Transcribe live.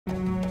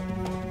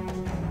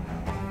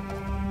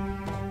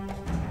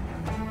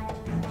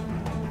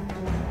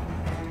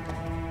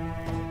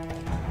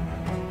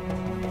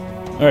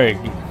Alright,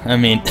 I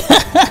mean,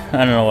 I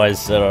don't know why I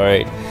said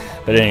alright.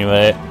 But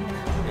anyway,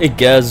 hey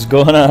guys, what's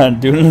going on?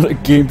 Doing another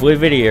gameplay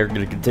video. We're going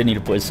to continue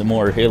to play some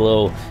more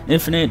Halo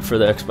Infinite for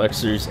the Xbox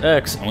Series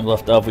X. And we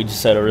left off, we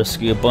just had to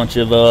rescue a bunch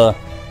of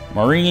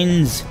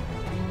Marines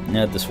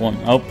at this one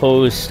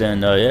outpost.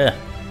 And yeah.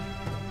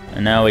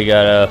 And now we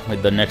got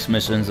like the next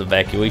mission's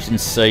Excavation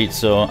Site.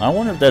 So I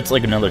wonder if that's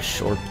like another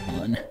short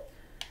one.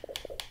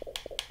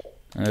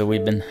 I've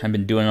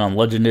been doing it on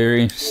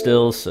Legendary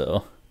still,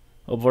 so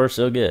so far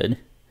so good.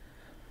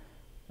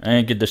 I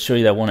didn't get to show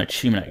you that one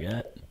achievement I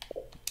got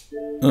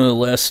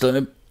last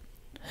time.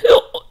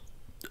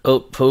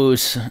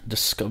 Outpost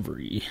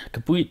discovery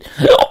complete.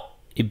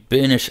 A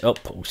banished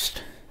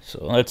outpost.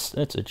 So that's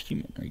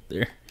achievement right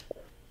there.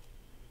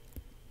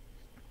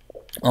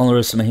 All the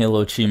rest of my Halo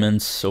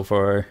achievements so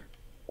far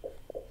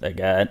I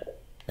got.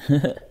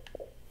 Alright,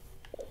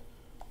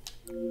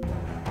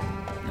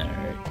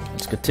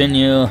 let's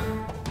continue.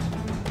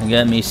 I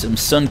got me some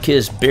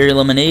sun-kissed berry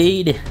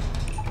lemonade.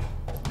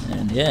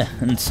 And yeah,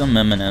 and some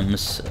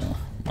M&Ms, so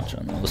much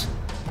on those.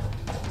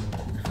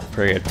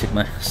 Probably gotta take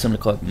my 7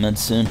 o'clock meds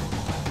soon.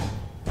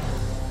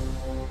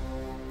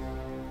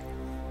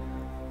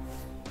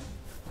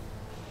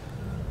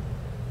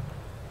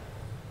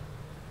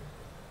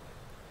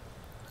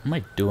 What am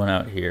I doing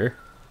out here?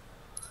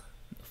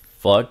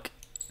 Fuck.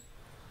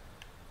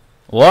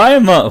 Why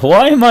am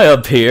I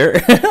up here?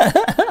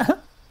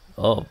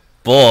 Oh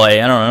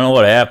boy, I don't know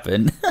what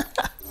happened.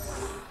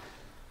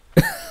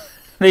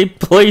 They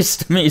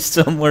placed me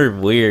somewhere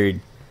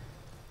weird.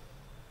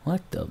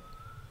 What the?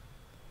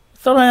 I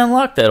thought I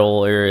unlocked that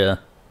whole area.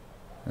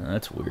 Oh,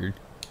 that's weird.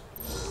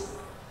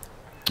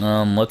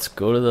 Let's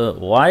go to the...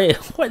 Why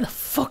the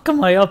fuck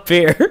am I up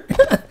here?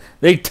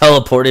 They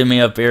teleported me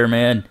up here,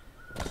 man.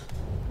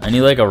 I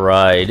need like a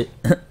ride.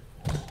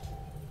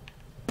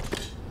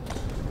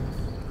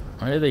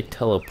 Why did they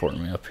teleport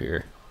me up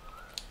here?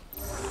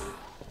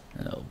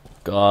 Oh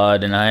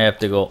god, and I have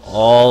to go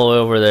all the way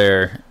over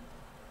there.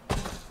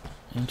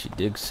 Ancient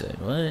dig site.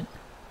 What? I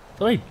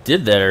thought I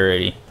did that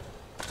already.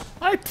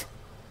 What?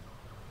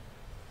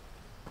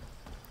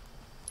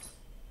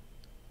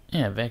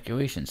 Yeah,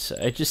 evacuation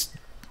site. I just...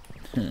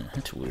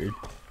 that's weird.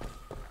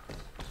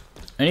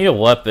 I need a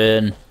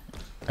weapon.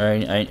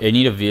 I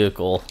need a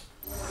vehicle.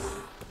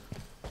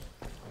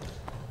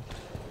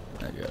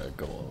 I gotta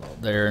go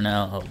out there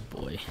now. Oh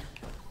boy.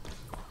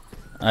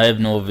 I have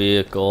no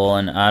vehicle,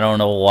 and I don't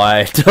know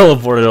why I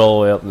teleported all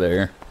the way up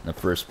there in the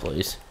first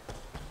place.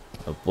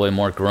 Oh boy,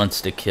 more grunts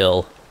to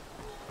kill.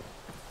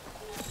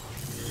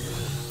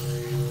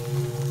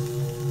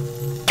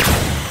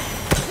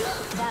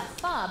 That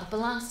fob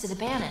belongs to the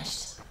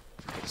banished.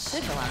 It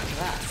should belong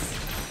to us.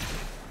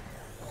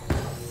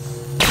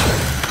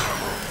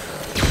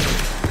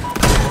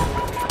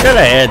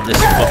 Gotta add this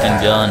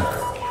fucking gun.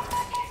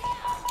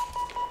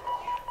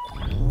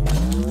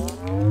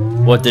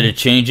 What, did it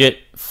change it?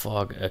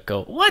 Fog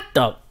echo. What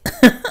the?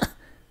 What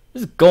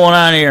is going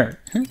on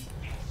here?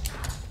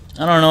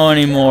 I don't know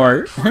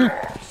anymore.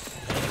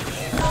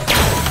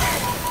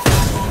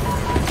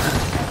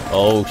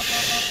 Oh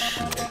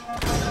shit.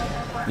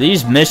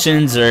 These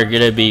missions are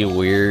gonna be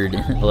weird,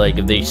 like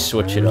if they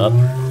switch it up.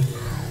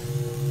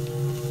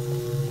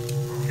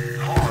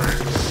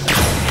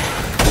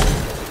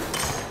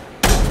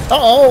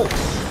 Uh-oh!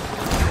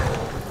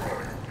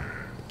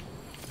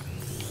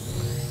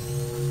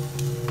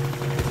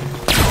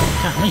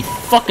 God, how many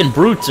fucking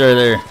brutes are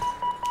there?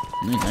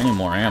 I need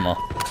more ammo.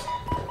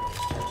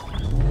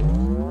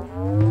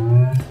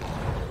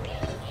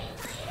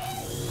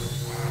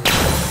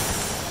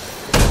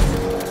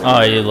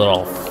 Oh, you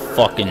little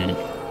fucking...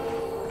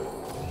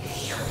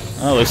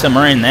 Oh, at least I'm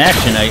in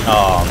action.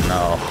 Oh,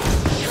 no.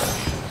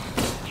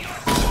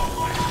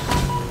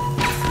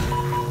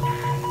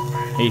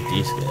 Hate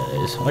these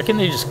guys. Why can't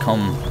they just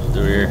come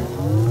through here?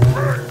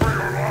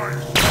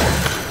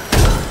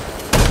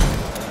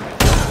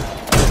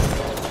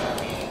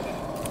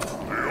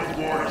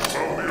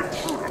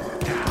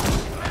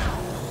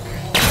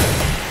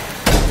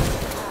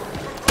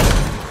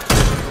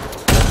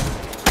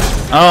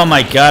 Oh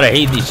my god, I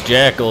hate these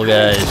jackal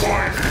guys.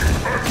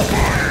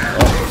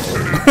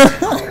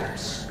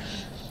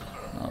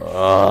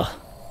 Oh.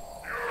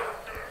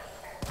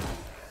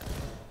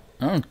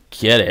 I don't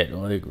get it.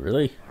 Like,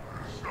 really?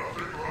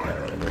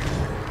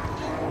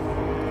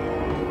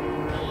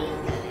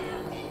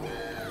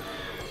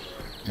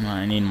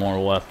 I need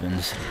more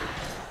weapons.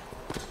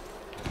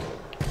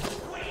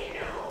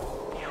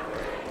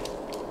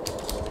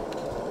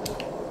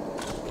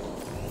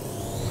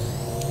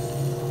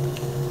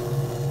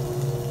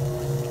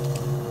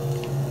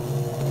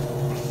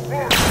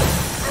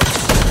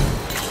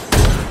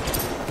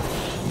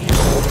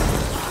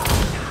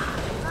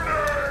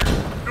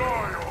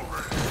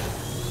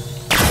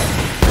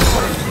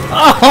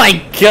 Oh my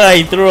god,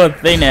 he threw a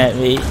thing at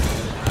me.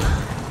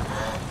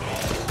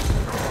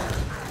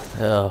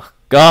 Oh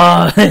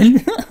god.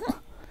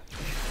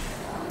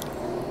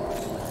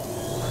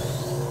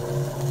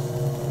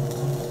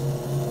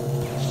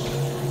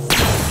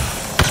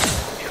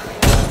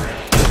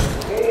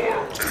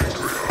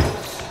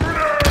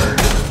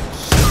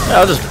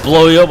 I'll just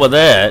blow you up with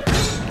that.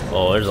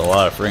 Oh, there's a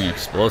lot of freaking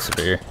explosive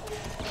here.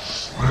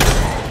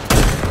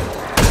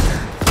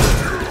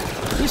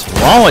 What's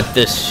wrong with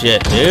this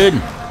shit,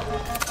 dude?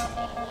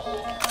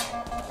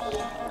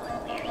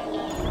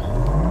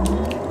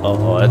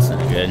 Oh, that's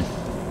not good.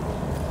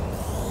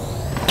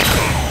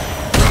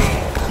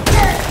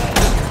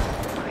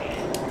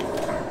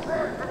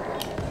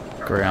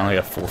 Great, I only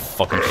got 4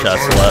 fucking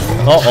shots left.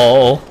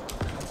 Uh-oh.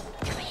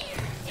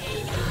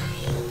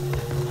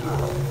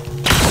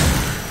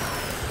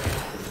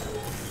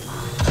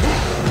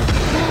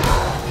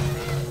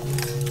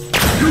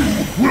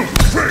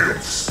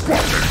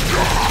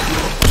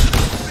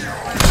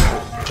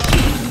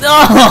 No!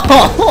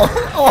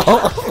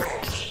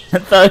 I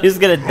thought he was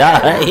gonna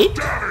die.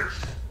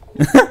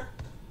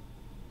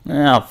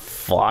 Oh,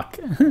 fuck.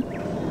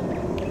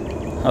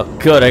 Oh,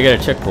 good, I got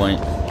a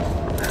checkpoint.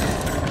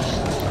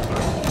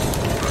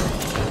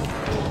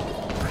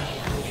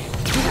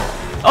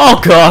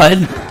 Oh, God!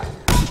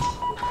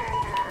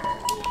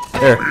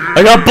 Here,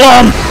 I got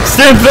bomb!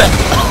 Stand back!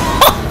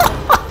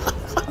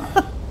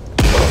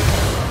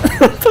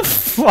 What the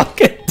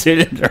fuck? It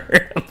didn't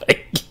hurt him. I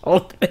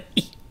killed me.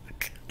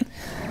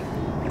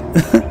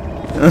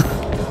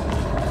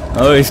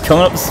 Oh, he's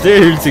coming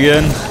upstairs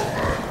again.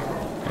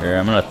 Here,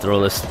 I'm gonna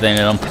throw this thing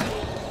at him.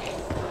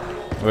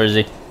 Where is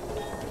he?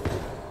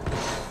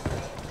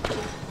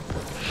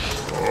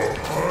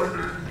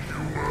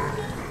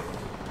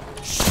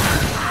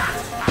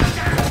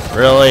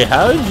 Really?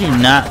 How did you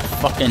not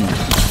fucking...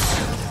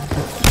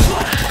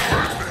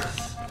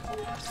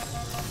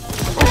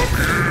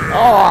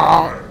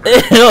 Oh!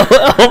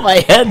 Ew,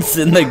 my head's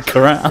in the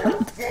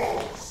ground.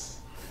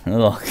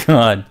 Oh,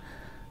 God.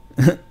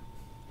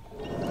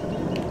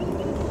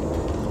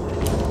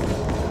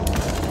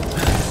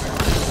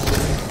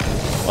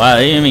 Wow,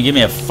 they didn't even give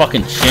me a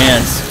fucking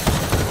chance.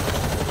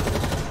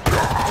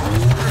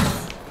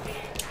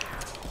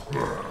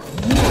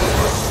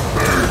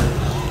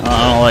 Oh,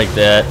 I don't like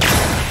that.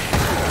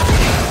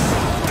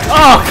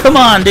 Oh, come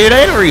on, dude. I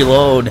had to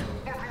reload.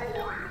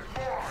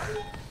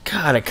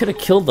 God, I could have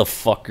killed the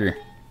fucker.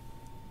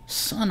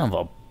 Son of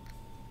a...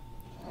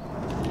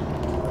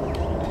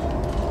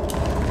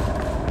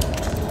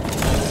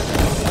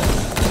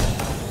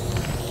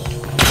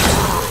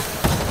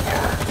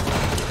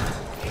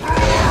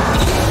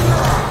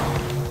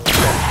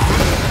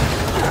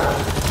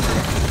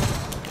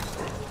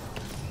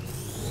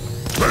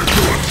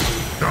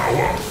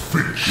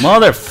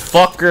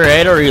 Motherfucker, I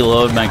had to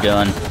reload my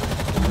gun.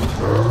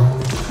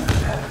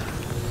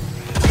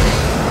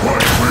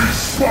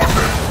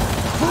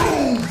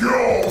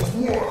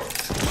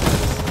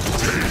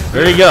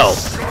 There you go.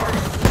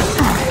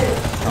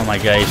 Oh my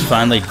god, he's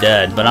finally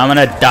dead, but I'm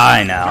gonna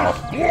die now.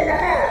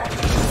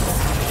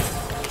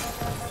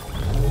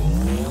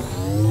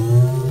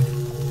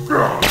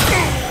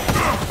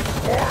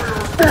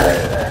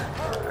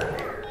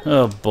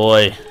 Oh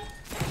boy.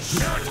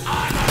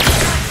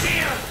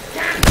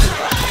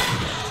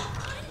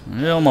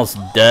 You're almost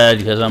dead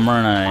because I'm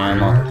running out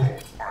of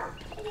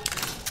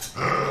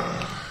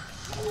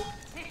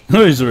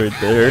ammo. He's right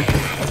there.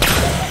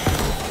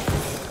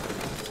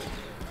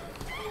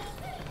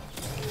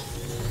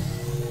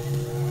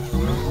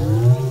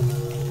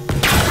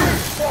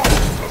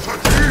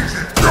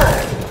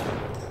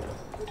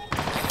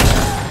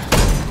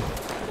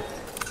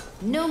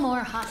 No more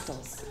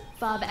hostiles.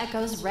 Fob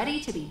Echo's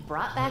ready to be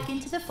brought back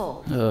into the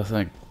fold. Oh,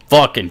 thank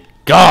fucking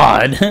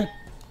God.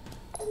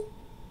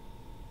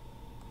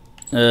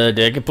 Did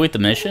I complete the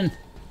mission?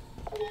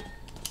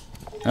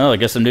 Oh, I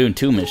guess I'm doing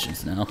 2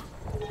 missions now.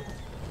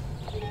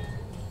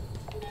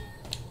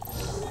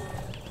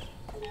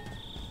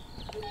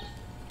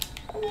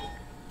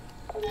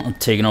 I'm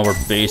taking over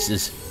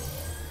bases.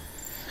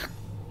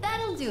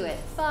 That'll do it.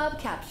 Fob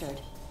captured.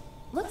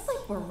 Looks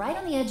like we're right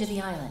on the edge of the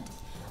island.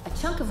 A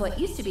chunk of what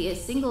used to be a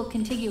single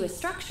contiguous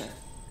structure.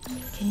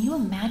 Can you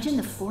imagine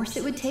the force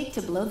it would take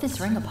to blow this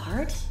ring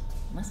apart?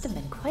 Must have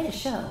been quite a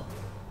show.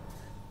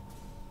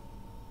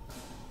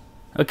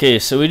 Okay,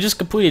 so we just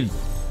completed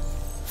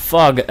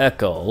Fog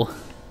Echo.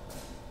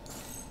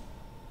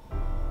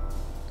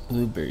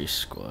 Blueberry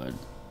Squad.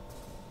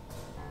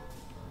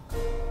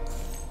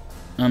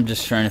 I'm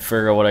just trying to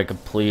figure out what I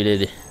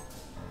completed.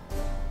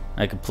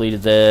 I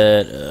completed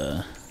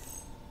that,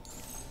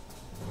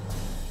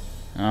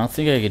 I don't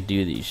think I could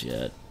do these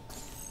yet.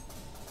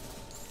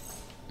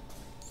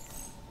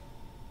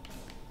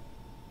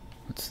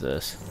 What's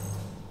this?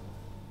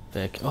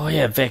 Oh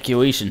yeah,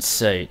 evacuation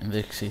site.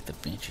 Evacuate the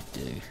Banshee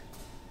dig.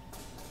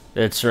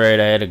 That's right,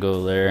 I had to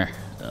go there.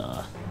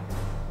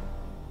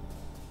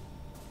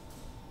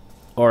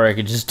 Or I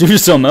could just do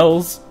something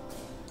else.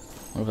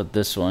 What about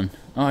this one?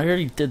 Oh, I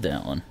already did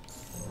that one.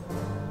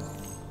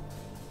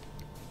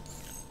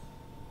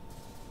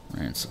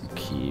 Ransom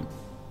keep.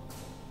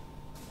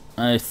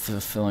 I have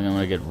a feeling I'm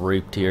gonna get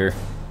raped here.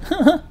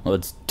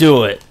 Let's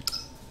do it.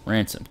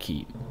 Ransom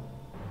keep.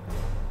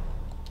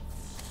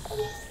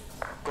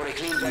 Got a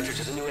clean vector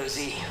to the new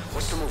LZ.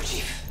 What's the move,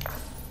 Chief?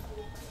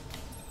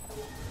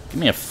 Give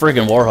me a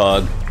friggin'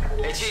 warhog.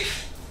 Hey,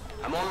 Chief.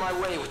 I'm on my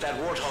way with that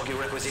warthog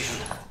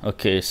requisition.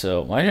 Okay,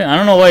 so I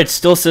don't know why it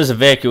still says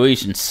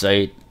evacuation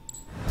site.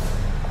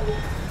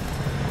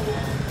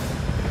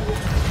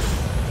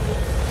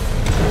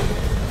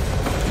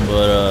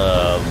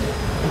 But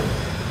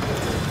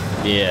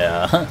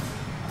yeah,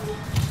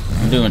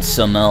 I'm doing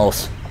something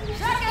else.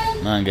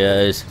 Come on,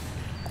 guys.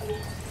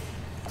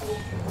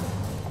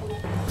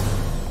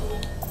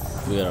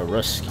 We gotta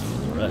rescue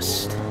the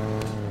rest.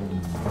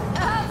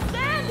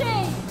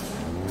 Outstanding!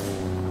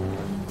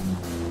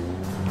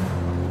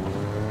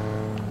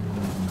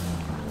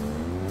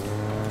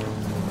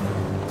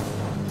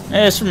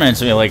 Hey, this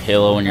reminds me of like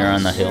Halo when you're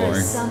on the hill.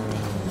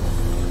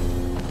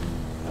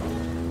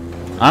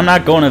 I'm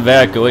not going to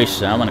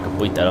evacuation. I'm gonna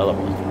complete that other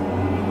one.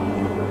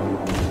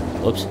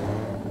 Whoops.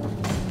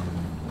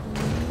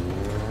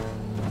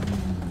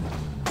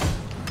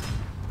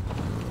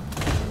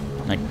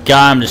 My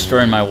God, I'm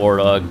destroying my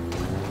warthog.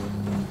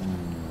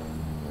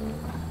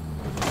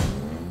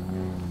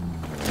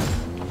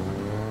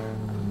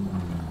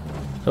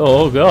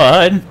 Oh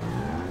God.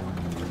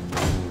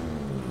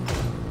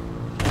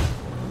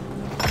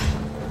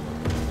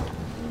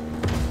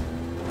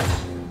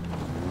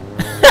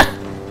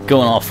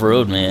 Going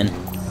off-road, man.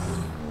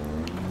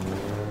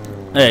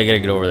 Hey, I gotta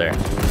get over there.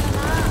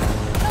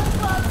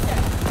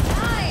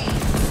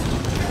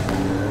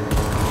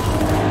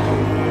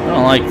 I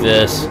don't like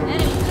this.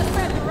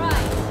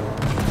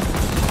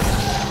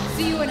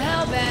 See you in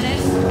hell,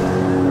 Banish.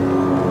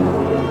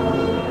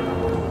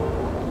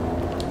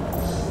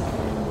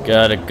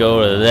 Gotta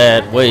go to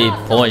that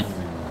waypoint.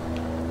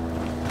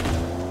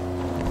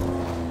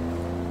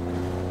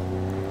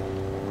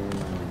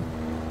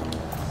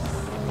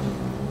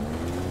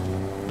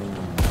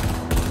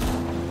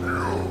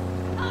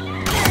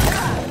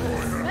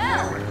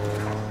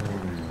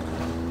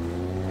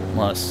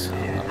 Must.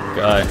 Oh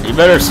God, you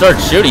better start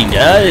shooting,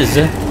 guys.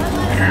 I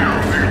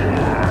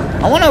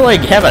want to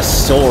like have a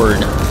sword.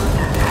 Can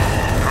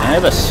I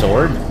have a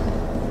sword?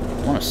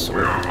 I want a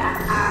sword.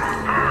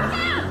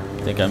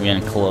 I think I'm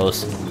getting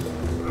close.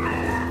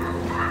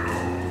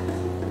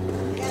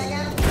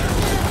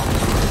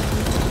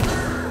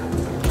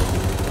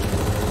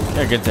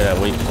 Gotta get to that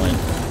waypoint.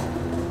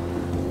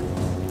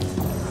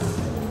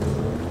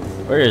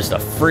 Where is the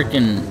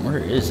freaking? Where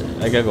is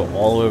it? I gotta go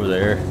all the way over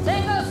there.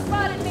 Tango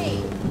spotted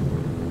me.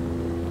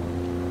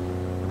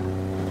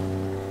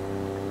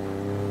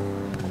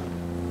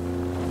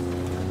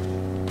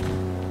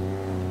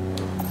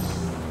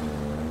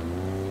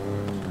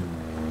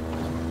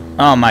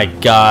 Oh my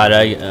God!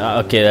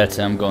 Okay, that's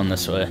it. I'm going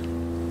this way.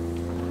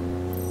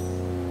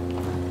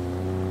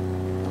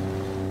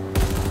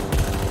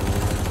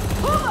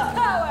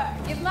 Power!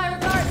 Give my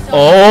regards to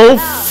Oh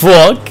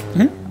fuck!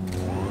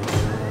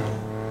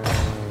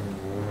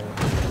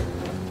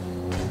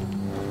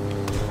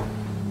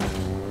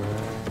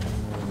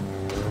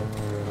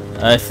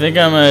 I think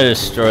I'm gonna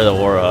destroy the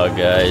warthog,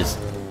 guys.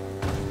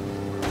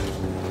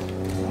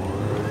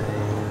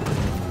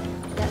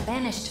 That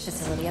banished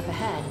facility up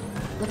ahead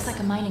looks like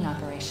a mining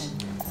operation.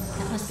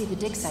 That must be the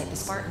dig site the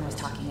Spartan was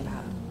talking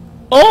about.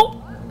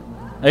 Oh!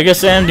 I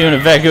guess I am doing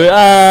evacuation.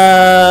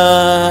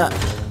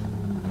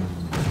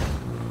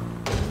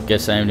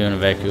 Guess I am doing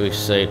evacuation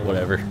site.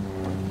 Whatever.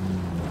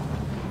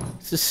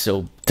 This is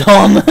so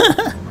dumb.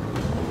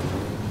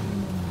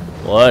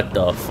 What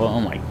the fuck?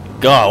 Oh my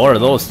God! What are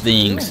those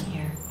things?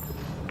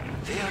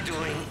 They are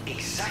doing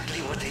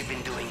exactly what they've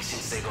been doing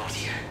since they got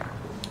here.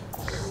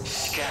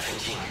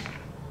 Scavenging.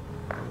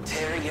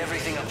 Tearing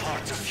everything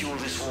apart to fuel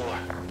this war.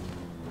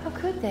 How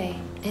could they?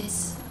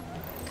 It's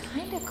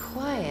kind of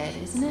quiet,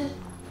 isn't it?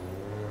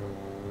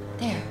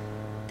 There.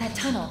 That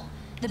tunnel.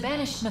 The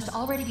banished must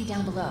already be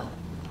down below.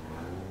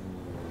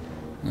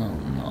 Oh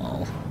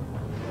no.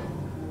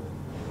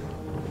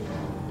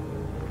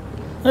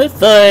 I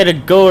thought I had to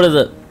go to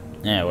the...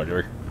 Yeah,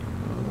 whatever.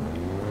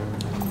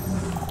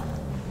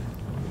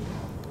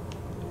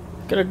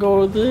 Gotta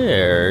go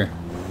there.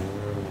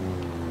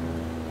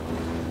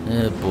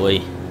 Oh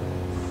boy.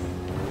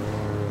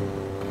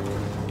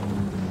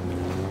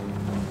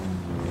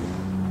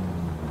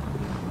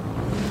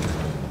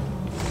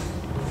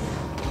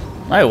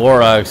 My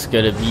warthog's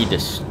gonna be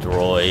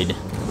destroyed.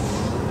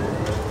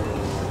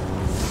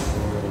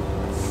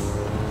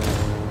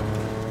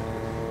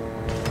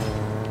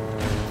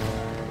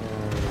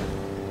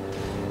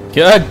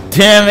 God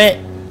damn it!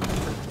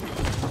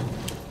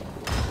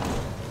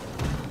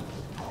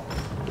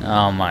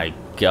 Oh my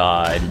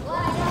God.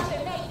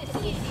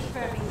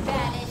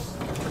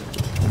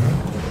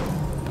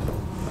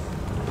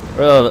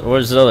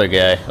 Where's the other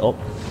guy? Oh.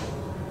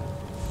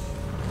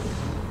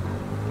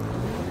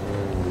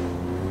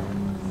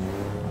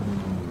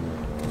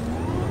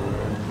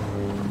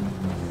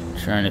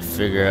 Trying to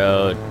figure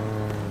out.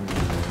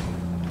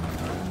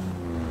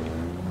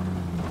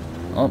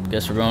 Oh,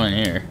 guess we're going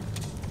in here.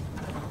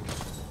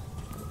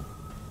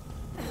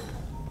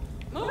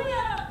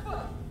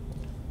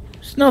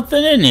 There's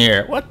nothing in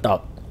here. What the?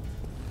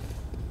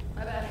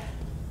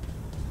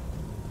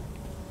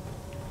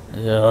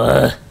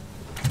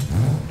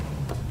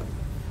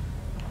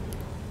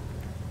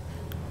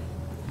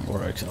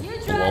 Warlock's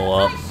gonna blow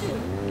up.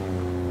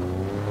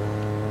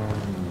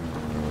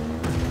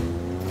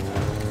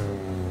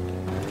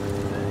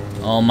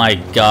 Oh my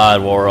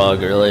god, Warlock,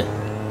 really?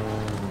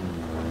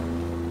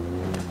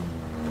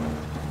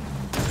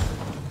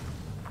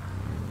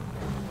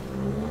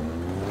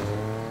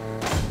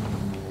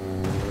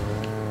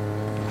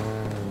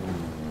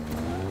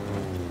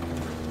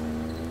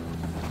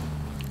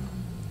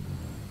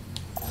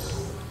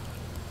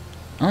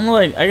 I'm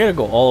like, I gotta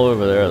go all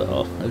over there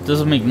though. It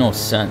doesn't make no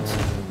sense.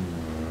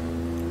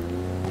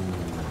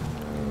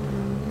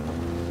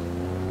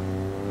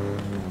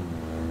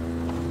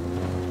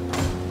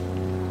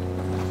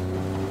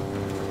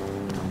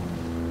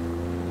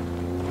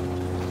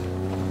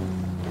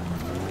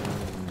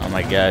 Oh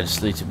my god,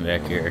 just leads me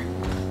back here.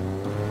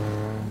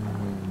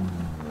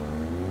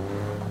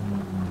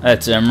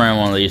 That's it, I'm running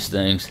one of these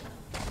things.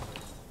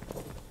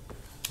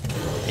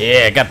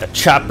 Yeah, I got the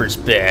choppers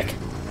back.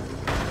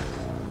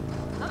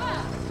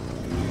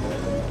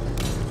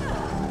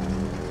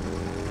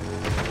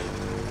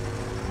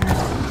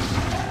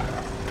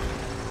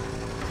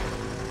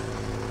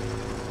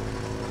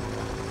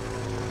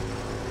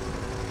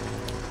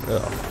 Where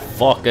the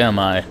fuck am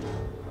I?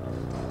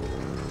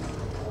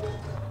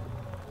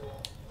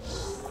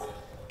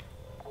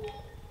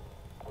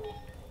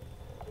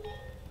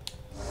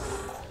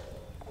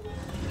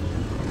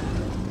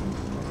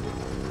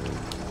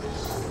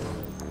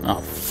 Oh,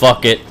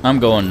 fuck it. I'm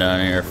going down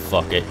here.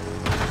 Fuck it.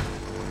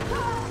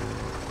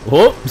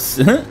 Whoops.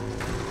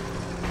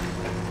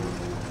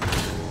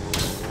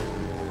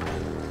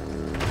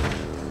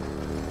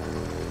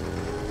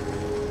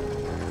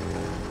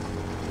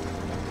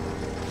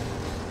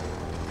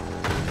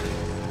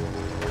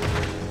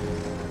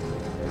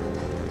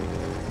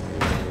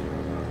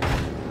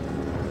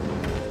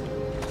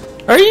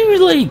 Are you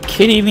really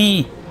kidding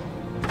me?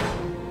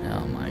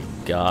 Oh my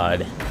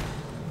god.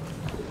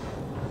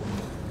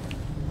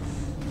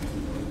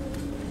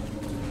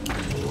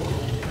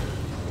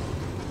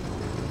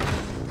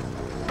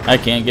 I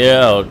can't get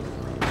out.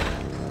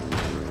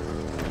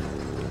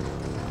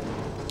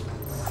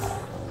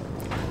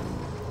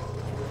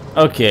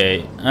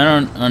 Okay, I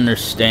don't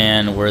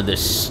understand where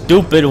this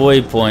stupid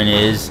waypoint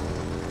is.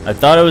 I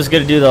thought I was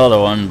gonna do the other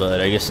one,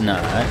 but I guess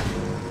not.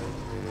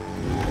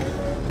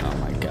 Oh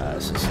my god,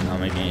 this is not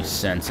making any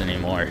sense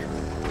anymore.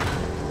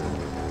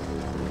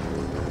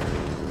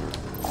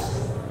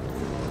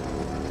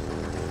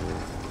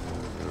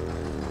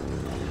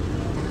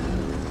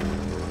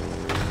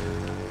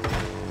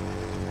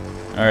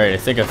 Alright, I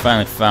think I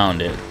finally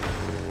found it.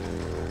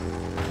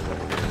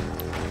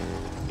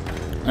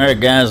 Alright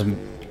guys,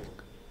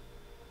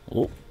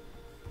 oh.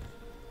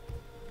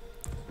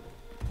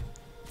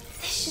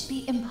 This should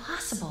be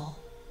impossible.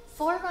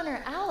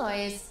 Forerunner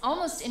alloy is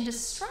almost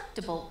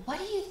indestructible. What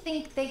do you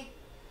think they...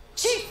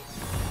 Chief!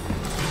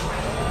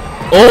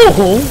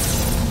 Oh!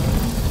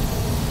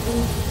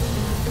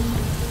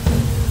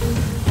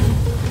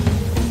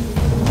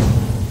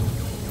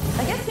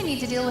 I guess we need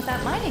to deal with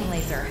that mining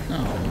laser.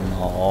 Oh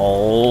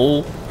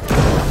no.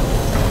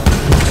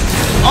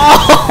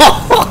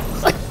 Oh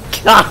my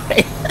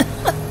god!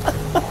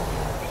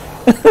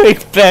 I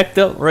backed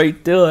up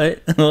right to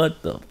it.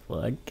 What the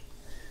fuck?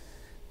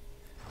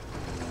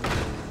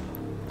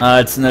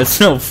 It's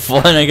no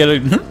fun. I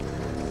gotta.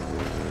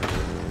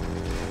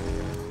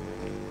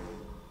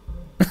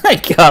 I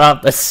got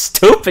off the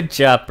stupid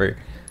chopper.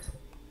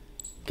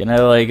 Can I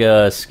like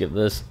skip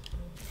this?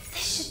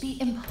 This should be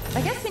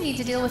I guess we need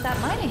to deal with that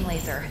mining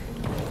laser.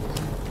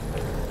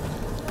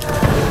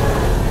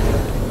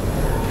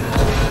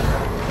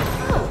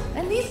 Oh,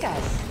 and these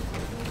guys.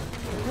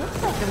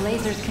 Looks like the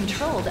laser's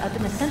controlled up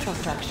in the central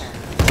structure.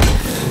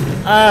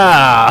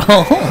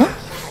 Ow!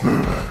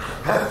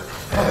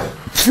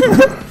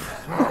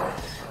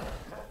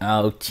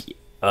 Ouch.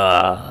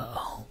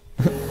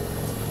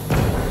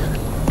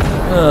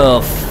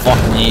 Oh,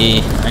 fuck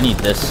me. I need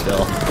this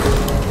still.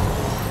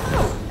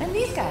 Oh, and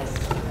these guys.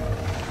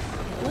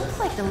 It looks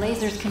like the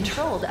laser's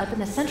controlled up in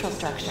the central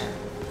structure.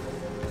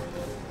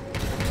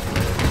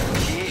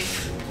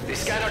 Chief,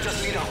 this scanner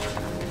just lit up.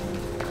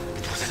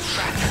 It was a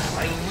trap.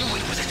 I knew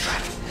it was a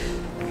trap.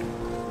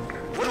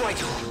 What do I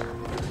do?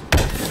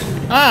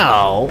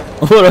 Ow!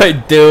 What do I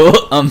do?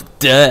 I'm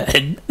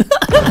dead.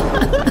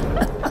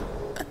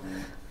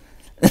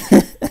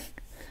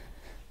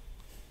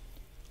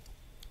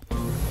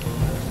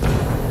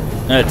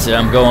 That's it,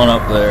 I'm going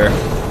up there.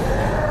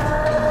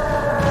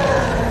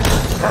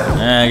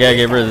 I gotta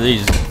get rid of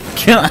these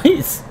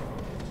guys.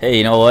 Hey,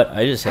 you know what?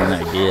 I just had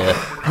an idea.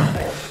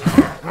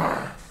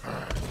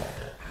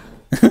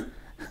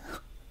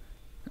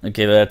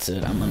 Okay, that's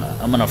it. I'm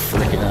gonna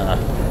freaking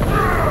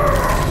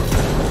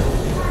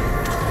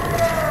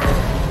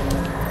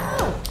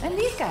Oh, and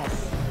these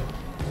guys.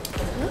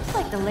 It looks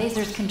like the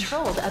laser's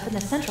controlled up in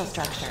the central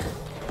structure.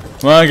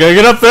 Come on, gotta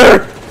get up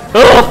there!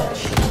 Oh!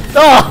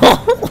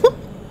 Oh!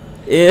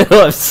 Ew,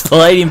 I'm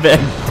sliding back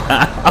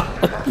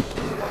down.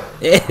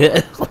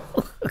 Ew.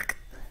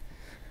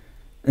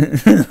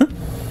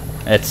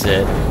 That's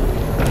it.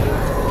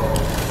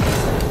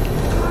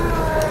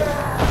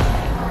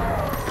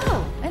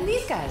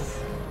 guys.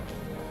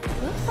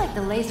 Looks like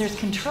the laser's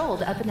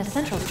controlled up in the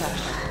central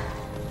structure.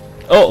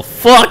 Oh,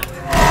 fuck!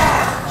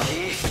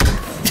 Chief,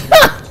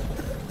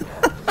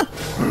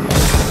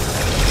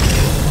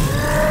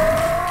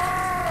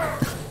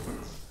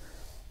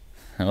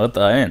 What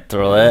the? I didn't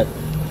throw that.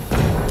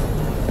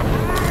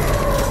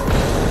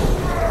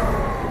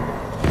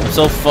 I'm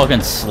so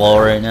fucking slow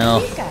right now.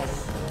 These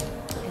guys.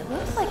 It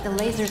looks like the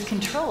laser's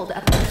controlled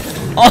up.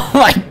 Oh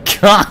my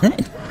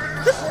god!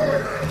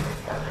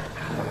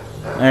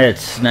 I got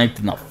sniped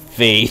in the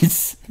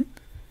face.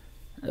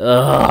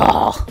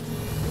 Ugh.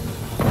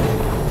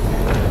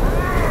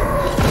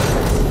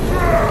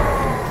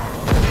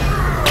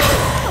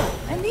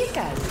 And these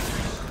guys.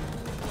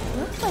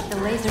 Looks like the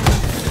laser.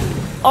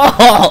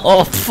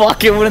 Oh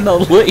fuck, it went in the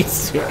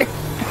laser.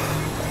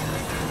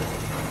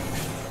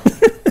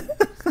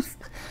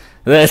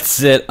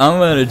 That's it. I'm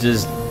gonna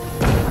just.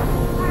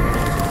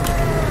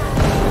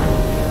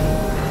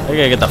 I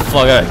gotta get the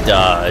fuck out of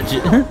Dodge.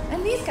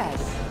 And these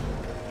guys.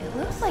 It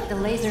looks like the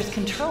laser's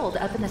controlled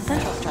up in the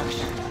central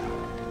structure.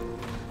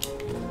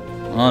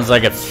 As long as I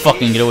can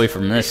fucking get away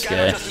from this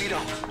guy. just lead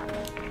up.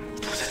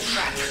 It was a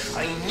trap.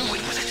 I knew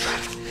it was a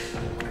trap.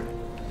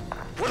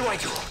 What do I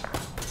do?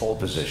 Hold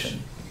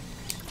position.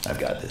 I've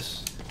got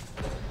this.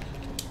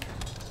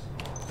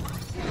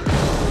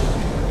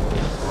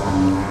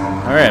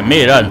 Alright,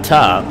 made it on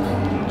top.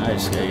 I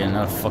just gotta get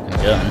another fucking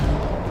gun.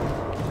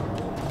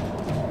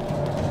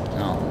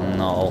 Oh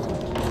no.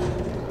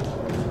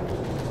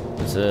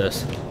 What's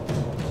this?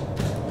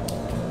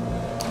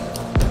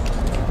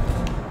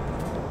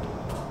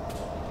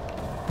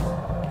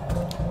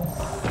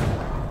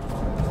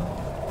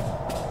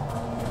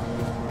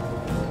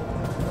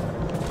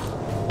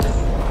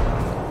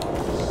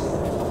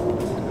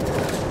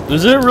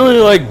 Is it really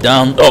like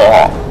down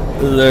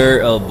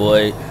there? Oh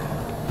boy.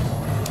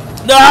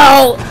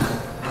 No!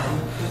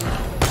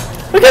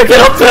 I gotta get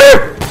up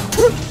there!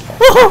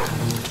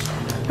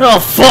 Oh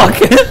fuck!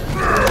 I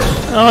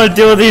don't wanna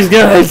deal with these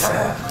guys!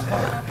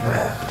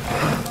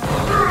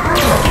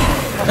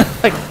 Oh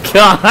my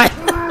god!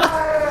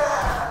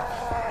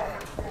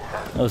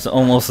 I was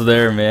almost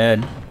there,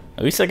 man.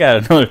 At least I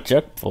got another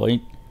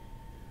checkpoint.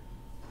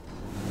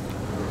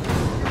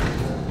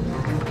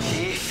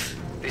 Chief,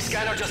 this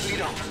scanner just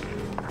lead up.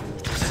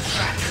 It was a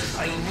trap.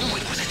 I knew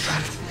it was a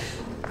trap.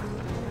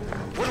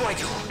 What do I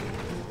do?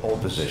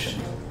 Hold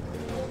position.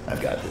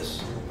 I've got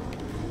this.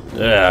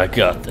 Yeah, I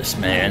got this,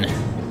 man.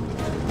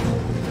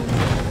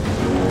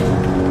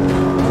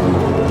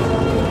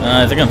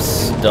 I think I'm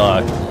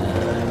stuck.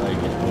 I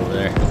get over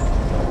there.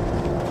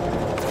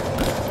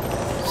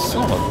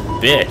 Son of a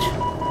bitch.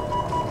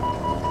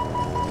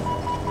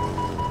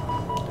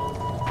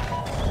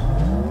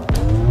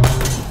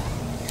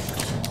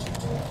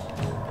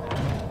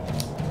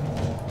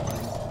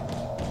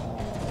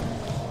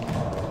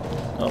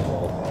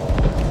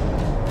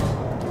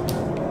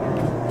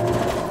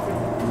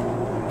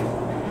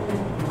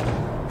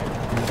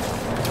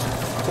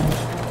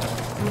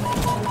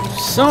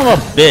 Son of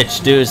a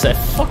bitch, dude. It's that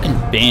fucking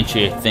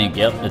Banshee, I think.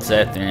 Yep, it's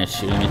that thing that's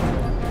shooting me.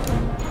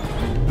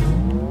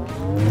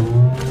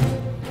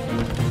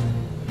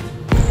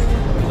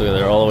 Look at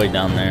they're all the way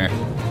down there.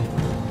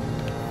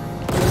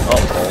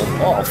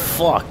 Oh,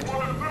 fuck.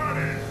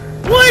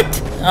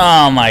 What?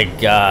 Oh my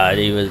god,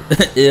 he was.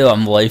 Ew,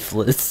 I'm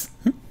lifeless.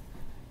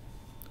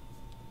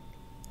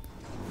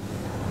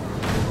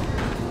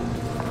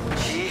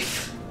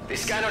 Chief,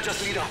 this scanner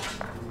just lead up.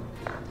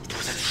 It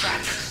was a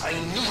trap. I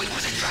knew it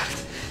was a trap.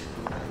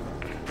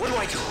 What do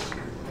I do?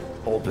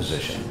 Hold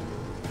position.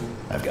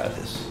 I've got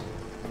this.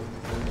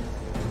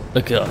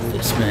 Look at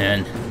this,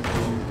 man.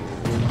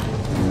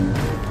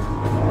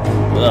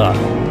 Ugh.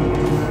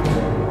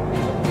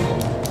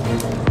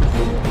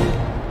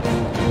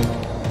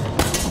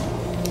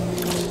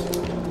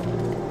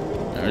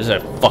 There's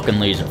that fucking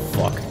laser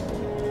fuck.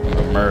 I'm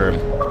gonna murder him.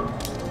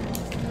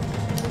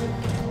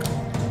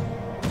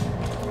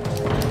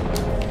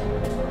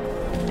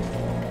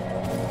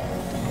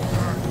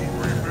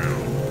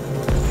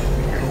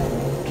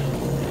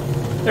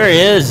 There he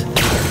is.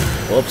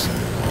 Whoops.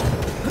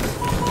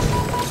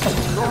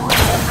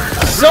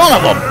 Son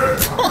of a.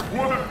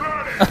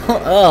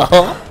 Oh.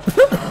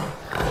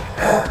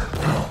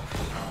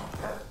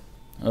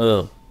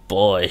 Oh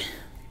boy.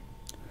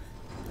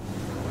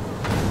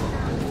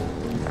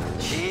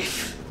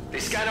 Chief,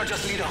 this scanner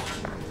just lead up.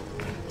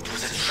 It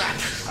was a trap.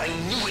 I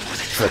knew it was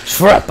a It's trap. a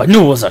trap. I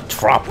knew it was a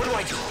trap. What do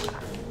I do?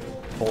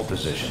 Hold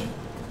position.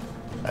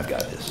 I've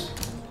got this.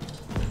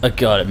 I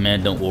got it,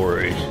 man. Don't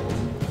worry.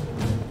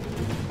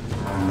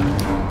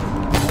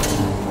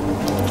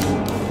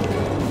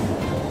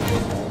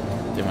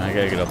 Damn, I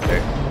gotta get up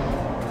there.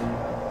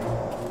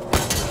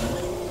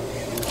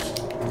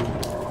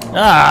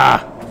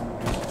 Ah!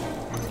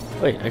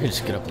 Wait, I could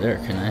just get up there,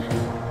 can I?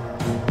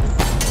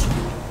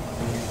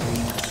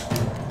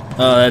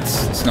 Oh,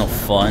 it's no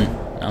fun.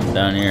 I'm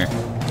down here.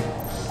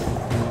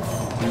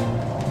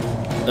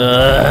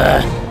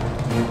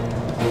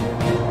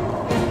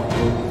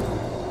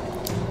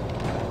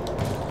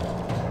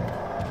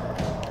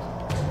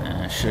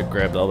 should have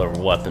grabbed the other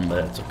weapon, but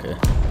that's okay.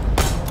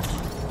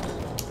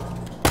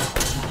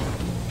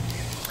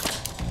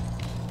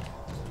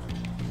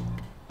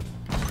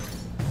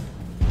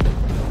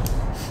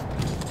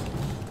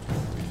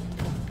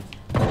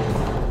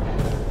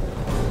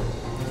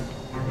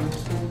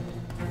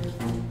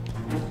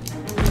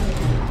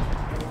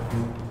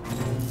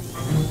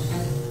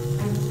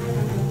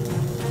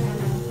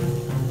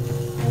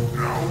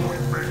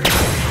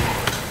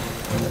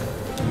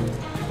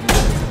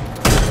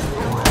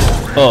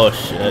 Oh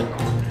shit.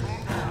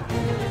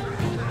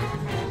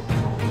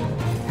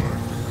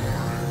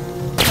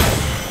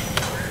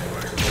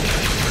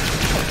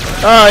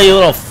 Oh, you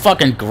little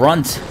fucking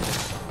grunt.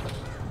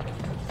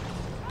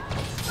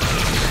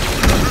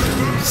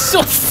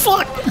 So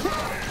fuck.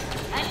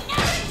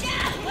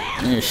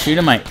 You're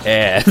shooting my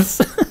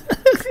ass.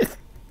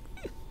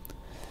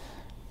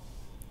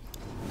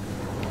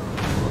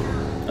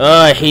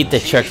 Oh, I hate the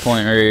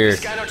checkpoint right here.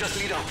 Scanner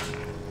just lit up.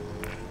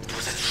 It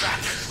was a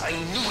trap. I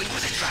knew it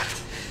was a trap.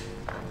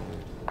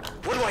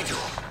 What do I do?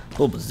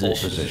 Full Full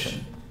position.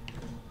 position.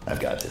 I've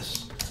got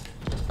this.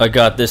 I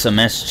got this. I'm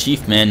Master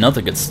Chief, man.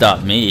 Nothing could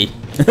stop me.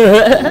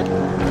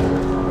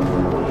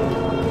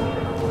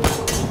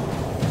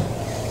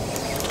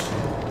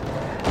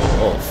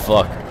 Oh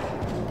fuck.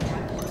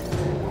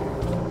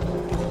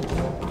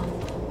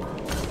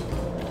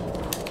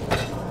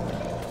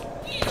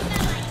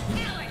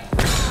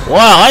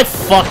 Wow, I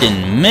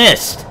fucking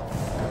missed.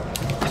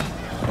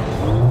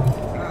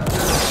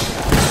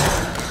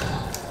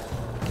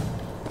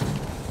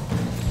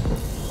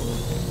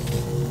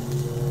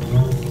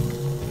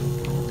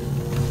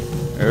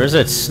 Where is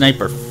that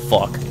sniper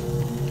fuck? There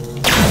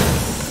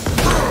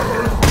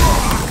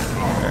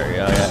we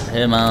go, I got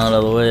him out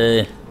of the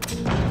way.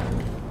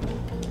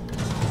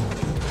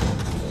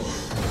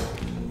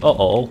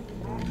 Uh-oh.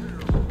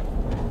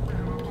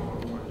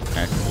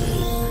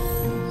 Activate.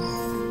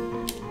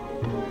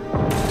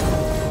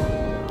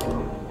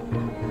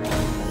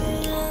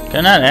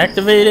 Can I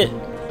activate it?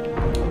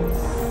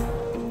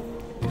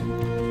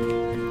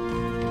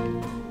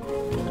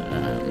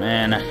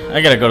 Man,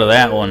 I gotta go to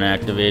that one and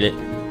activate it.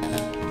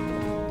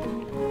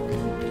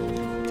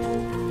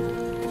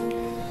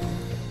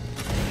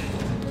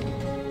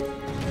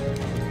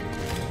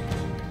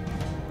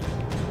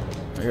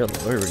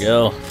 There we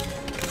go.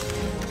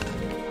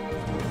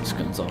 This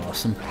gun's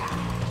awesome.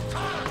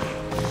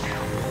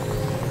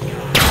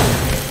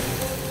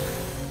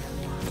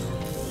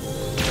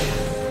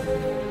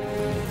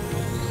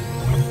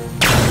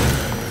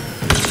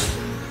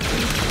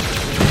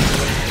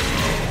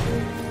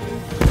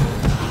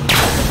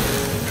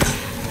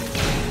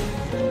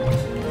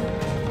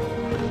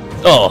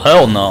 Oh,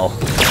 hell no.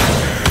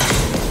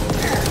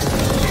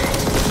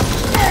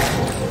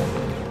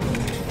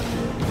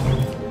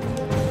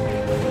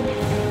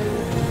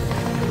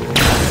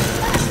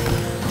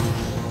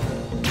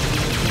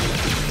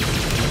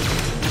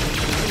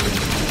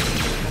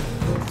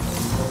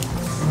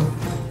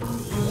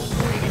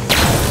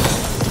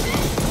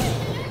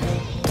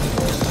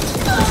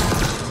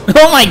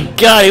 Oh my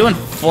god, he went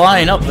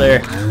flying up there.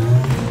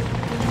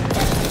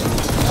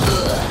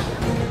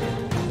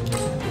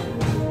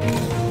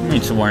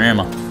 Need some more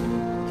ammo.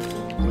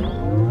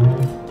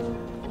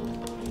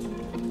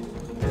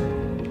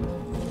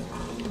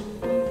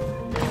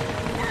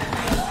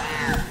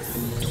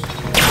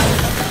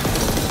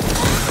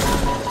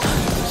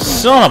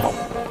 Son of a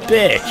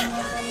bitch.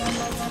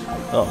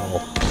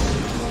 Uh-oh.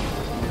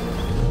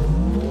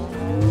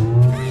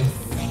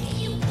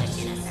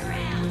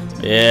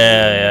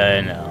 Yeah,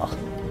 I know.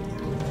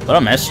 But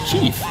I'm Master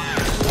Chief.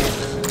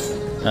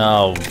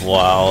 Oh,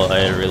 wow. I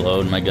had to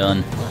reload my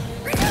gun.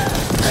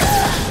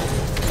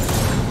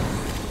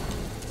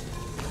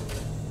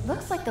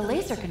 Looks like the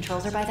laser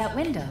controls are by that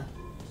window.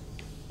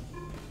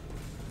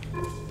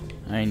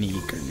 I need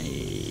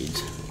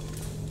grenades.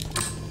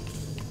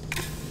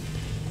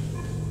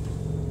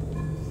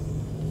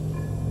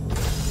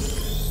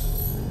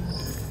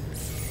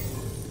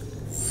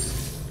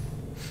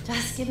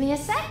 Just give me a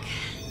sec.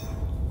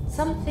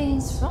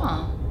 Something's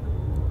wrong.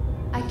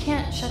 I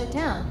can't shut it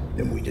down.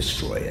 Then we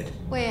destroy it.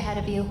 Way ahead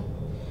of you.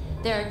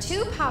 There are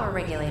 2 power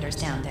regulators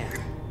down there.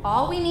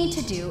 All we need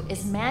to do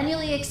is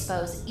manually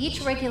expose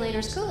each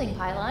regulator's cooling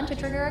pylon to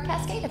trigger a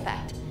cascade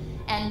effect.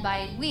 And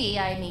by we,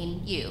 I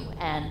mean you.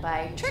 And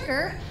by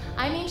trigger,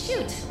 I mean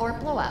shoot or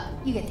blow up.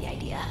 You get the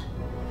idea.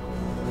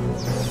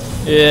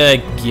 Yeah, I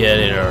get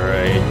it,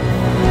 alright.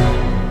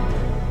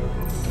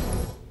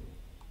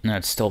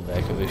 That's still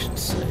excavation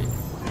site.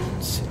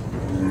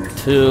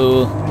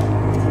 2.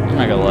 I'm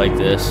not gonna like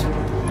this.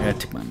 I gotta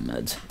take my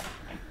meds.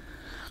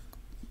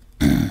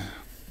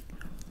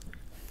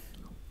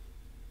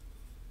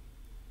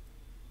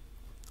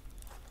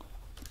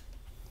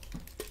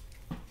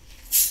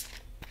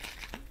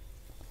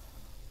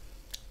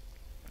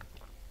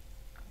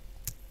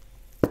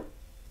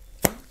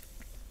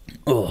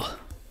 Oh.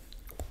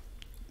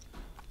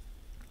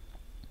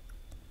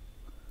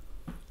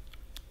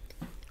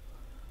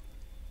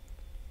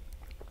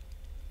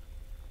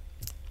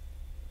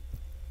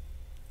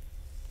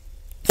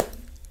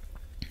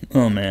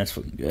 Oh man, that's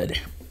fucking good.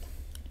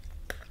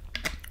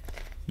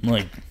 I'm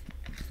like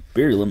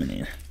berry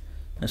lemonade.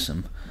 That's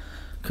some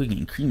cookie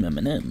and cream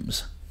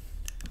M&Ms.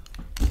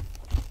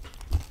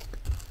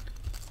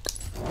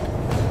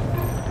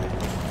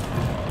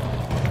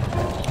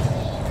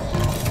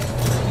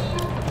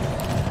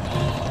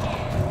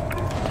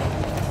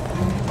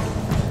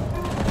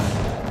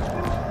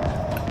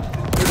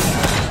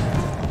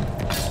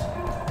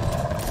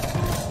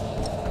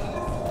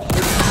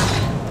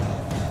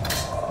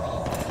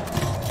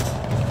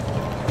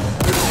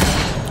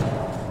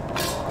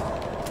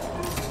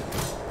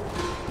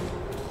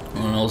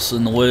 Anyone else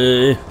in the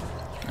way?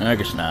 I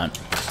guess not.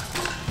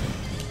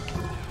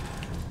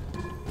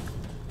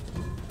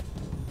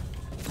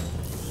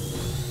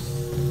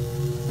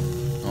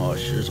 Oh,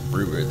 sure, there's a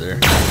brute right there.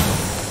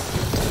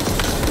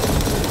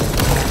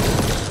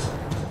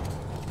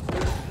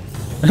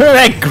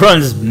 That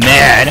grunt's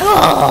mad.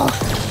 Oh.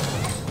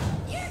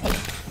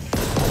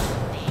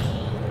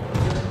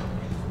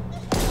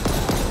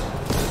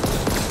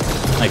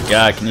 My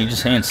God, can you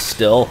just stand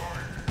still?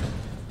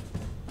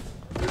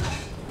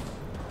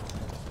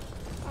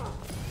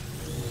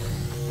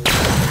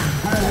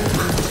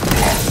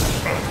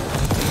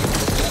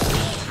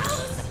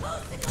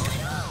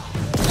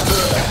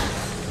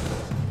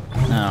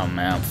 Oh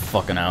man, I'm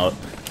fucking out.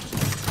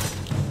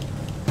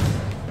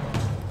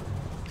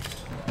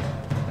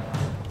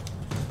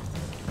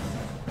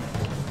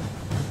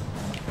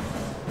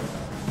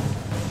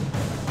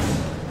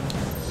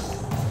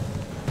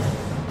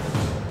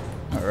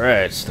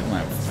 Alright, stick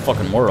my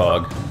fucking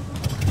warthog.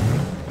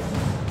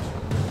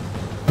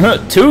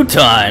 2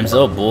 times!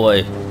 Oh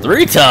boy.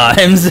 3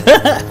 times! You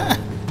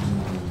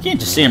can't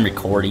just say I'm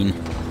recording.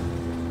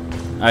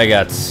 I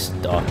got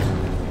stuck.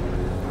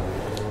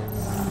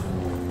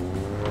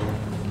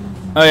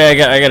 Oh yeah,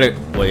 I gotta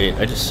wait,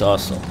 I just saw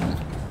something.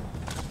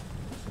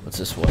 What's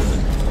this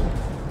weapon?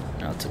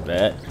 Not too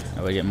bad.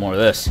 How do I get more of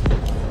this?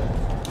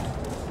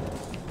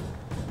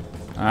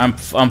 I'm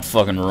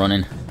fucking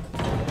running.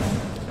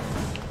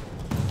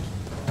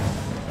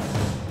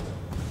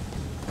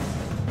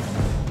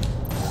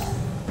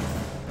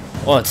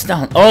 Oh, it's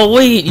down. Oh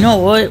wait, you know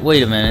what?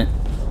 Wait a minute.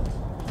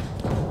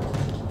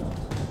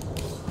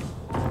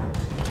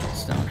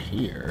 It's down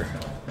here.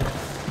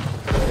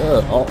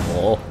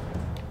 Uh-oh.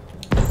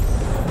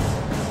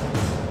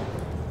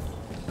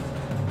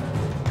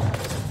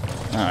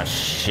 Oh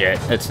shit,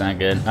 that's not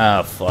good.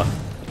 Oh fuck.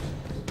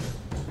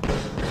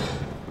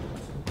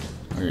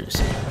 Where is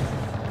he?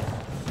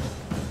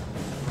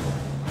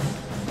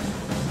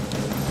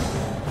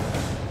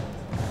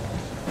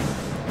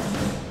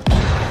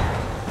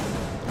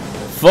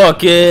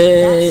 Fuck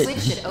it! That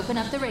switch should open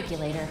up the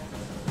regulator.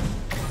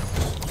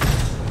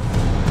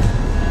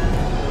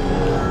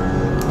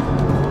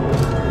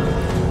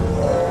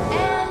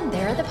 And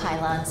there are the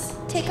pylons.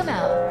 Take them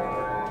out.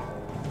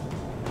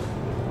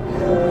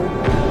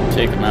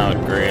 Take him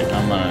out, great.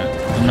 I'm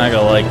not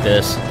gonna like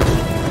this.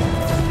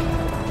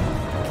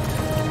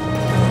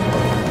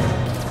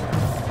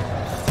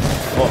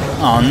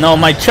 Oh no,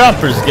 my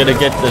chopper's gonna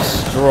get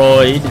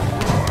destroyed.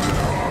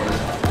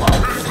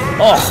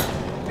 Oh!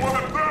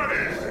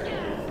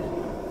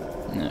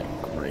 Yeah,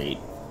 great.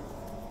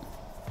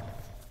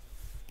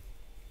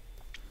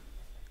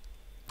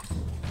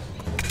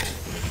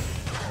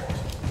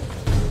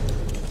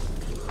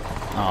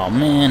 Oh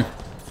man.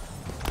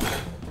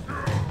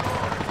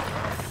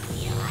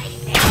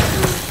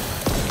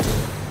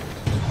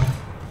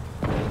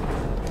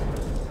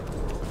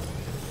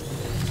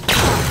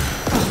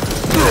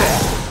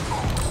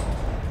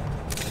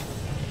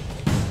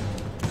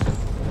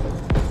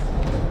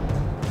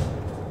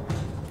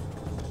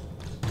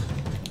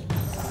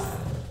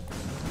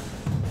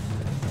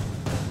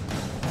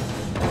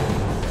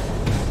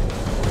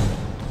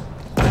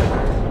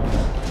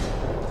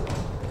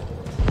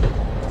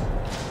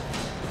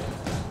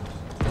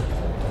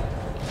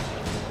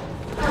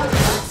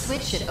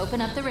 Should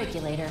open up the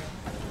regulator.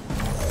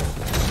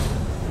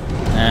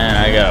 And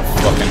I gotta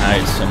fucking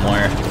hide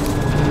somewhere.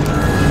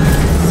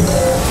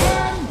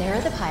 And there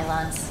are the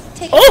pylons.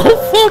 Take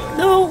Oh fuck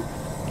no!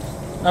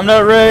 I'm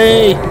not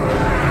ready.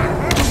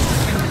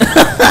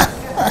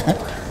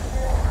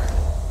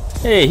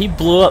 Hey, he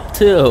blew up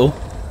too.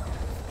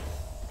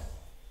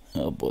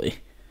 Oh boy.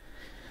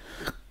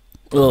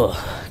 Oh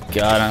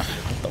god,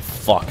 what the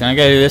fuck? I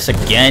gotta do this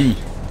again.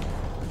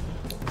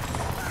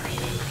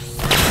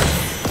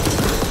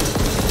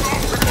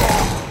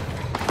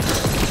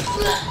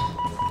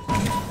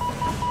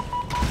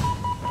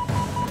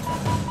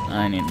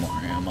 I need more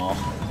ammo.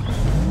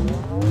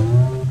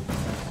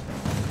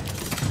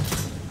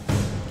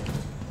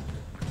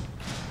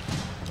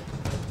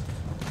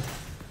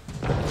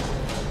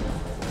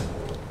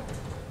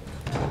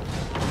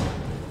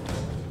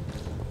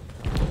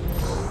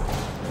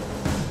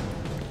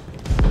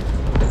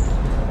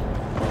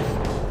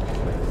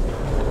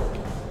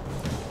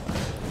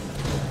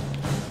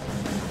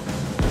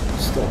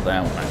 Still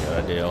that one I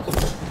gotta do.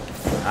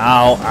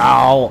 Ow,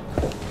 ow!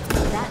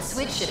 That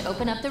switch should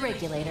open up the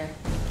regulator.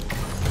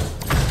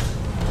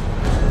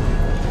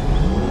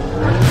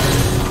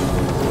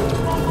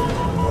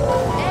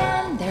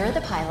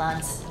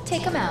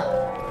 take him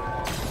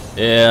out.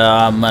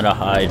 Yeah, I'm gonna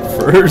hide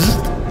first.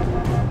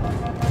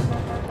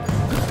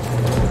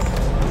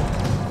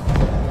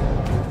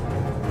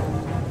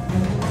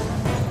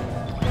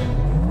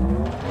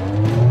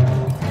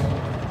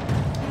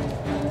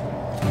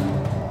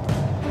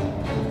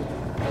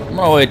 I'm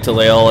gonna wait till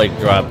they all like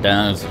drop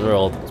down, because they're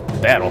all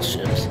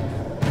battleships.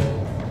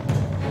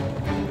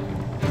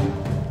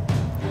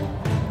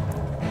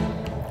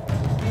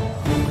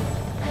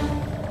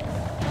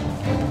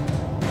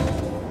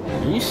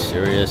 Are you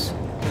serious?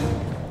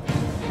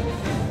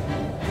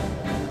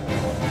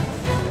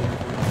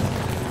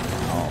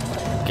 Oh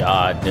my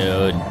god,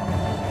 dude.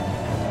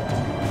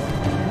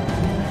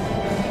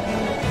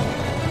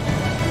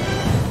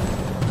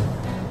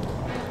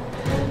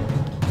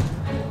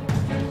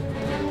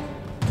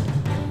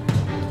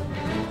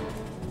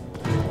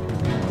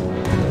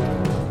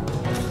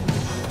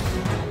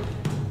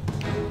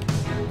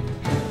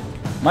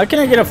 Why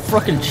can't I get a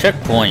fucking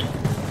checkpoint?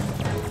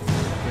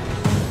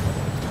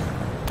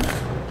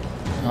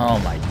 Oh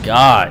my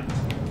god.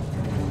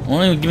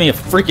 Won't even give me a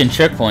freaking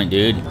checkpoint,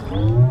 dude.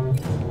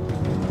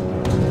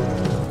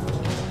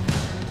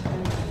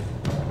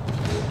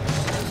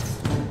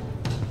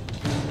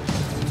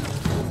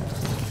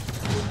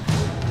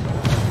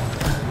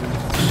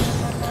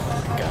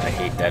 God, I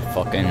hate that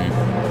fucking...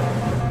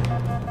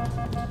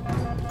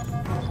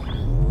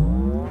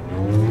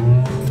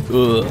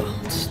 Ugh,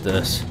 what's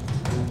this?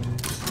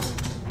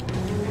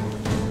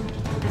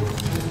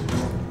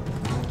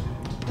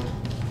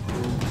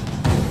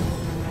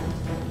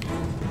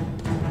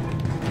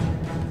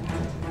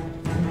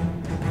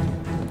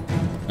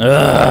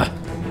 Ugh!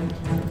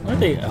 Why do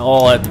they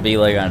all have to be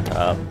like on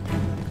top?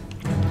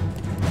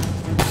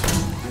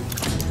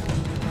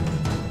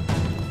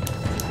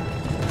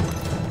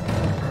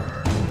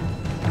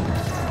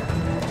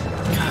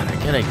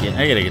 God,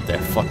 I gotta get that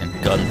fucking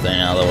gun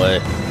thing out of the way.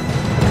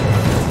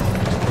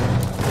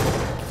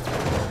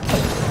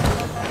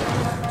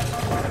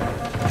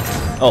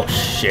 Oh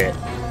shit.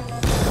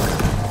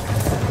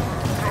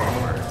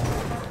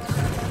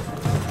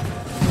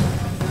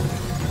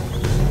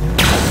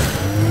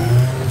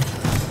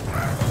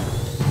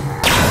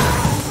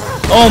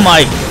 Oh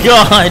my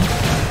god!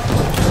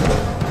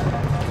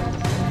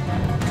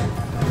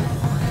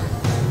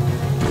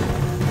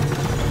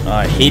 Oh,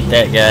 I hate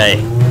that guy.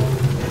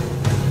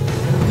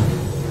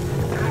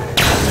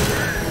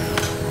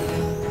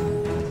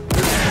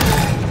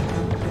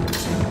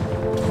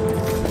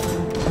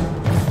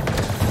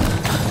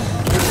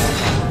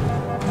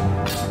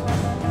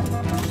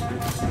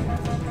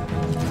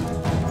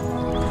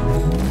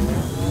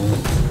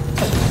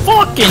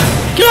 Fucking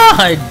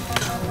god!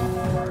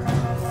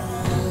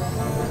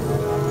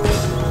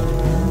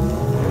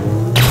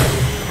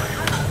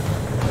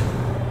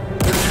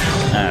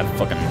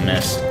 Fucking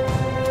miss.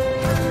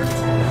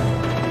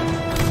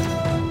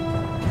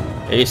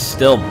 Hey,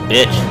 still,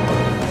 bitch.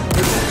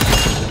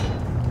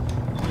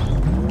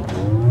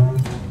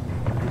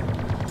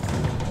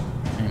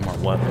 Any more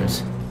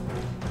weapons?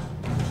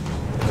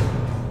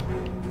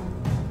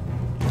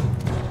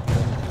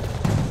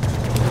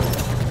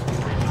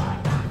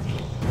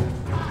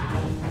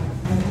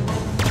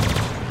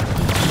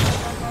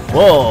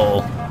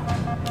 Whoa!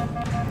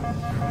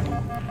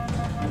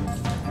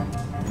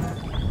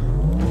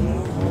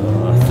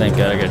 Thank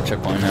God I got a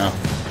checkpoint now.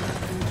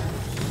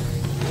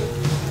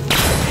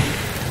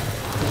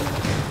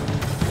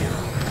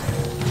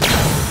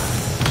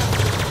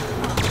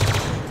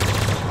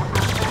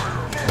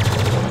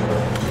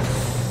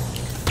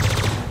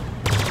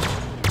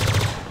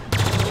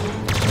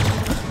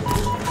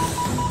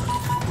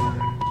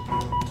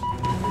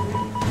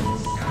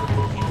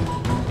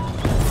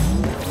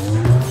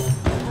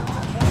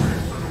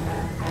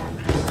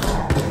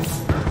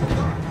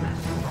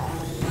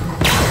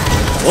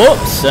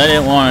 Whoops! I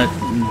didn't want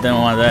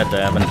that to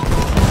happen.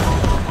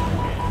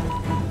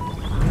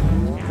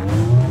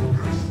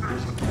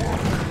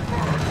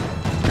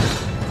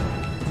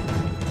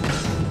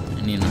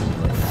 I need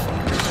another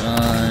fucking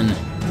gun.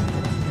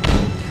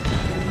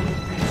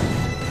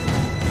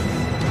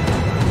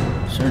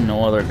 Is there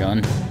no other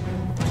gun?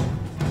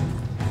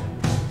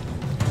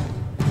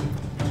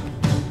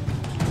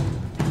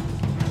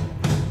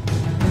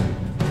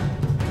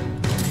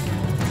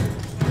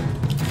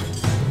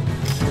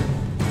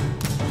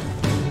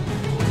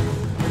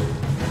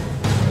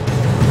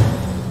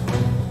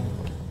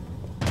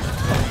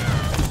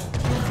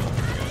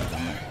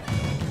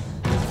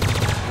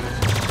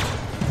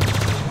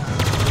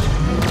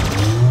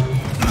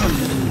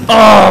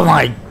 Oh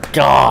my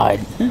god!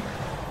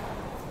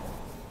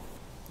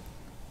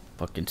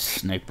 Fucking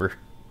sniper.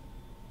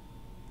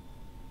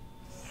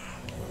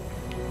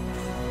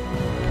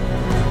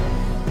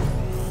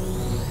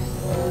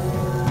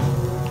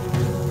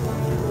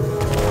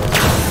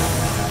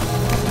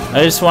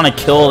 I just want to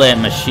kill that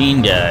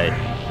machine guy.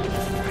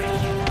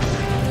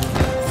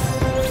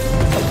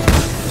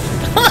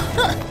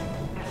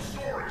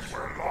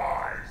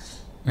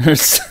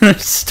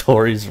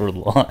 Stories were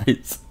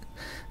lies.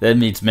 That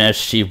means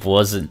Master Chief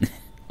wasn't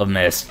a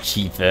mass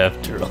chief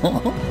after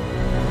all.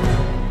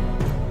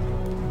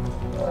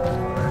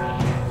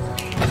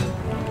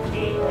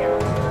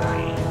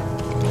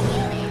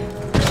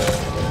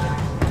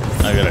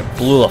 I gotta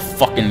blew a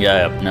fucking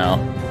guy up now.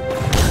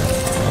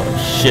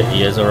 Oh shit,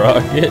 he has a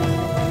rocket.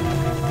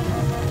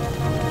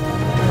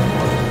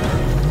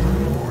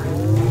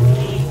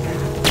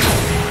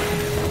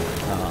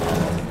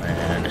 Oh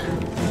man.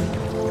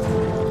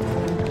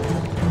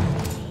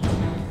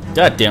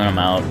 God damn it, I'm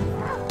out.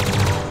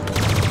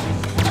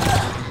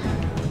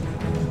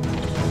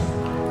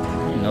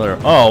 Another.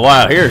 Oh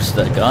wow, here's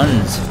the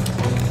guns.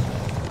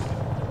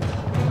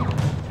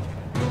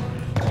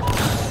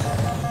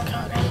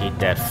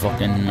 That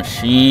fucking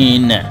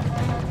machine. Oh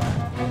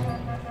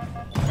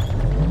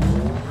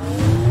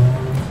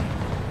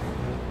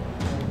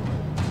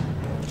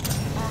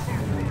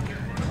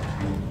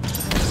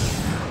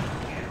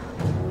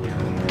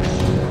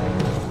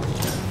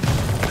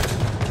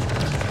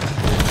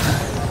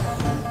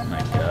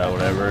my god,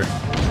 whatever.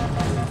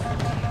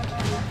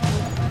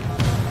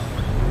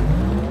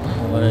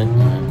 What?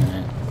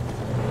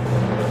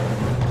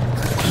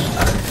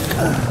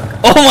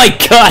 Oh my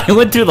god, I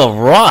went through the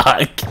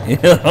rock! Ew.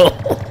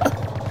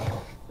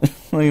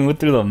 He went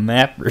through the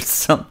map or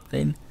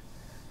something.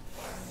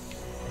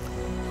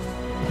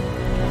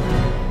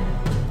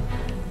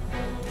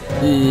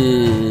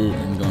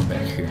 I'm going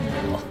back here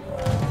now.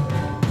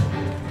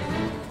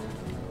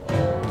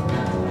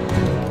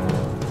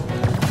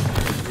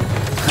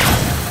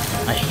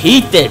 I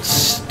hate that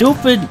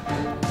stupid...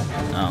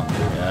 Oh my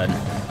god.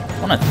 I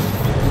want to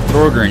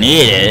throw a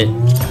grenade at it.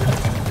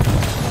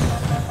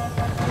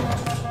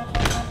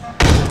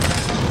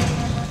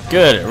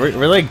 Good.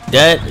 We're like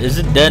dead. Is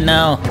it dead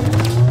now?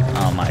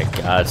 Oh my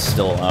god, it's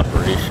still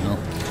operational.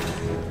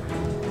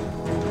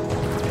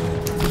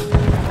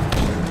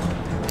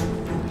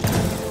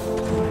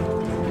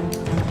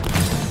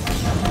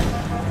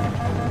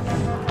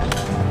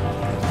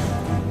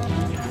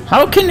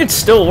 How can it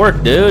still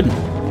work, dude?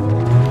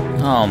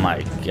 Oh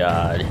my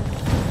god.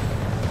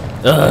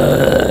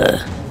 Ugh.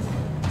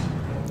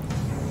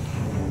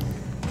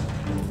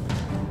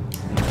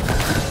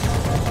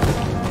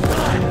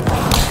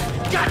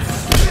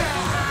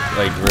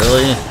 Like,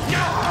 really?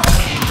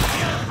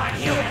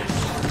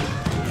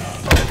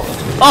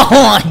 Oh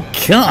my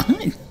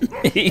god!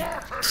 He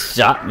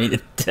shot me to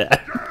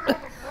death.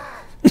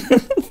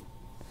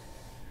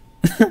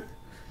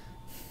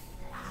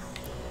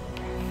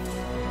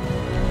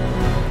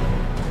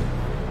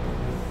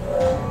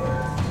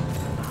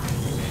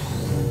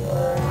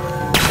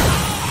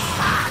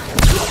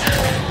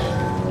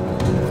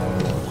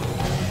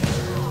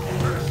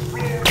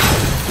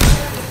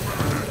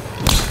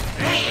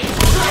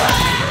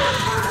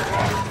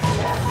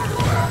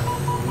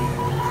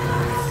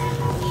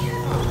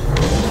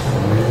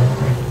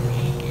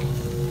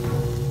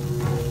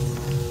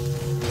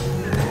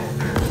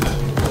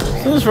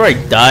 This is where I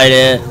died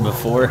at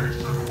before.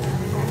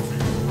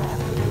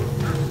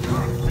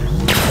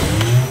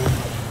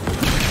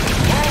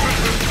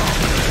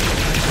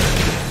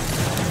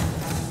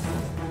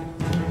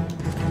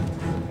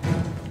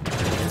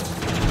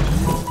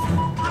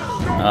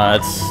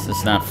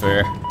 That's not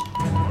fair.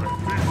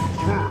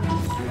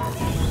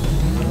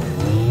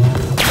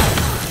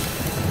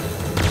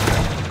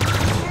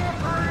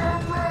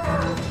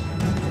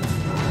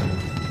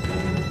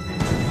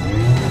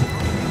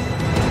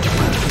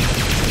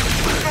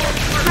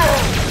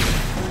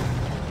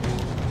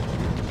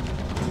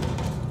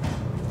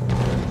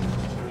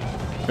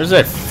 Where's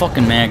that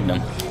fucking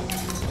Magnum?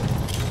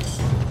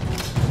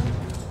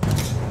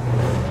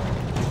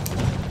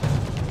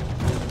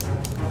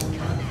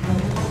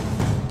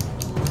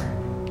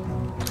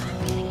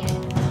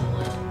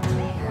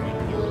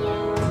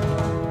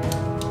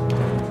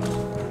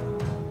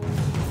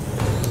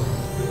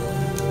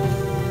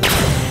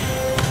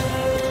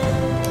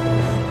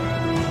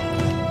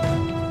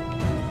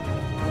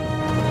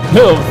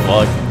 Oh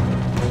fuck.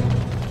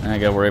 I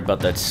gotta worry about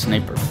that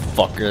sniper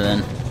fucker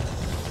then.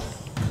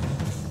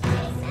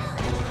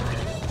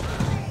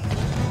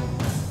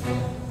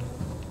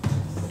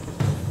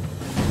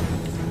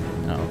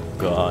 Oh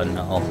god,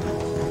 no.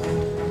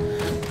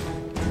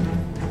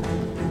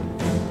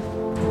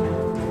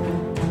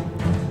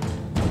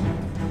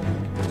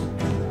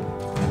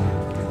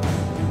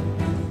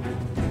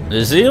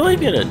 Is he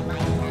like at a...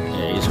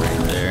 Yeah, he's right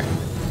there.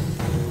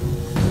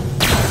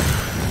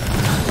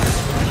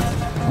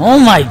 Oh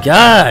my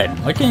god!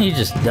 Why can't he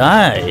just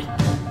die? God,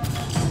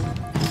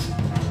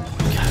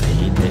 I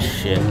hate this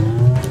shit.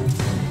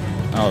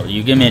 Oh,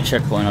 you give me a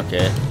checkpoint,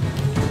 okay.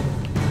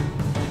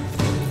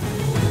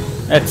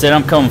 That's it,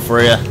 I'm coming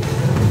for you.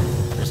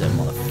 Where's that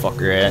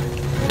motherfucker at?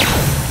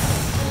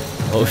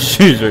 Oh,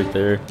 she's right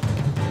there.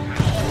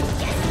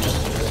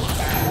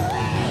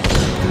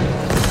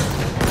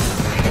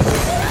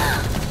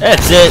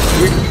 That's it!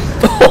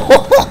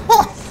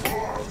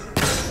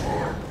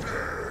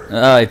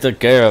 Oh, I took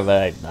care of it.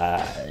 I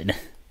died.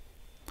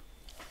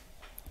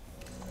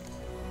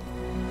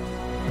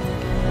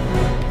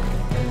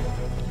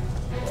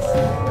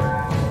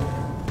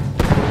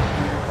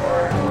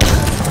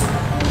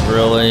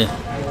 really?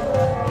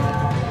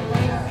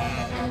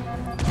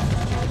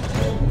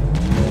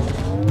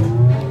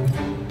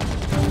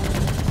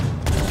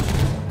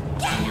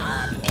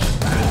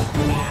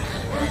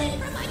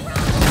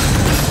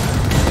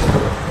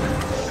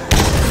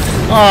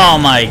 Oh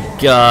my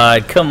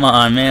god, come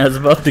on, man. I was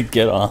about to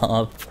get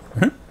off.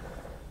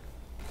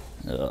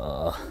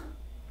 Ugh.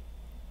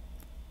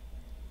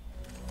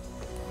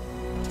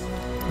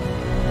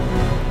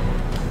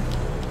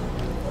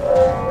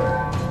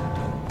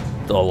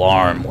 The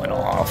alarm went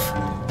off.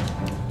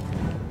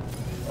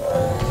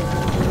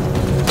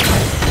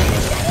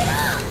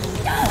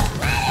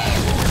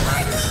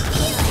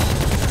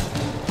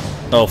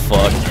 Oh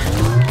fuck.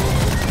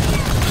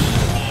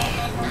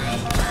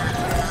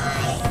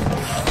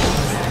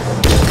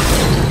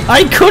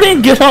 I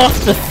couldn't get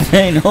off the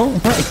thing. Oh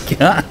my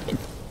god.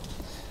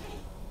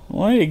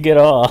 Why did it get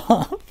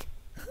off?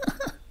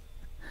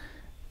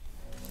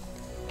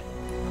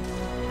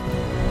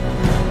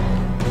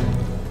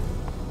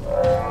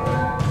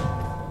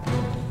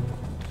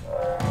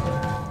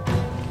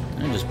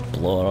 I just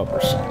blow it up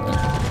or something.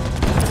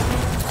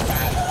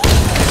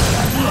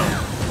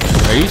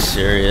 Are you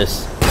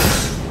serious?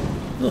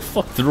 Who the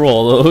fuck threw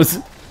all those?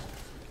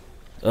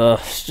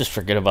 Just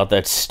forget about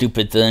that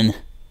stupid thing.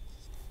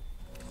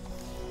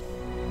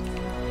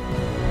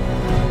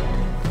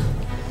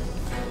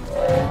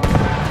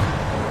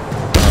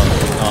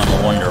 Oh,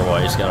 no wonder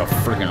why he's got a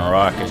freaking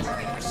rocket.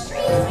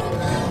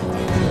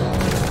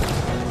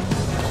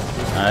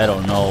 I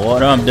don't know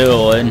what I'm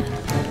doing.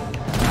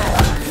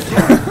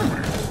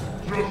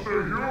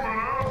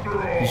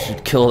 You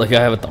should kill the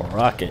guy with the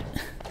rocket.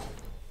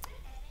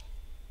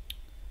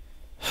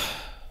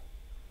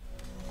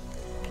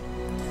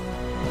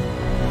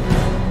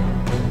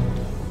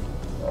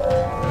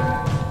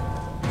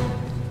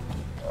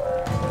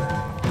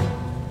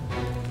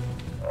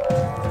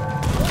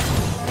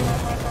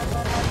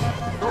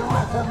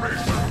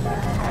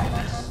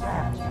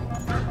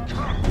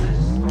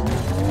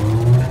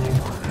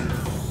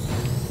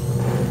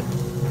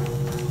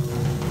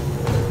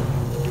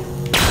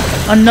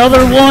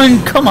 Another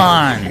one? Come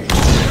on!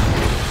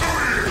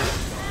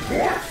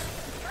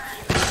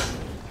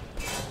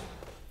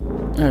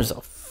 There's a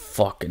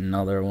fucking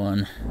another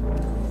one.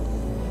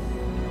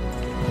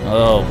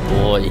 Oh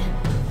boy.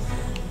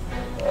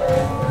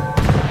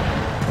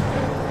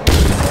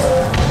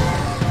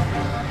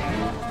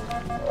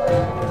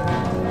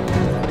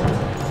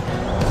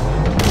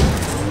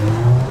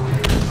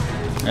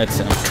 That's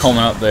it, I'm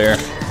coming up there.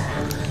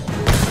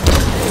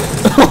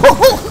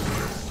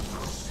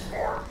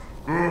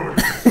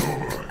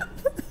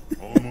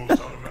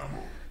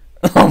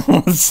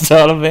 Almost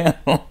out of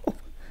ammo.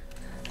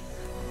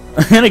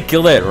 I'm gonna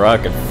kill that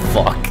rocket.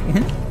 Fuck.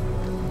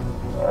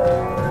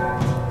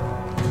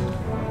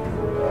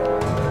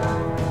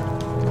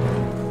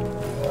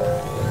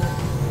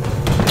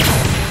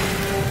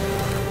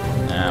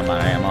 Nah, I'm out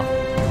of ammo.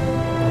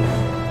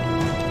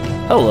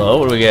 Hello,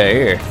 what do we got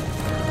here?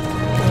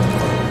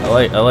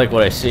 I like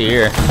what I see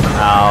here.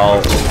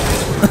 Ow.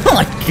 Oh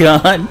my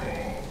god.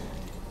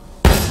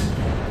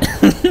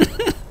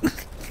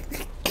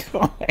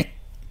 God.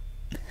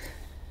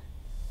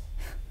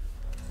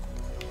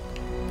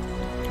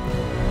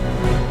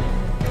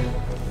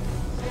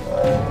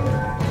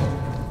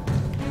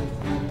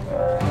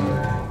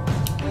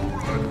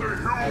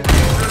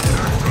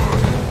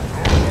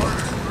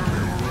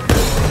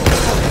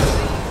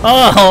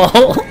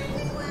 Oh!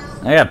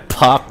 I got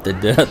popped to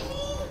death.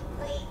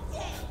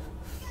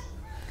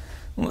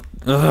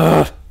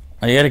 Ugh.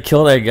 I gotta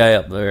kill that guy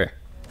up there.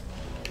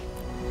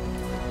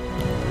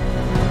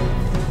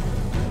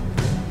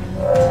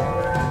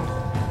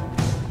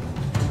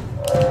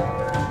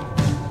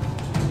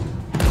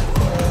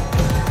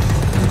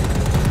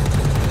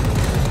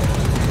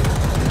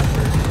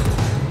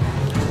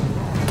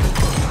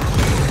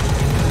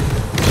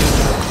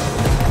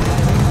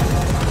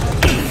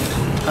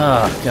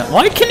 Oh god,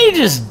 why can't he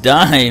just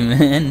die,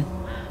 man?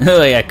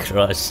 Oh, I got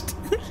crushed.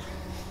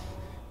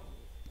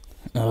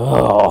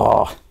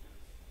 Oh,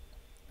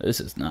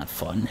 this is not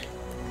fun.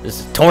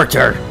 This is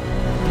torture.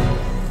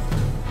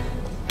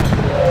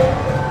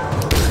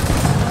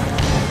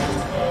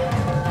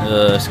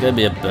 There's gotta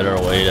be a better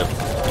way to...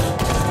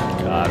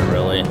 God,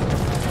 really?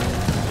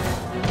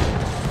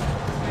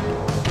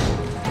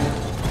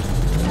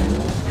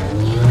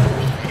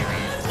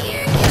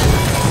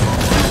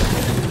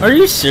 Are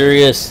you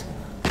serious?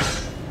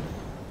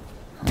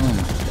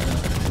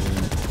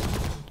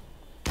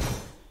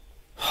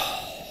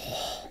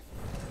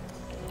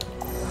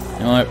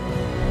 You know what?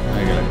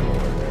 I gotta go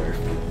over there.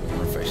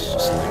 What if I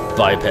just like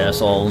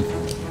bypass all of them?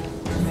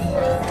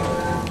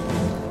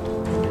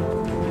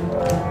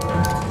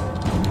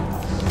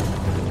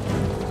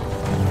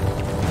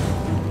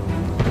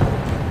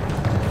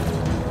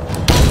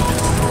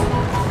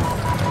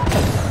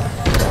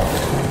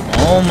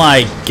 Oh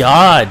my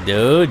god,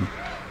 dude.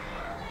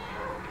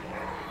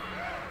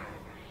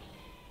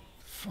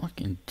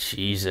 Fucking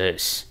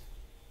Jesus.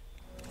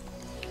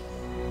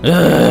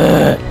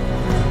 Ugh.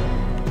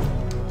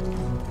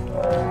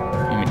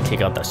 Take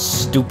take out the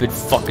stupid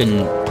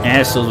fucking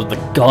assholes with the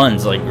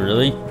guns. Like,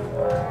 really?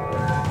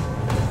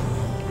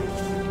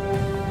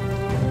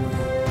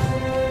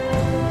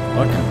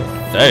 Fucking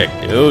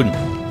pathetic, dude.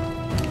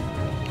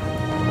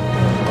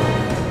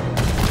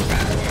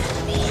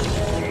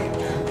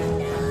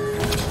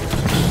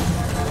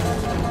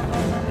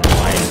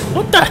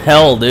 What the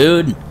hell,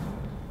 dude?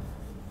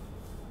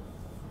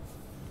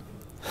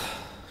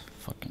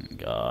 Fucking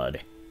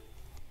God.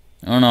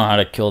 I don't know how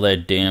to kill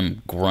that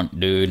damn grunt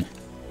dude.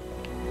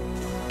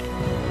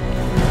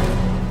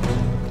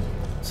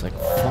 It's like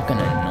fucking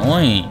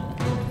annoying.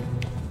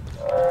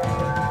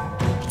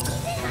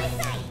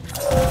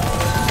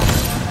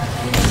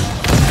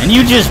 And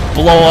you just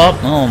blow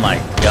up? Oh my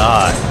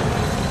God.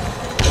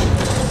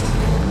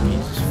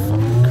 Jesus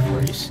fucking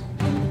Christ.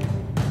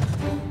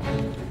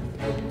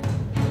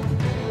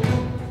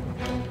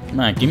 Come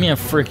on, give me a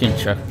freaking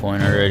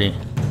checkpoint already.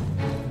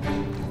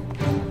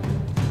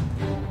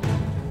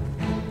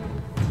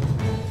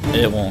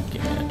 It won't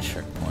give me a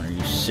checkpoint. Are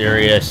you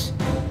serious?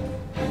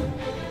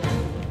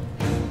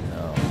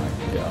 Oh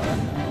my God,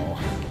 no.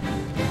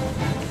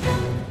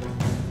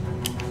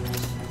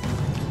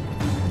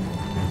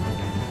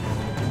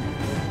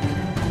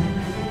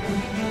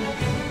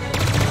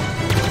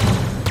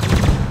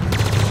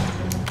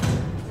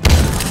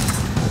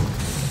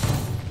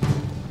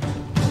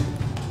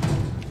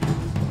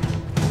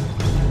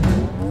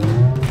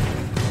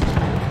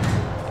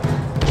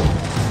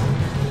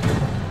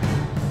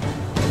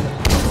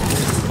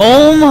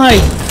 Oh my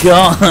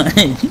God!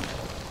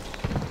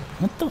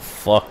 What the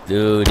fuck,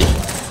 dude?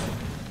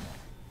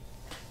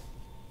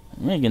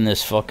 I'm making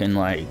this fucking,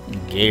 like,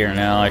 gayer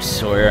now, I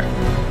swear.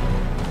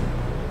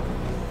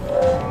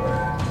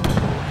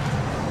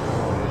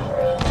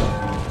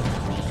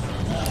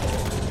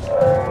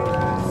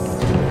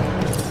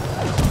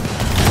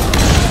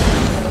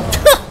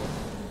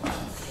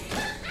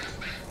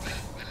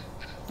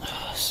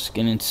 This is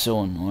getting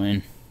so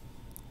annoying.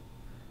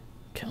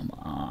 Come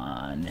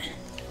on.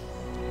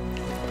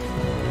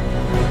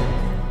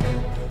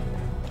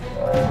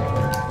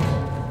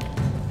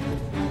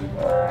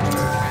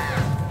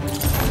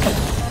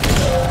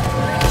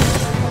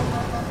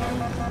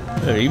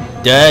 Are you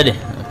dead?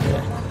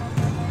 Okay.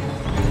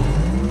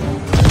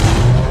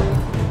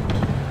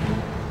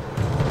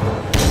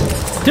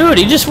 Dude,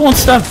 he just won't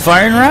stop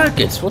firing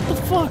rockets. What the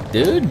fuck,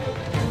 dude?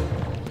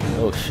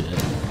 Oh shit.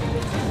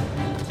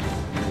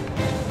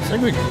 It's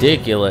like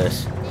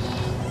ridiculous.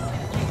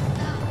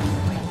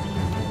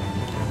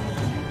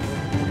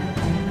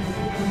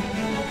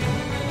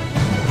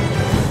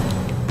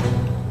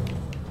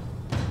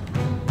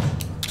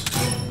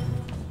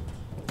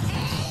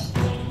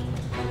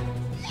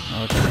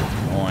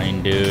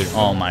 Dude,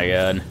 oh my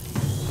God.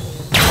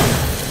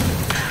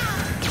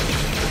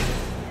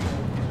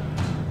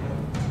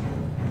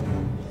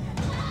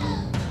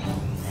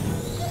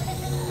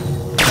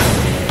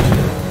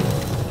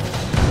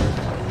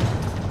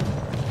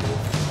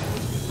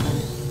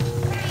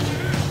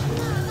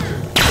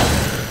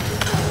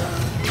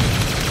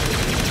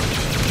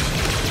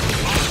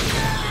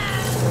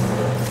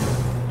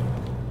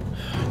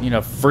 Need a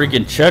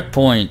freaking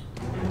checkpoint.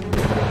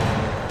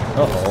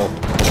 Uh-oh.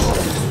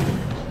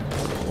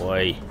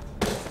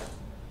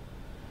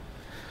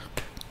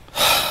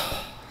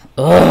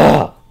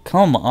 Ugh,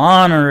 come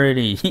on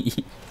already.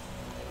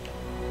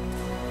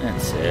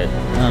 That's it.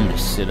 I'm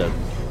just sit up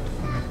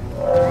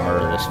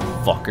murder this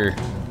fucker.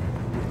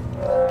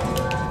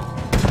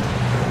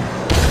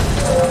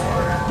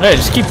 Hey,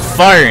 just keep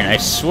firing, I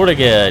swear to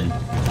God.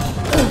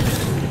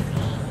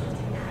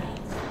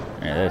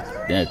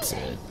 Yeah, that's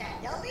it.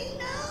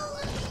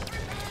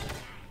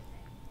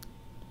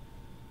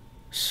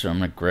 So I'm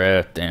gonna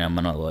grab that thing, I'm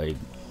gonna like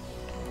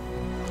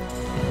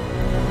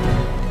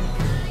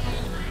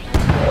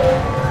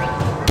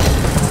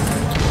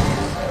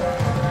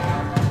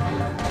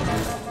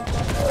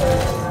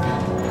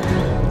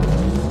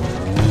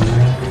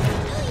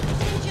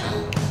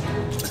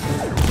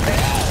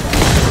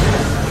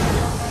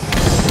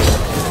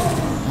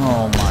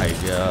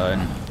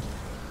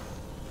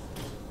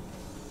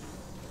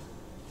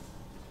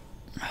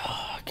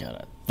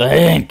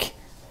think.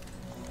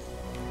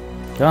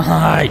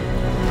 God.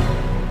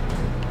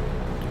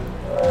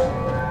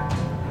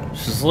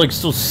 This is like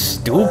so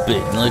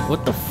stupid. Like,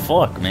 what the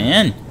fuck,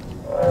 man?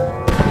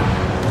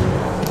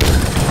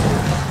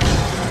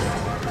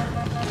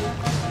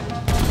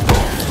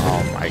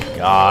 Oh my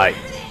God.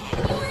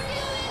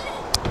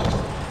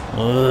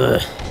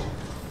 Ugh.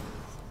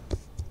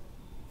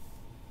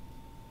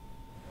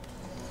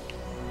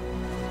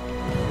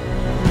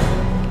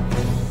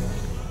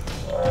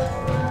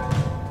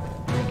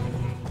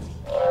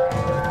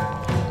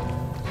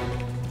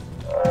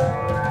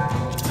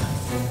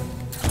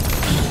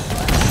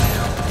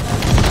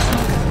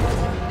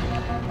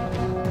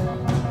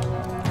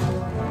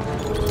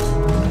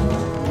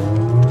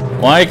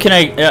 Why can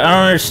I don't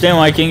understand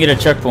why I can't get a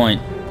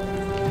checkpoint.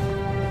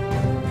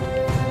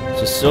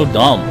 It's just so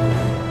dumb.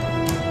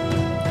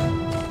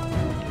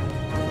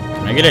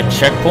 Can I get a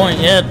checkpoint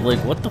yet? Like,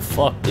 what the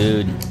fuck,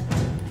 dude?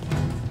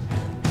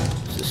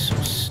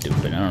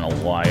 don't know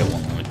why it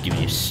won't give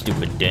me a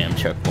stupid damn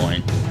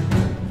checkpoint.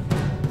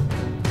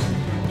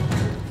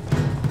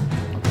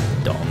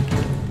 Dumb.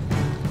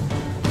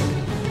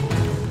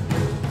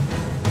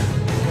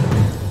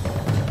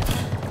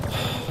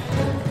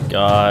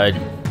 God.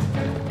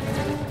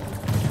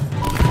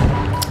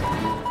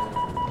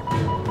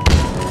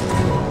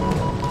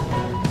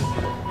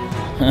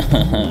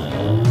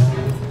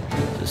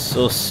 This is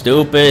so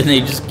stupid, they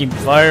just keep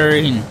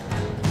firing.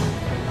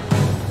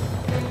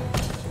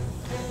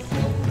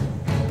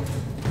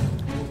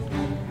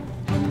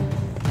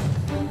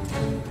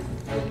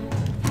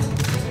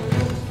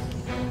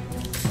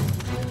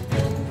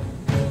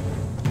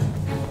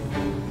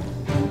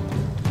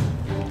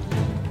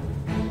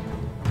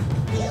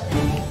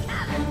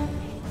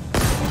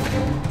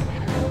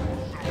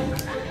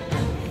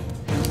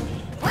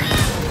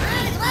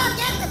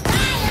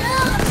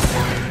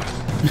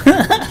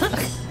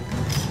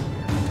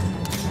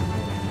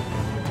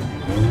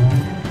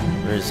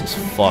 Where is this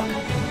fuck?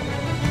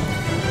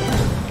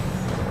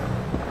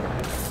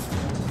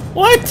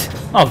 What?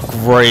 Oh,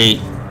 great.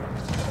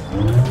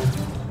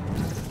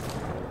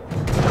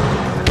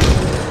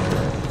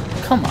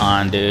 Come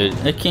on, dude.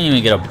 They can't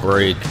even get a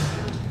break.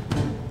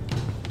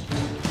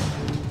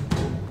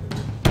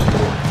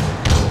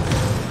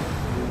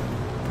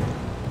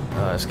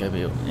 Oh, it's gotta be...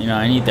 You know,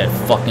 I need that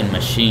fucking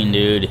machine,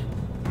 dude.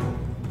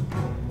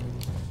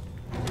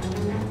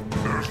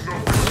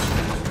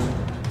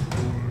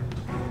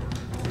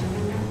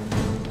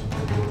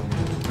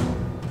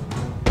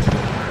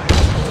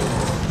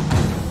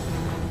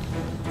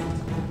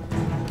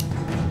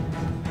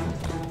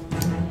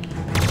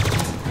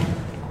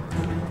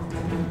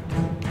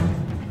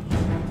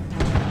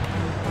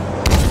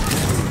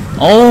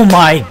 Oh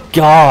my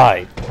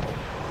god!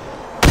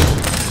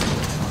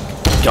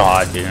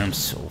 God, dude, I'm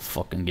so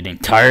fucking getting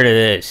tired of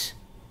this.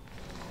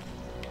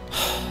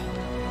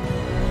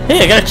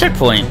 Hey, I got a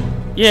checkpoint!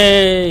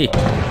 Yay!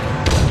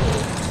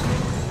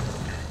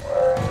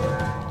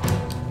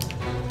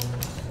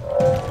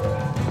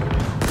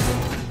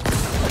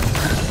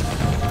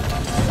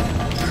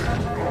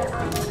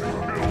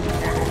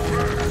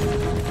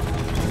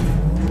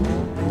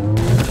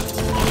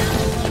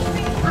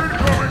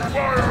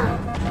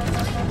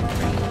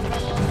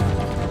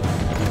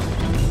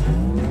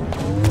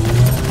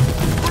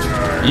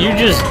 You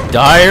just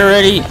die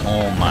already?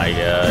 Oh my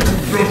god.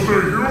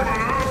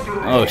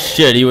 Oh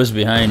shit, he was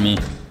behind me.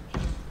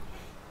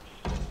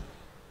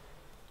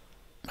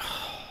 I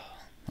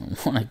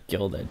wanna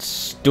kill that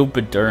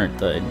stupid turret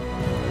thing.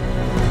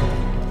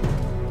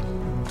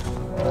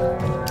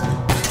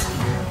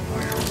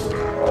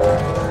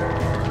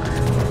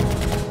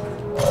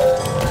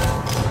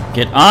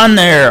 Get on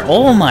there!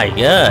 Oh my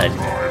god.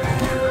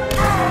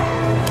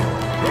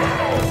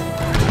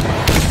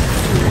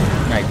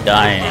 I'm not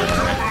dying.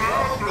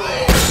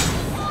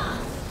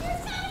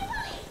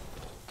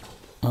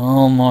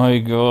 Oh my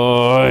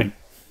god.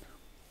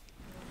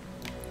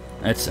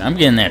 I'm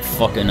getting that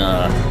fucking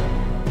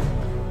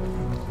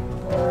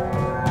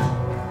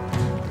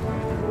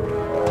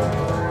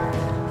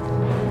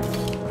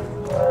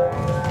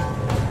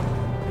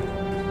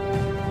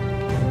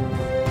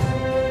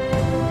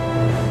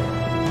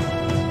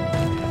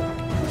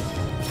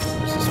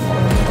Where's this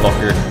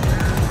motherfucker?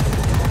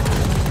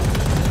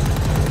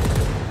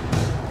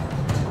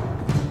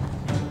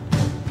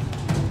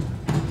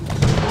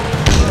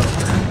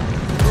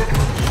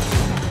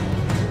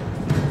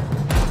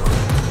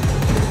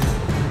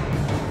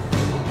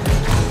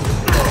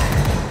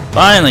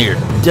 Finally, you're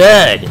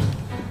dead!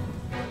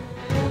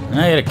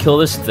 Now I gotta kill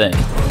this thing.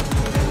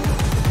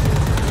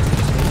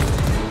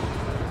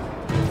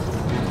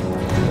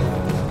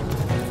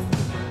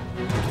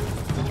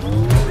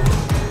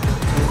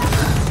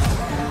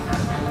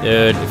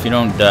 Dude, if you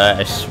don't die,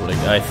 I swear to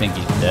God, I think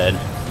he's dead.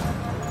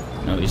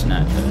 No, he's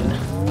not dead.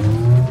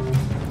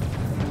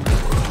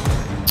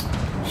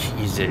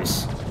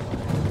 Jesus.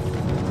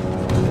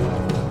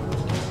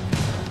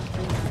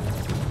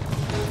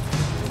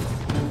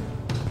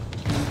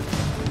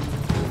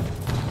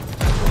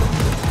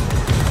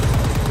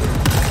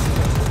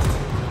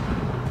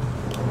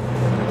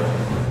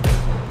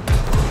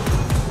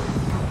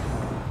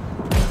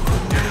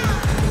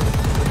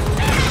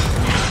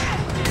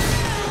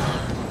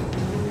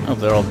 Oh,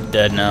 they're all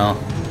dead now.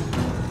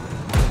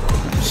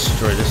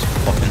 Destroy this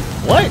fucking...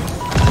 What?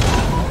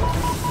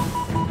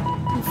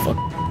 Fuck.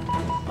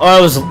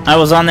 Oh, I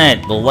was on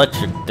that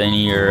electric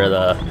thingy, or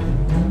the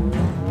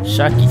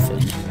shocky thing.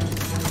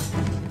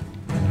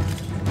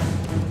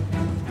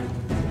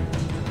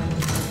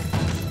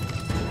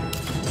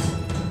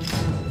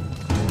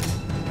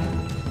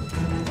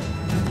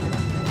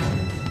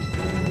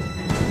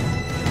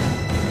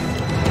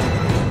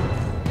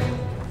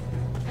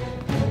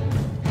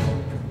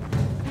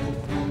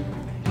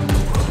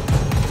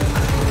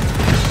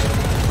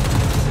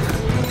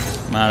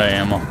 I'm out of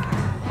ammo.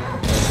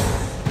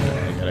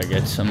 I gotta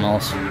get some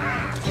else.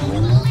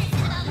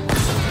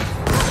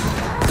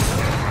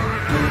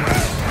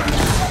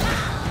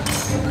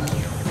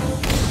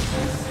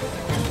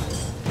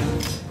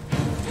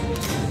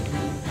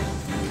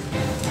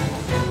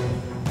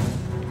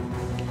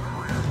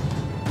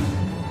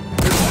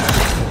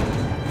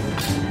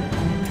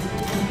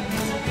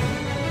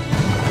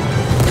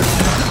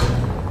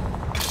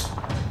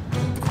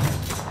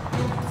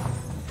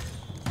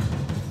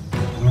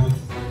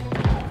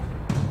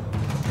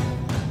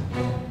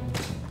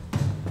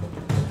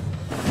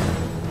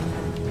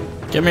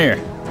 Come here.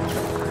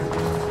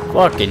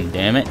 Fucking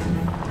damn it.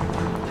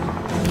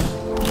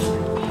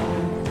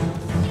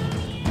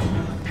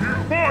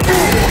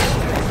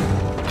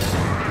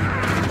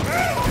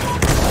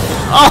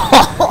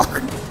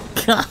 Oh,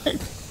 God.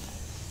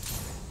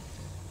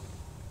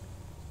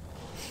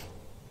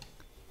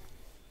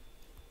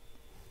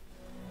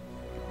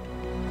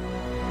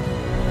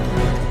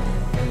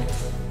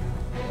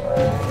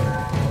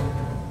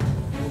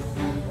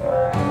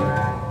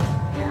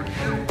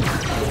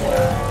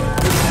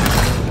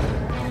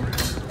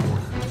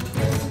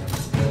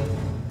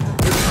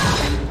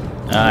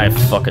 I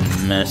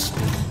fucking missed.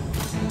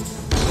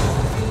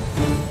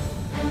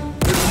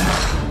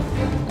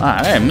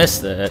 Ah, I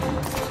missed that.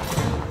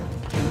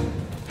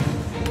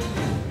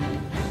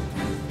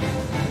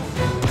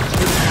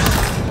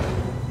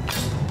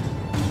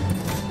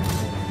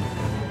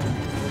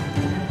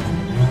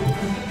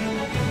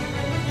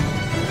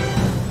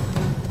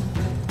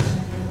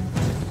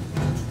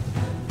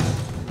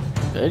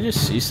 Did I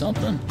just see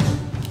something?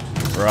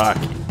 Rock.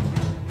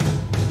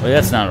 Wait,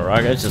 that's not a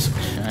rock, that's just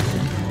a shack.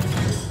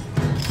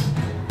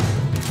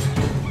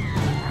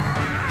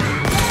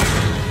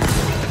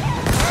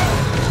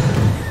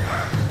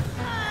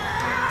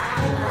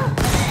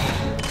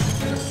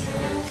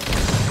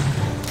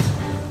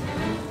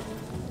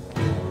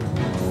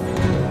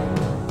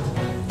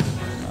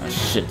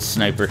 Shit,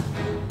 sniper.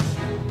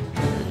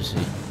 Where is he?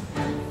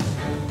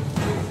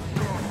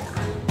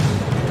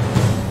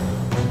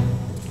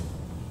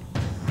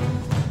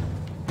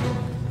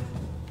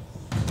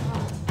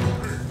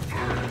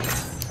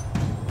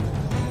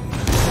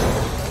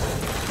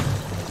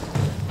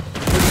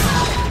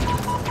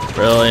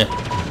 Really?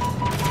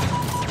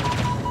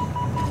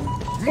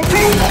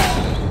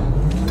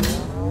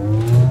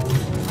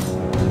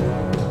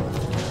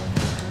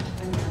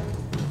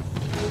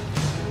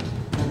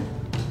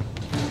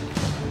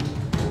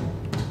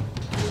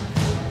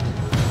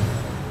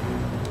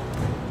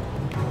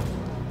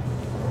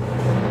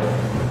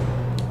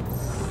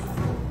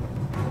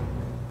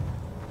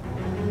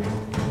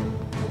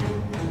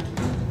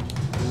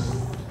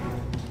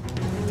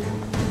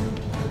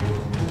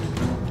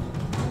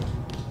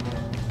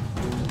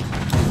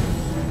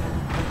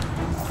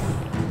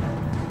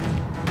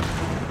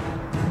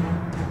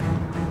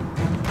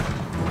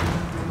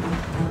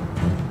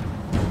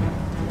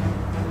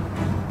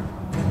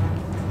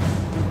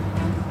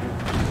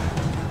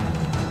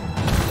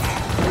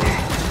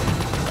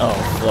 Oh,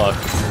 fuck.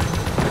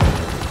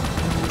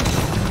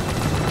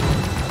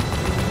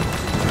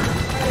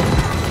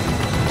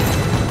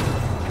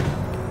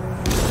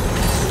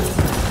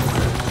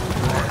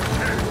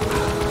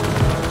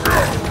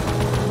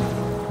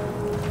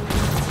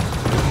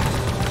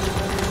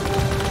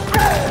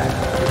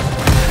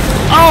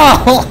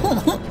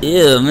 Oh!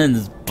 Ew, I'm in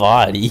his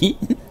body.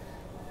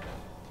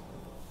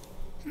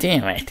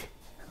 Damn it.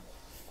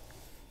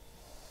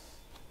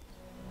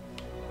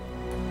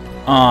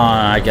 Oh,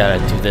 I gotta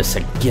do this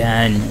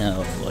again.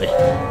 Oh boy.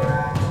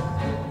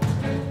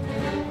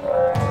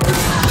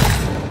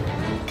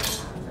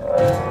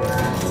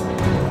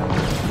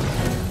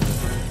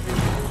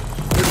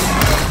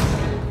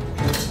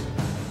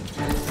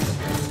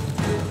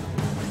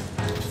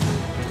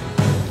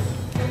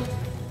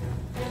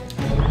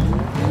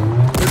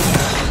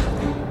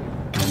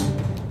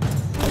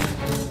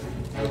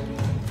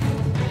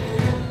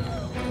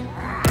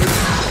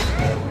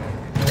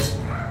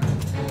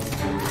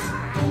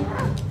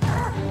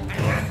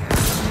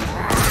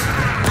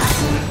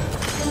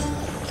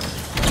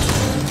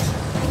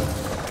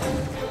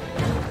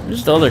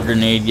 Where's the other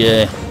grenade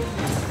guy?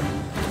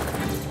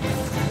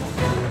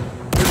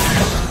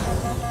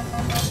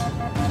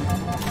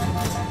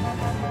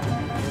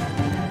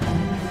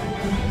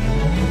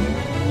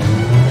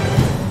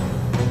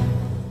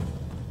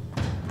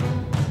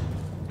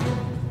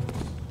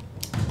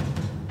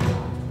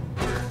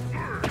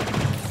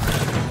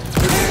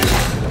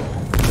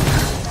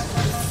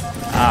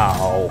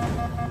 Ow.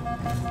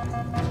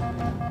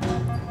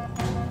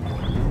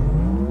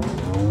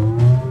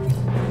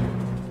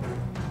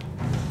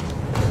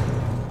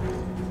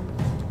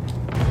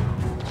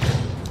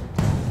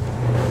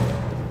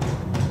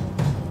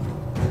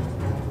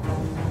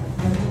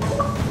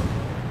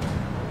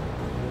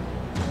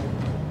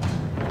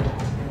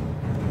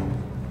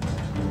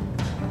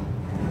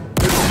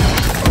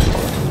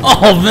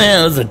 Oh man,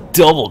 that was a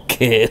double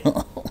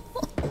kill.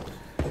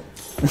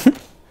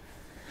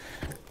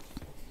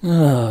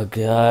 Oh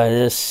god,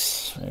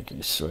 this... I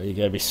swear you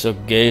gotta be so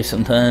gay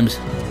sometimes.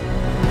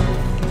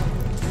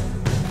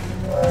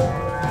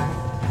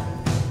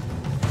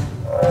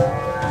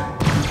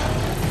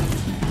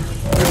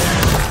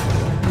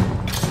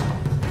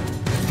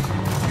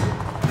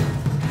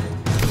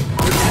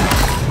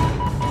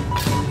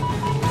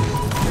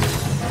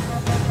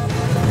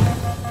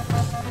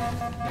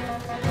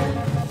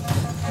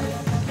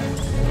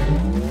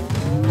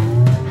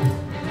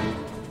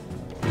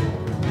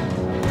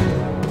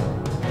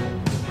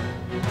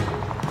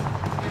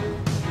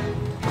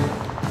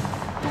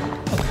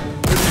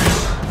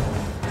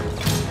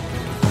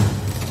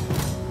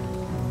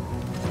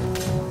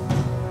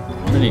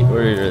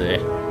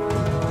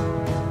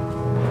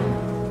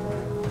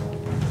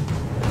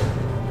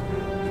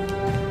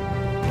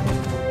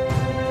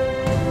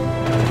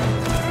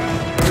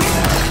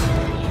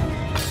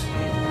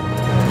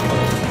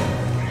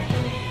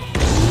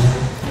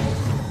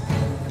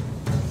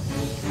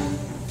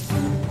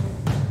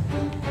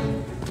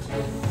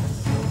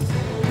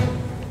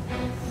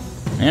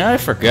 Yeah, I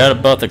forgot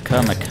about the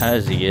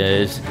kamikaze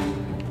guys.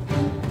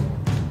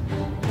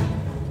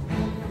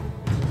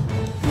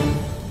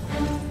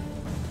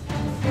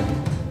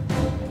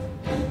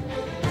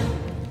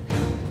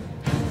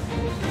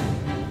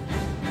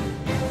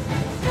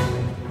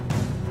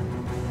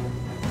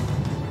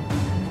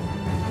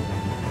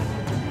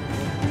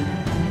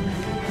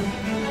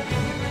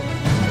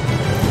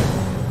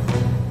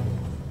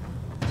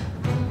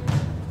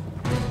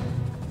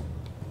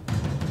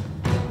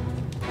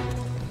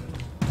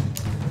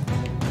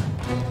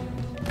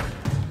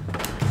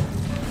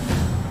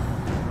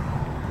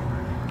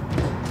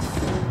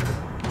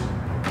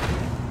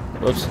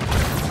 Whoops.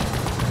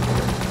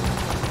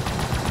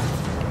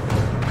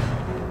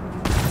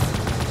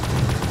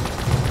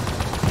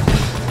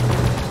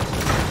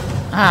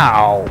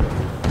 Ow.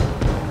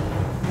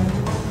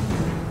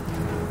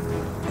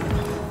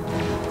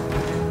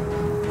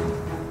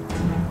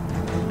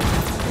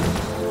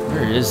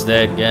 Where is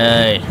that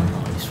guy?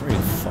 Oh, he's right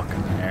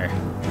fucking there.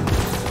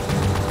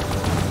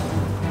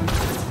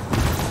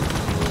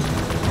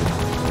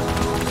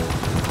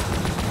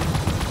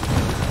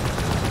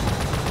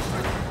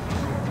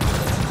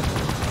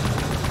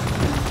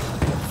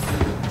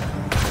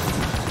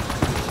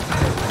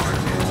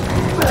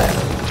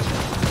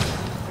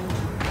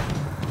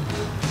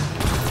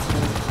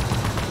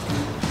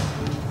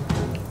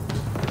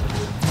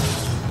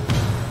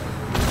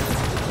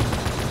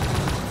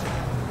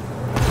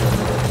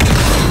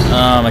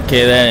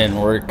 Okay, that didn't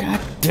work.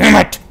 God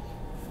damn it!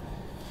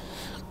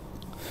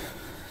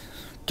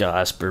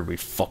 Gasper, we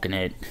fucking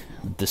hit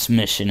this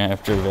mission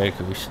after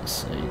evacuation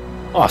site.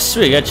 Oh,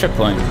 sweet, got a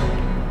checkpoint.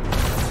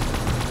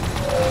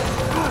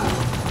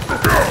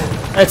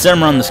 Let's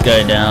run this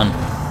guy down.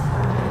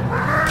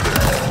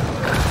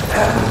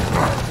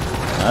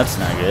 Oh, that's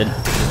not good.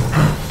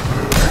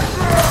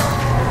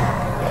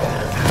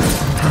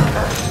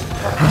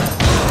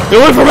 Get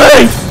away from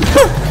me!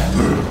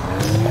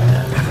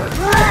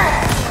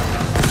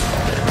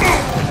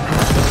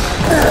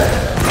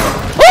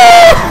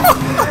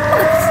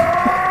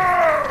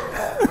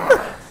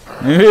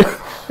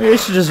 Maybe I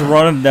should just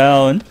run him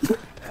down.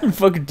 I'm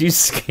fucking too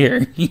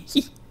scary.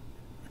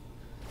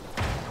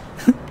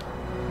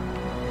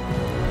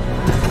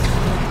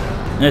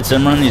 Let's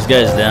run these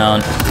guys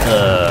down.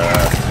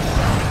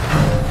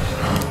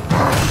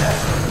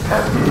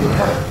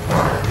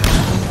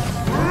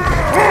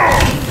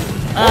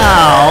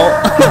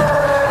 Ow!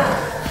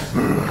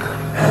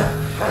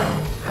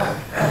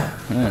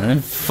 I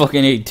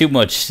fucking ate too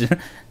much.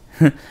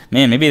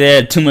 Man, maybe they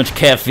had too much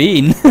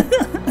caffeine.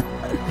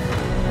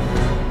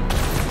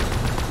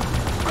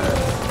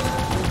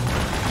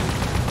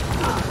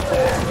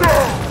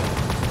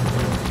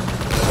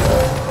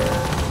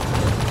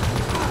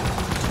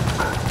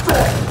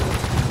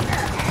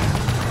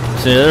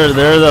 See,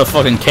 they're the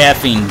fucking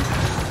caffeine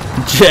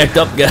jacked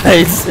up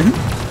guys.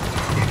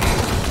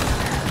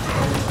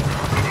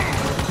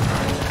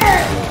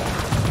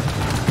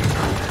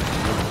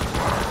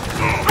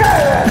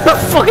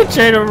 Fucking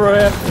chain of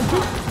rap.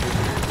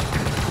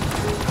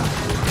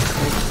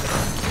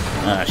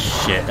 Ah,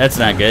 shit, that's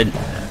not good.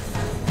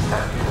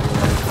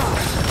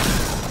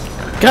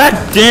 God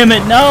damn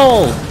it,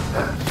 no!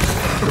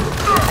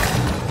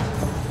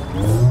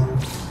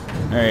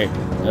 Alright,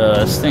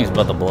 this thing's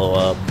about to blow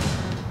up.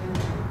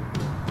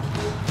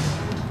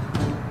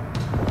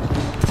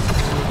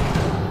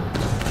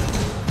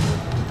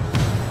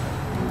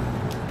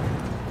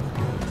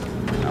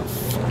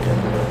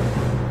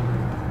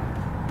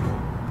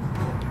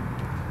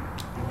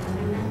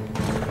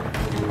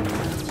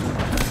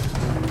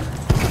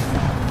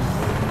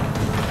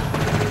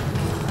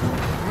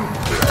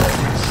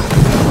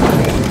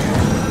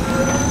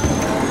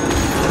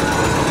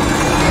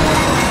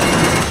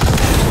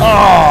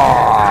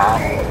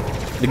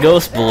 The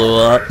ghost blew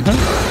up.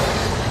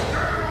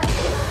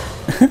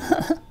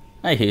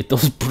 I hate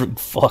those brute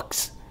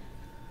fucks.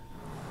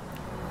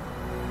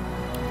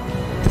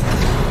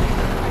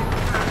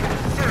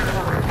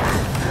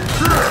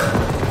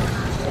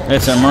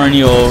 Yes, I'm running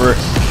you over.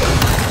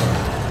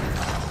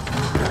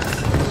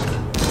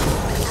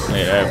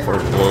 Wait, that before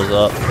it blows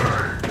up.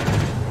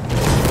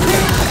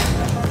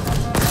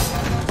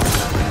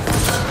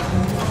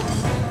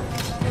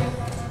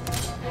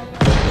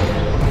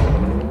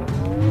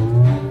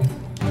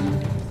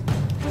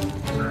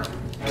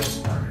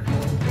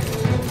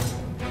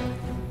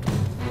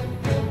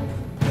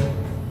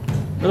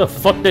 Where the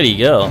fuck did he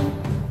go?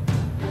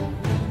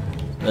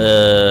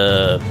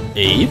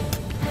 Ape?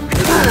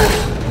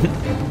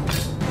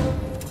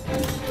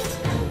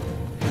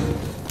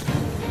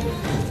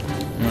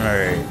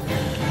 Alright.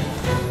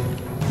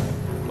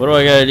 What do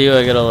I gotta do?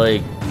 I gotta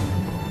like...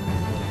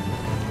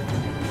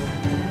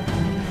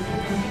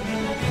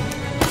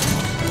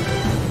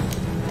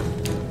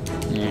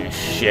 Yeah,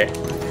 shit.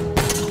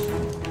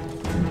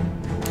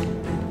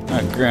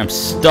 Oh, Graham's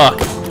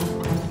stuck.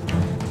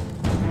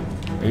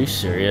 Are you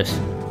serious?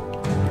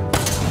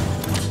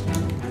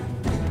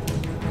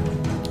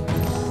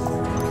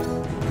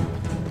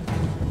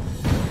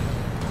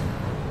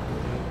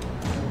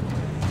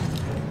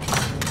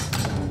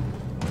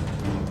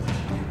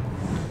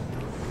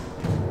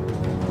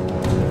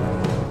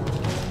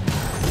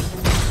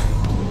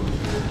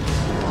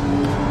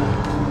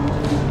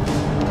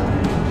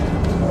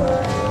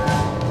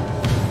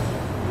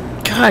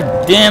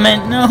 God damn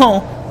it,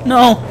 no!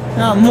 No!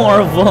 Not more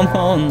of them!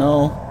 Oh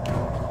no.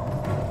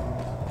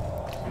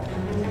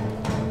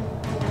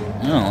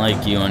 I don't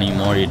like you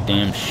anymore, you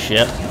damn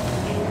shit.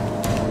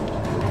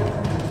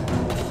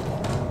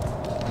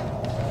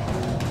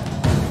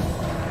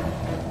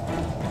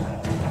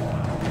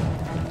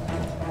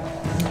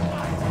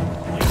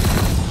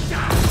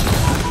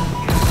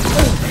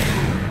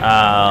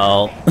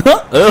 Ow.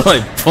 Oh, my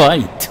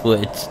body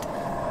twitched.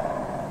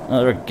 Oh,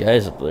 there are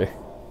guys up there.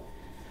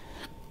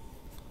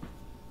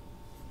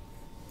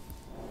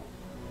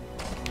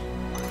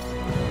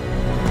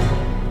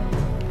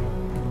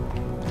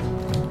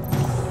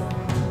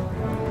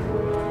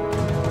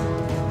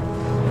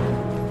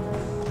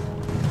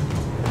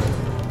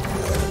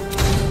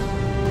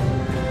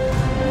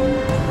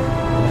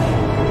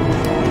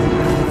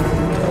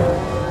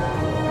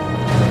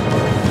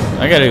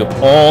 I gotta do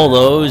all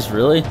those,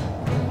 really?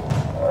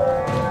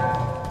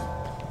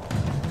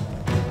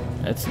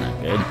 That's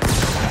not good.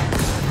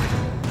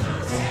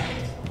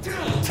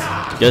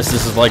 Guess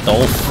this is like the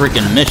whole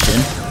freaking mission.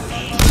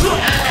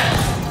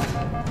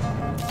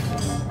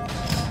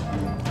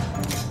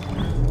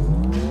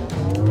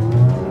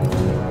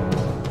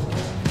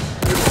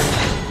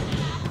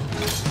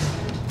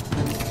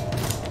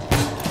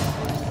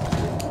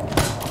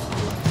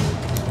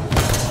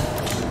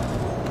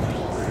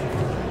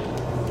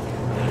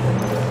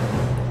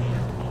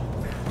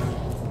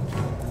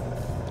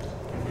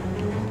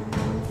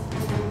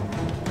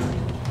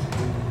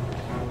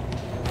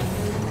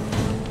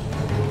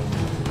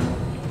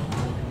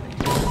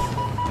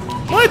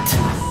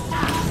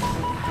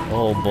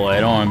 Oh boy, I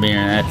don't want to be in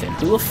that thing.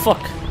 Who the fuck?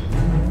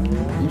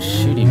 Who's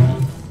shooting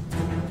me?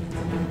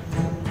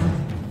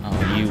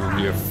 Oh, you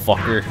weird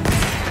fucker.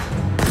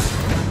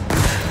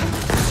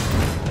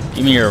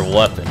 Give me your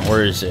weapon.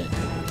 Where is it?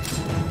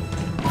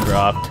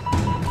 Dropped.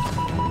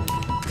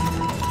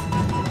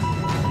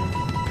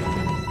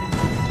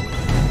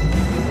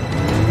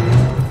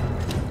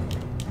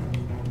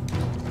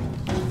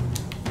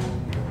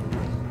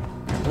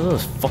 Where are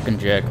those fucking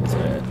jackals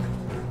at?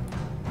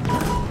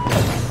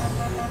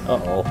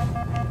 Uh-oh.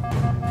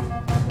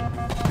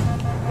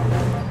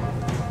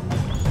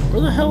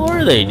 Where the hell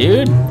are they,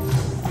 dude?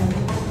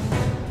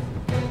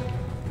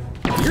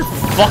 You're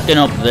fucking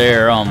up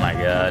there. Oh my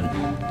god.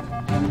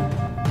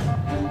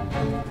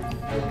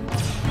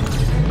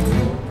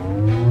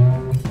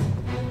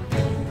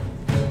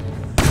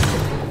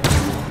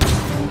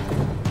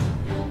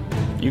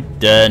 You're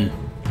dead.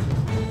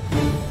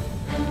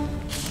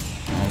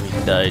 Oh,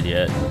 he died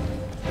yet.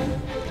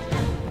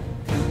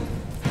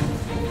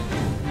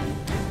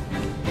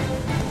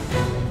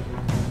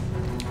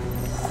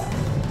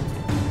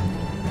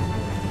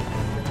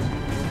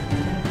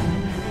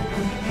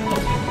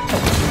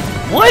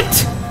 What?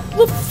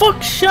 Who the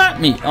fuck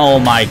shot me? Oh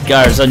my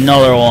god, there's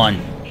another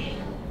one.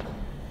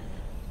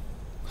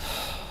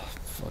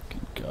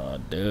 Fucking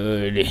god,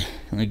 dude.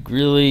 Like,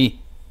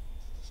 really?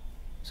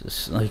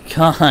 Just like,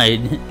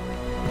 god.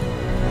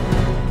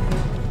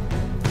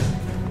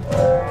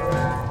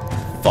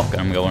 Fuck it,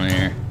 I'm going in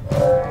here.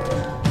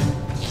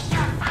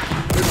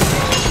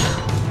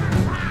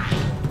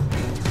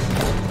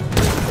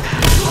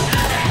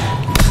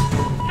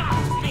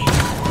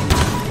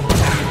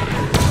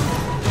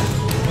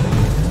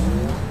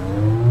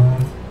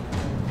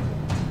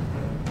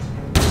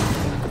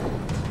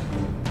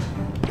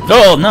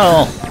 Oh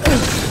no!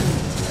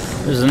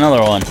 There's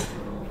another one.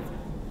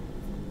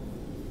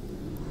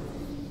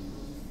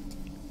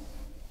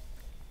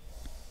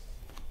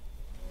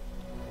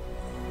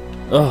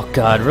 Oh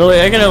god,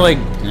 really? I gotta like...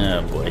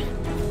 Oh boy.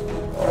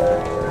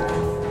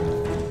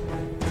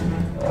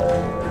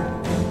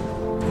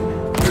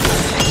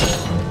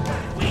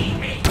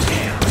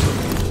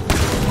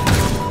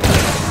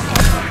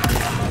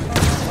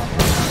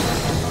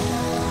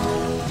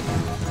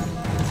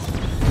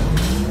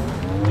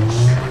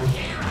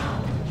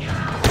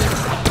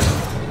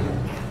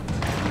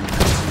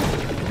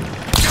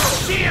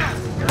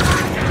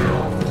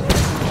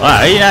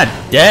 Wow, you're not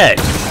dead.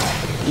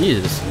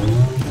 Jesus.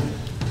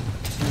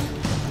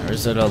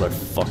 Where's that other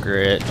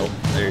fucker at? Oh,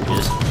 there he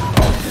is.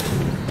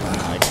 Oh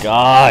my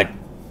god.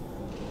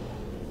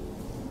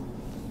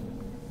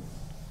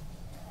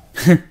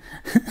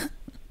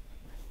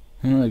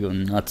 I'm gonna go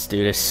nuts,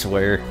 dude, I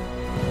swear.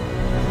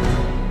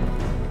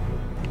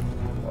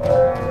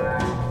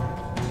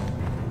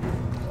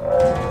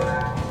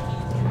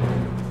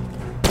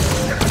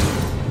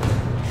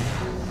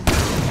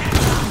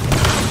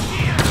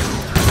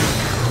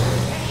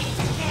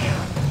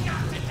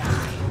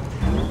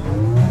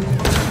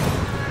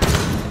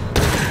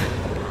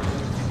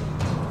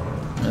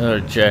 Oh,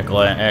 Jackal,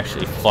 I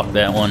actually fucked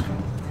that one.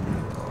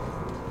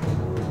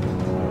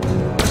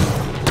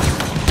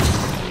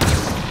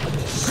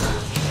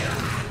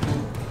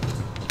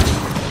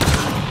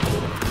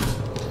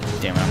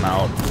 Damn it, I'm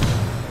out.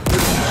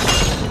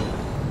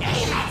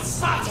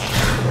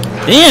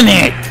 Damn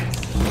it!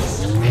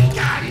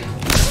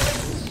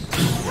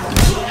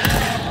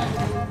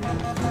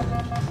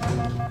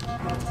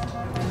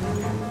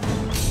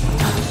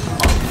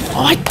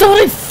 I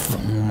thought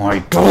oh my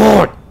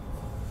god!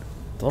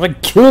 Thought I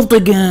killed the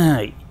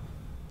guy!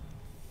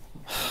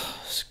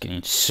 It's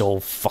getting so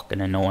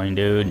fucking annoying,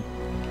 dude.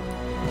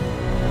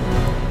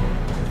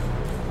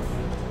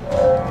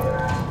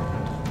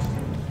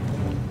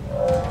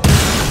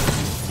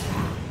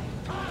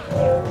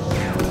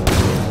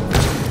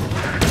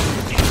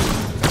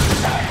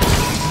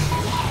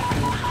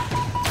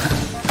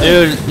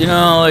 Dude, you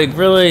know, like,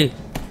 really?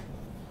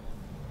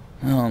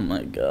 Oh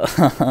my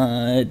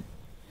god.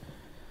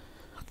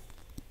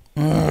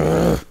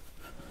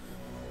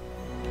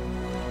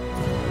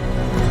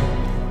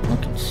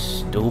 Fucking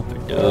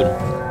stupid, dude.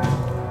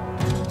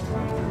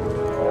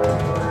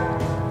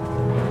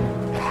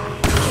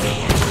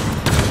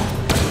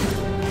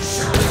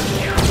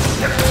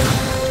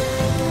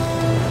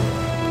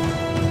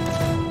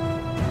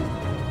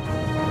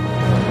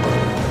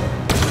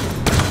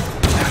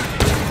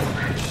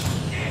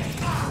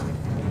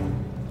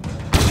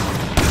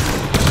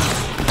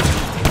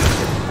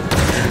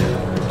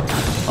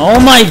 Oh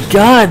my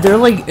god, they're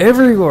like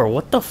everywhere.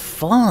 What the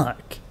fuck?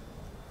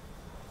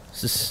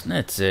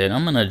 That's it.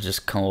 I'm gonna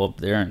just come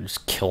up there and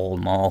just kill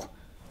them all.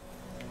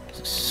 This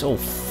is so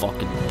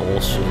fucking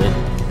bullshit.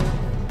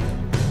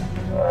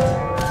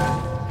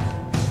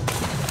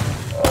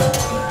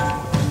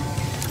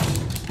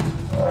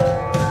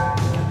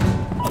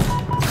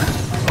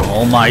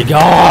 Oh my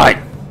god!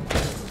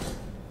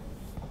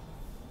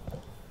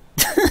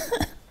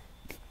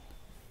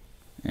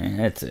 And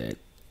that's it.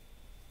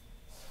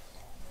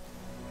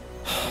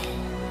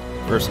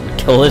 First, I'm gonna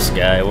kill this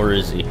guy. Where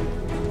is he? He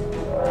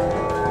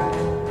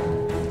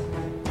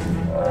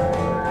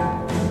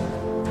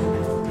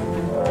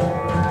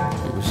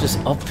was just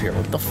up here.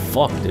 What the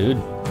fuck, dude?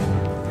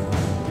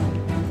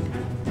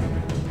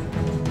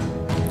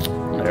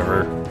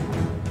 Whatever.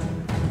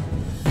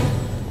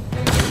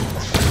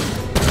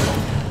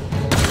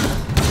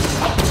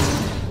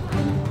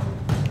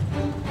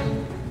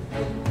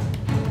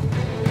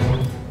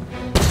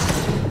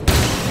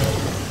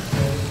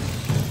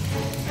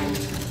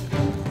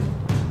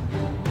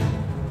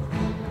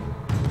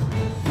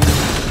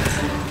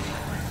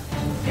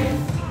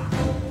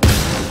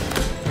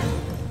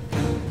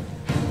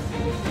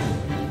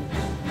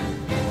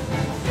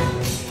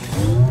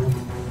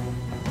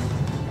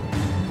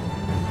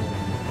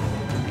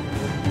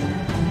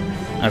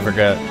 I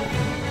forgot.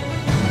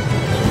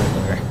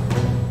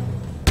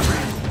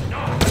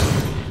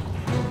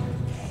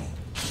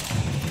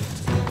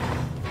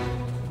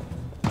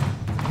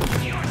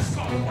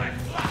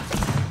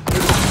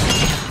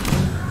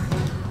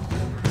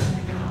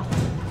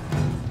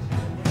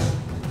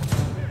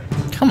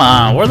 Come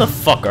on, where the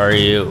fuck are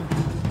you?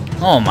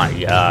 Oh my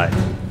god.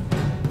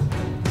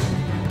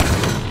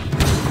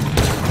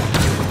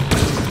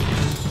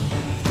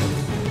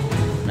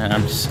 Man,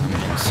 I'm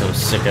getting so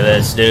sick of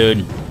this,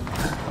 dude.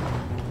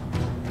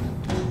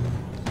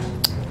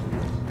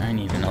 I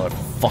need another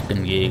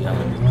fucking gay gun.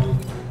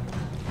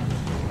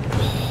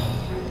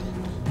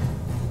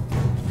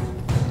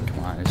 Come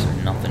on, is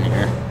there nothing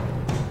here?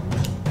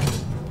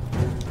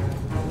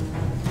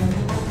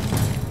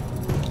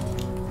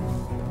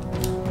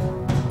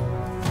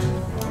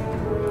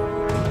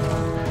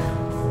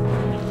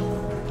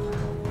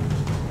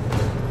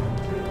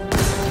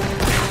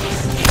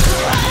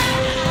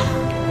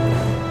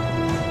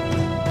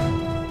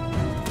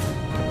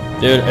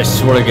 Dude, I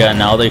swear to God,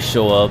 now they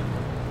show up.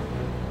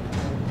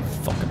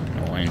 Fucking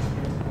annoying.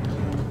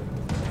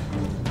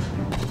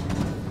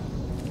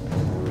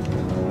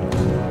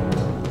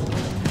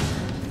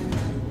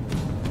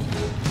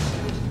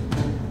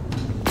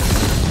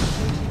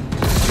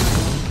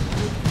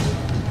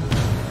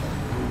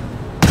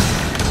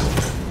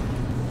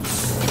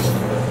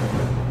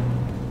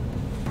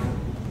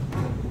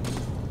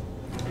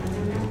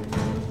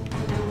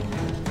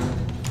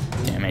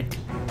 Damn it.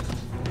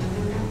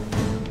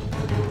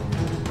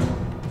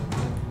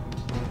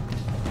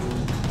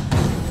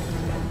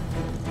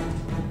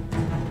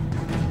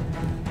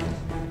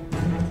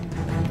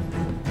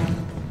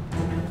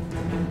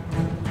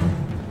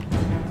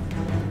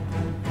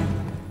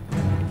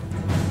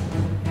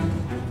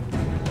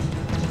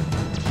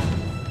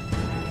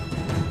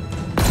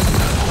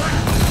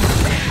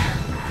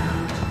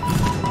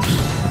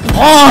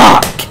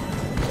 Fuck!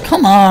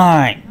 Come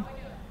on!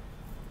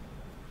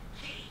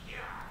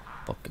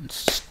 Fucking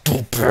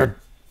stupid.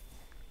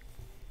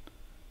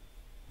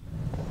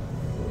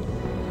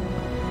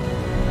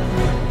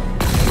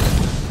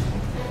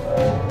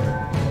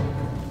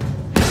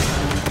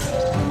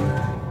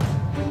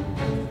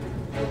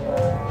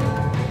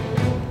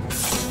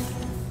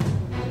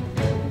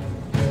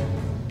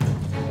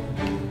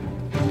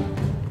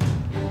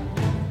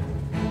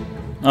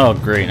 Oh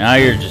great, now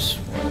you're just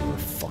whatever,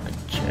 fucking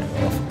shit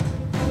off.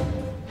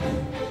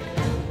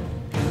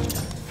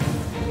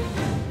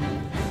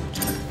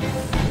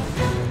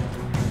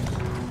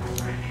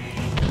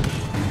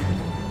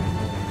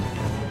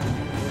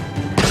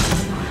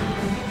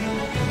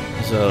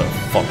 He's a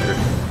fucker.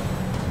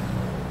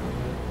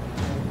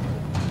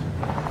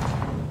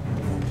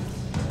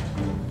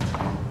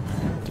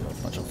 Do a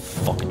bunch of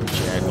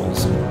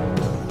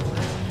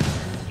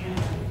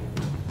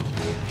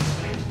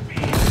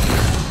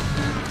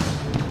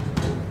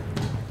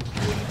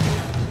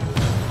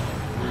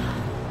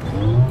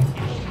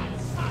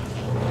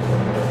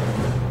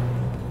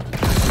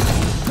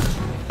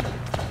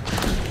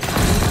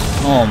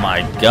Oh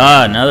my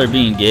god, now they're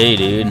being gay,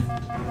 dude.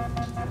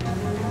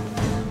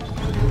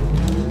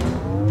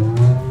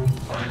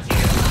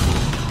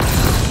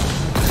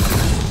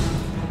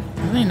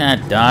 How may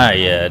not die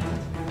yet?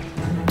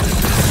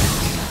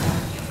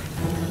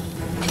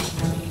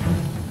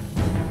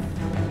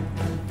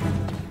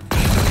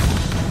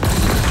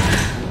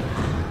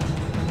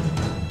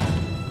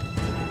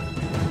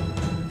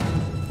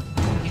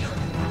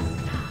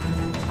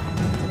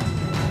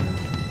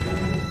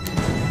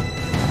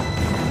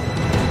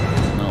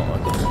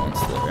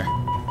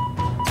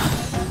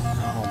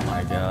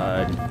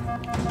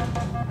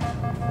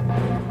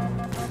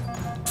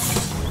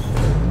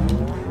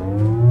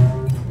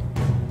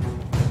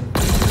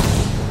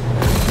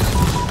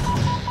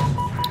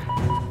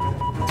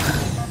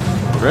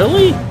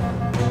 Really?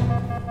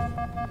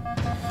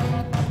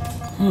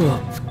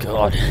 Oh,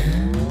 God.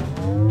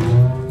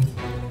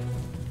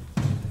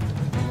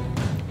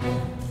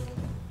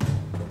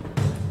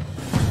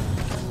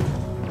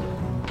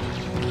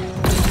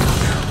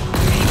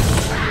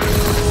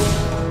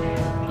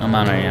 I'm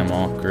out of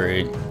ammo.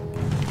 Great.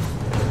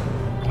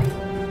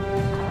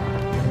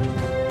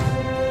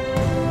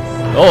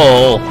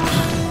 Oh!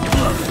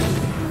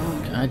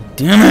 God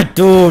damn it,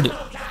 dude!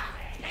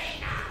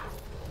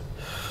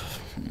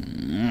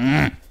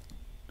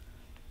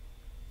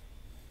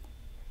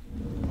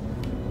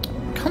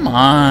 Come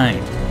on.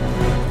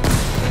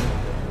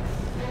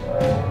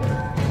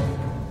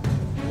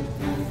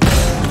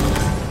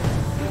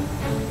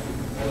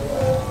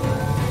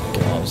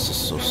 God, this is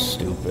so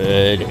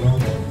stupid.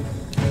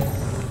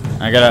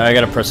 I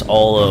gotta press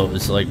all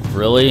those. Like,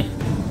 really?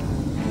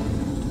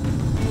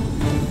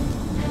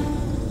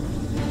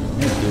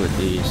 What do I do with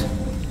these?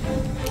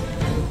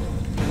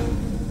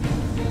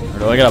 Or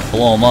do I gotta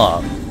blow them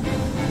up?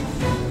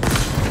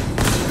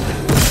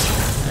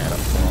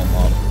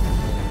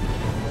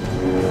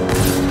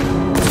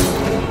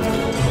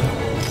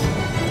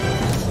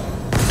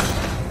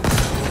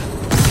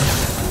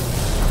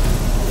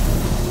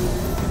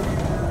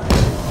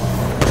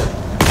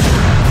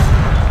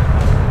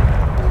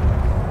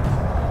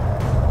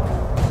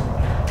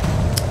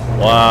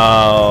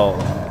 Wow.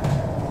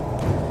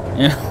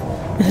 Yeah,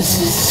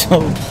 this is so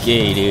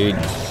gay, dude.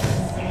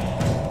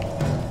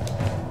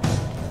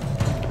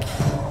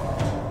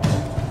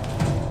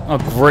 Oh,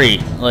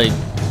 great. Like,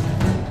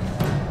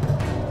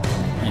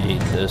 I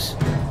hate this.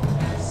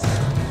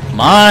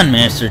 Come on,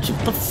 Master Chief.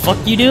 What the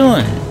fuck you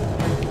doing?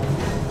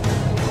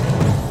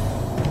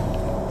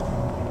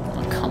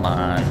 Oh, come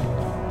on.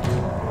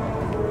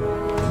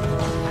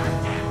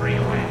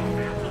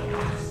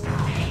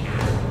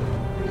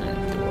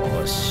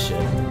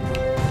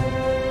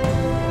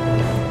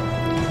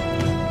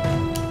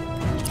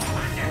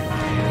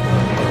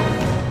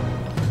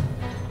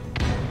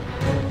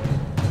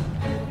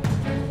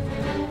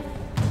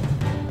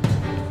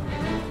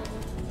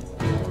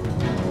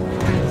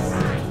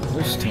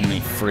 There's too many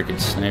freaking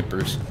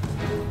snipers.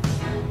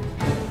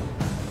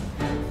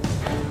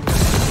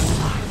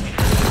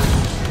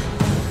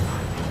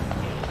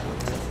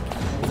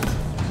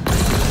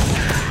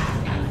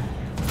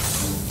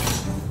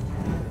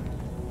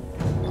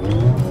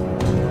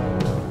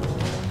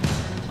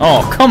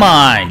 Oh, come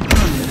on!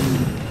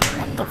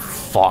 What the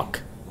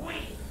fuck?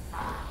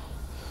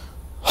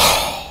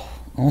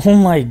 Oh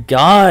my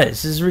god,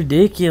 this is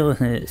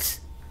ridiculous.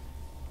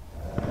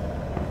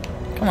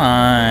 Come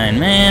on,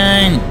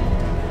 man.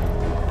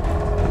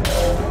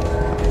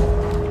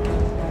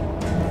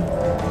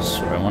 I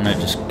swear, I want to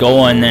just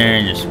go in there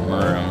and just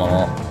murder them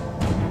all.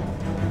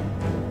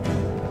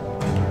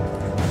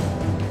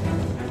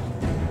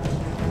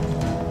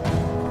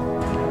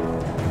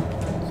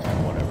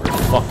 Whatever,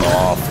 fuck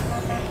off.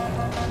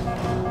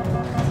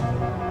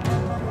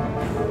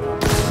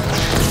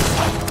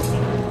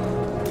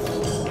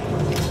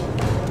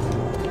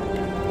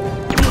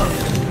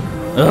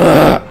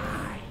 Ugh.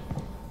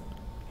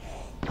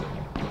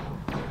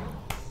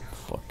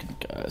 Fucking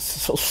guys, this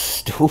is so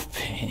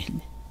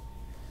stupid.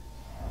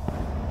 I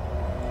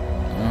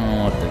don't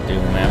know what to do,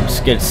 man. I'm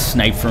just getting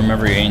sniped from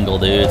every angle,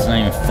 dude. It's not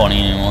even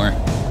funny anymore.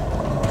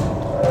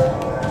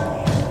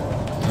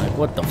 Like,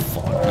 what the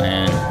fuck,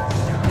 man?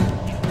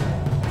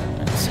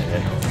 That's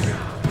it.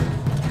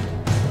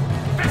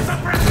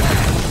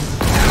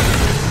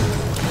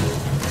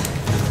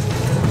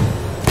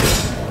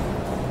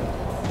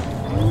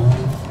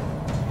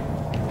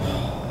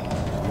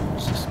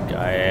 Where's this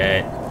guy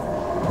at?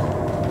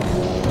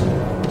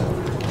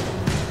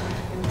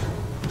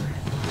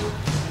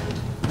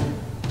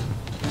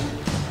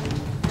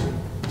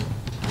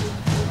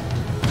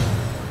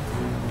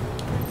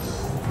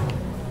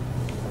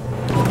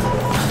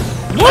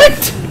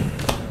 What?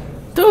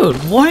 Dude,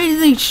 why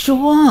did they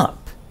show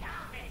up?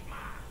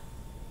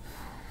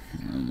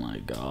 Oh my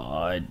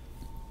god.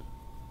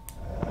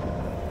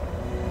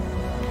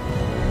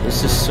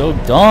 This is so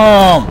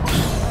dumb.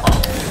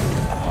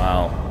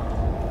 Wow.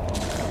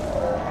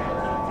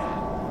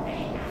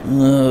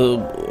 Oh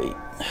boy.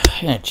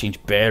 I gotta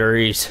change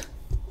batteries.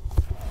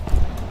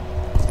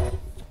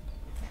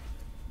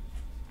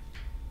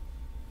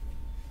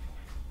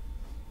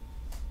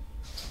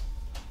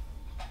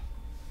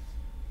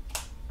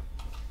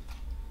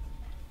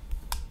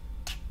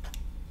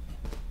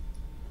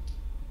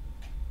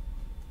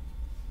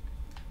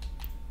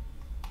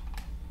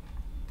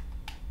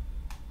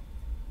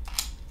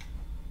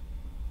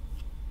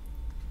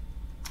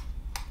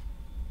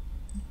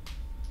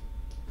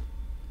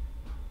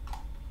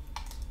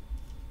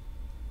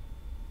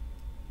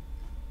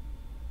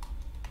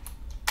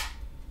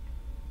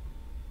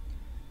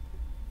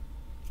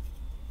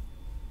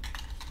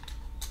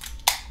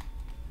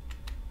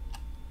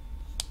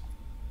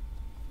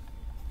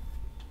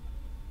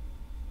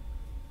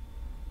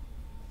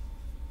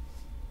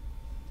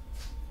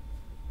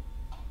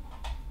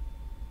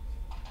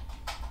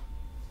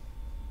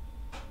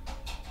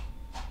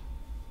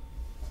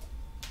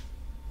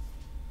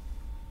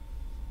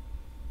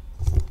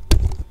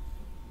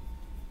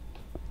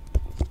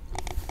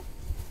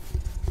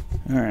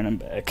 Alright, I'm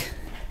back.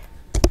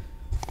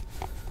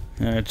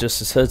 Alright, just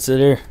his headset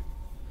here.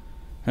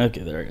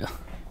 Okay, there we go.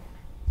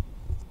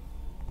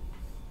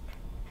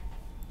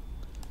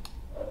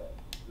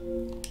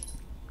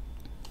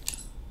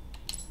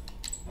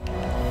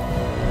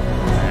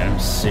 Alright,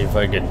 let's see if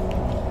I could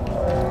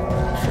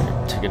try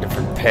to take a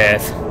different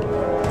path.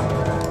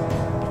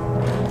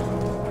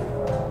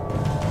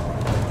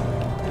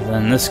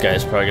 Then this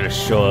guy's probably gonna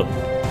show up.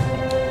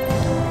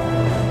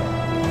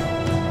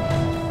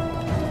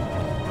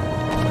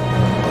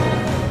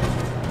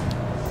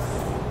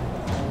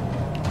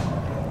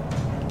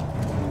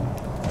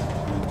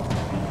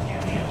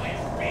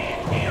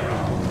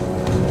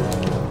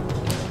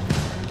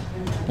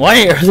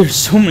 Why are there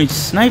so many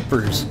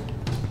snipers?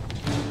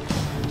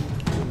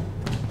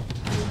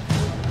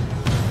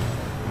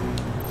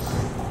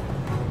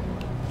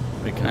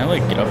 Wait, can I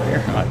like get up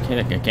here? Oh, I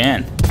think I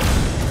can.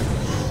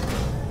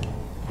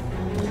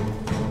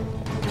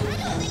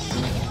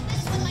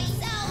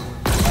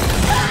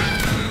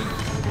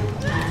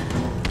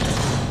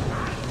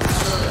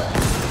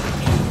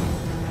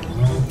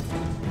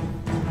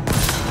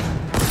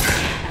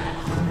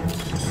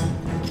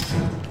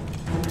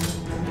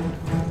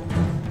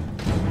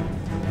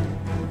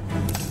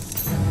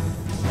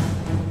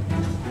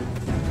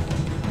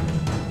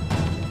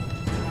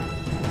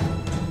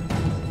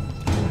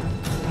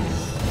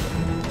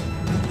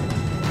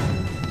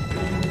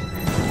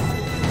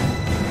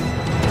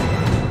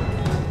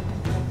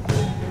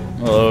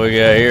 What do we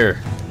got here?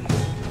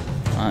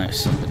 Nice,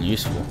 something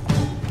useful.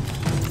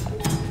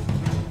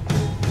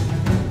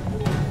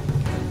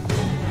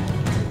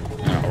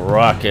 And a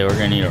rocket, we're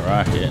gonna need a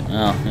rocket.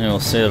 Oh, maybe we'll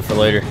save it for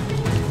later.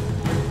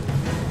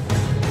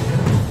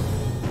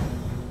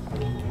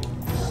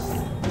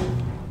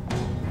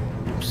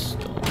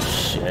 Oh,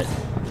 shit.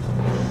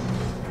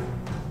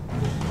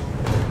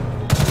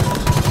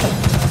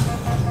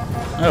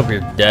 I hope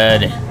you're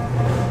dead.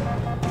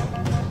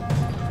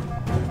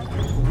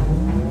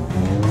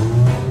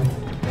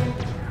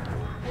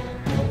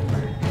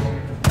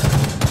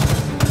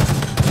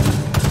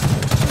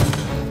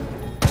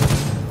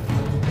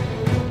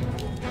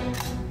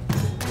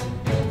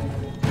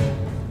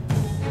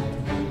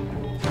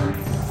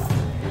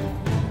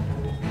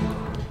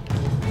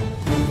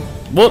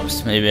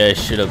 Whoops, maybe I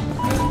should have.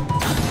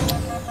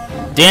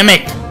 Damn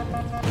it!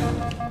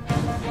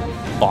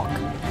 Fuck.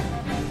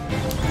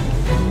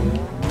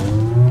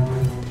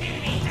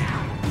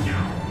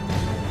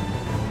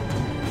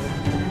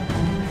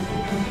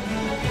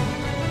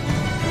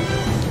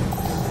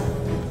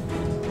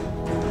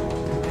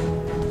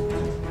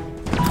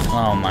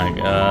 Oh my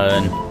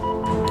god.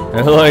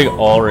 They're like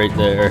all right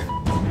there.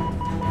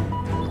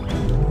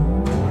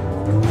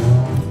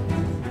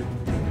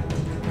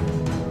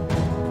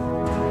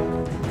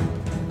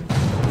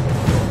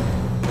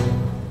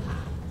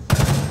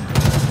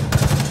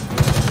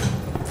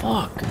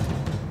 Fuck.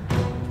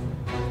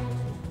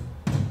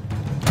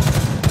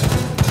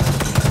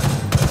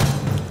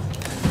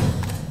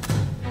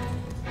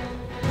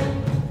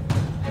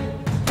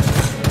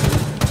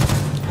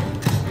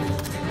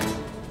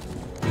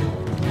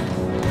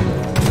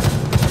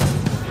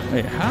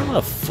 Wait, how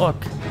the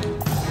fuck?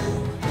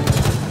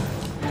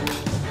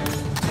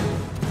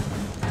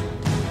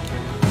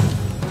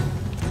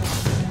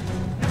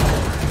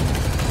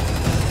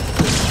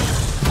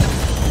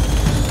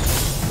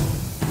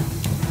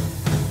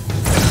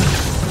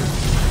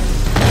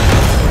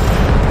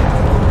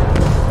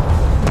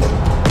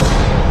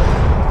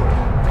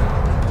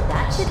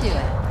 That should do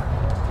it.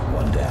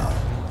 One down,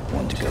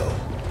 one to go.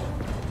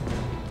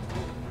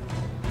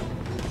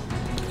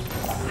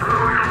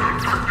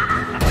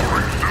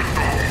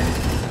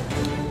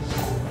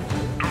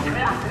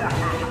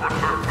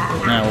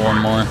 Yeah, one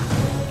more.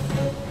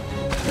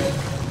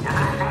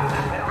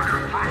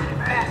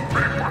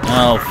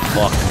 Oh,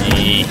 fuck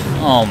me.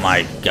 Oh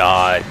my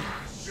god.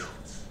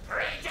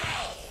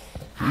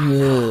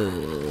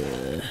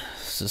 Ugh.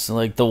 This is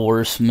like the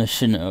worst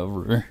mission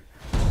ever.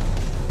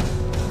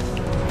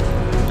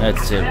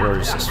 That's it,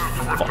 where's this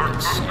fucking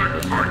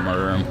sniper? I'm gonna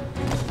murder him.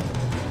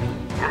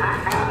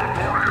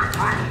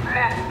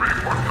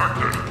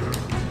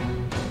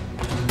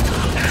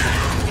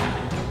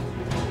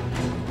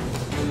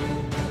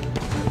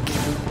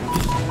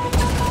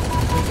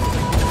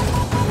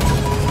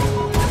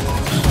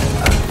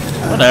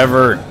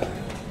 Whatever.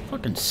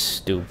 Fucking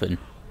stupid.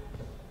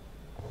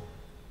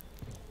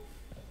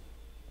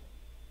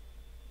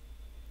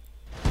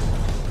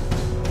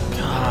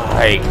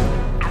 God.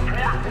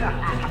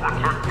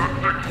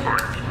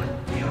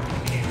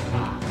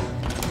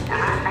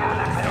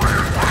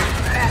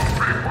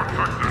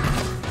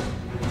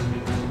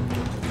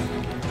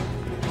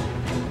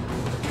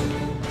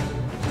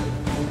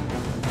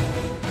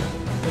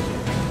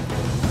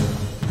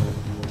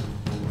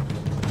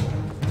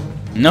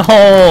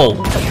 No!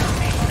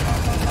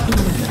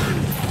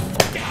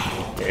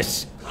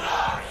 This.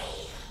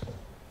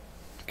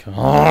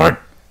 God.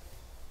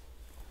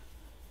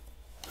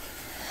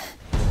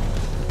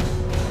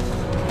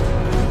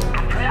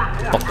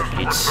 Fucking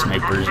hate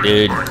snipers,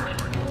 dude.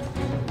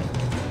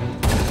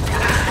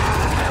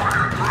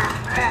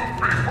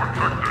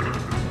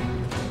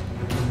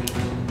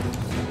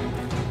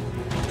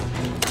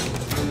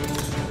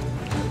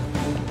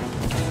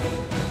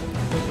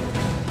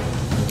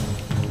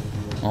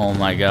 Oh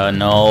my god,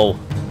 no.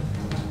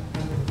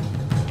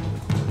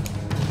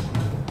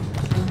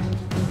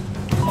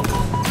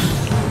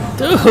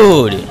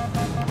 Dude!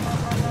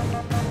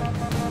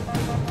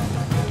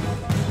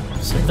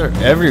 It's like they're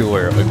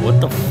everywhere. Like,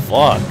 what the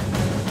fuck?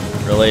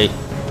 Really?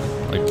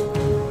 Like...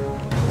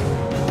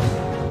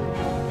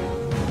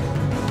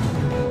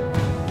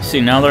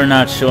 See, now they're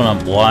not showing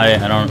up. Why?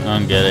 I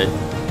don't get it.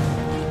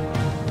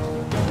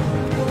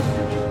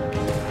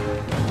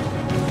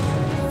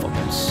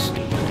 Fucking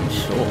stupid.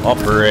 Show up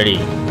already.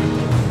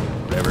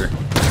 Whatever.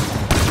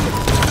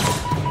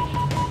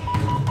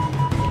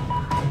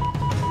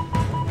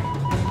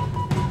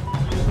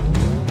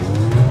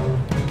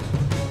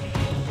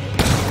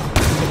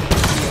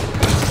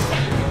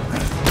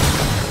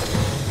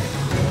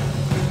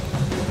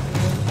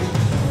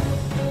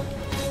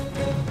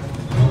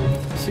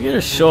 So you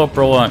gotta show up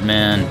or what,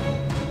 man?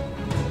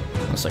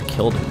 Unless I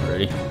killed him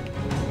already.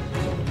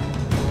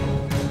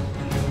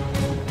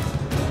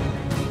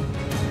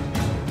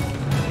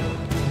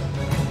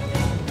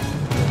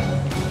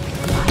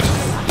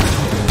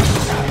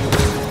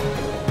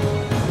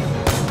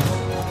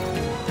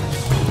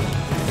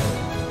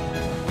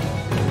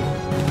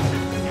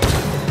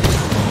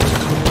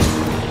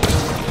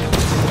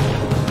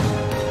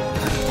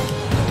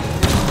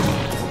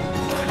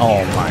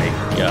 Oh my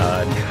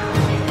god.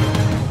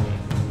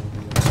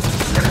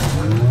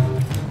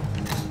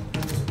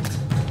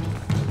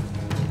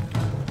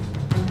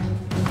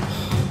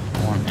 I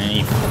don't want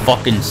any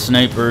fucking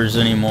snipers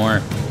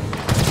anymore.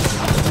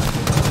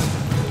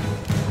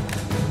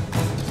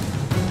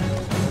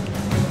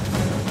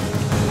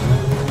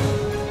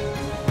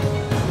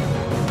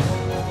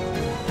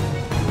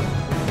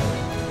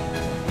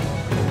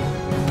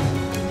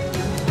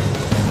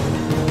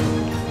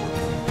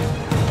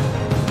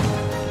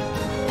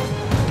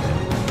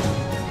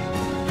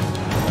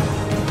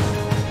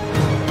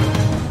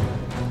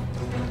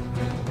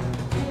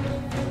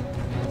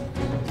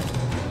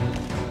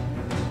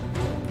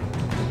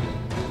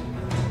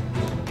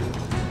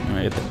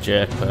 I get the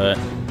jackpot.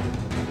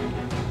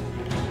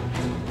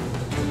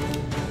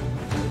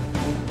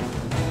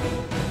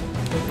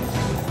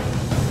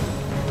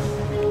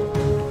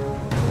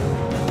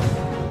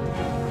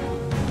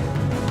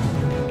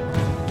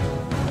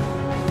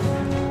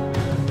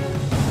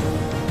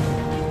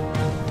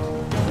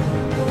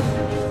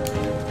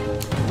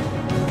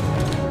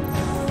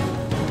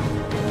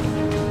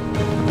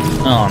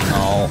 Oh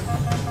no.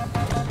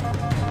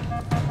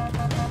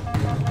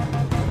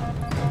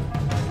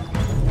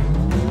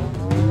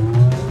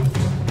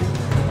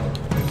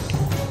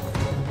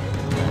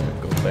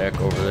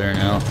 Back over there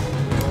now.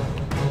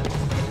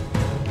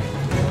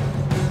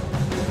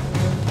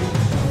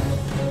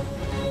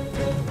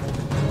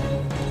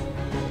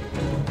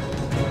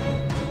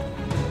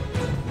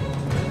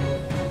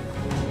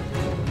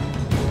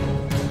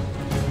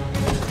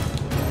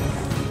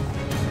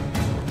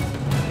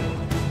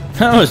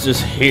 I was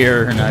just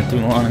here not too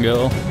long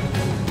ago.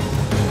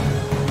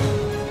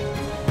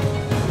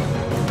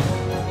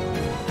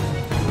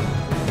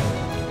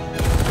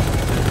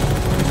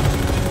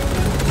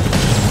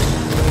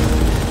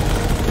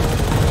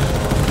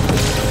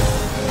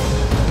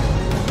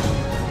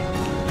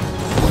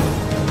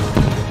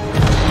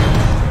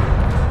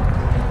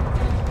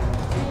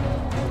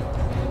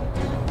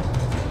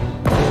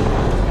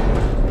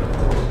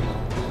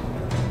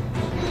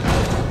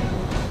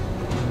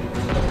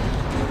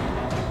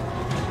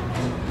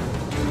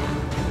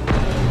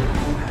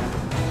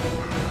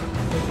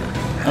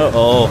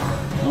 Uh-oh.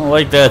 I don't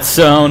like that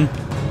sound.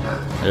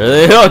 There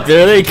they look,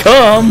 there they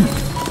come!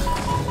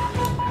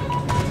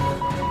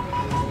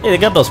 Hey, they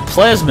got those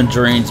plasma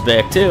drains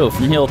back too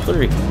from Hill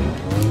 3.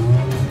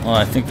 Well,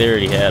 I think they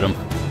already had them.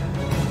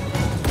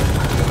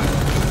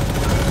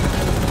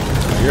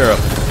 You're a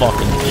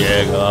fucking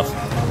jagoff.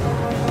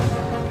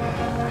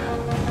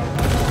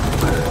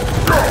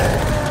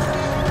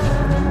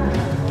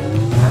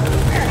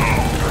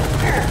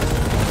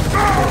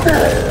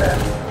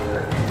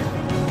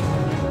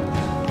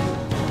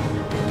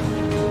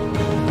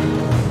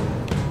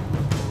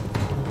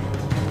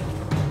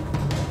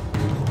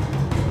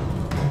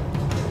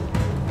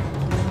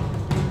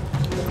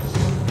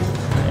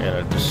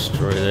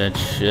 Destroy that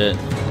shit.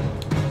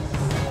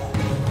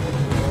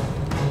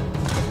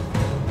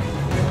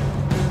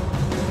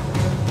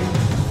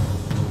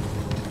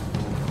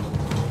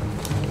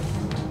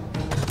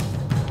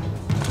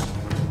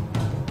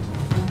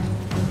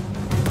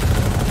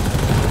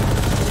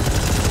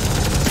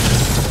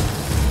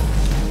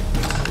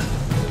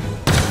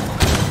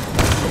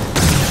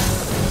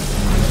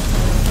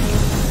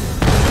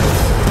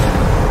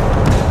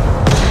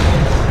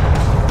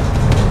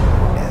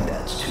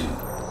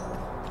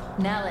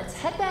 Now let's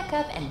head back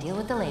up and deal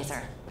with the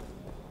laser.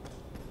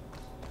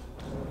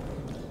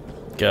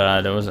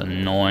 God, that was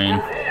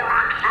annoying.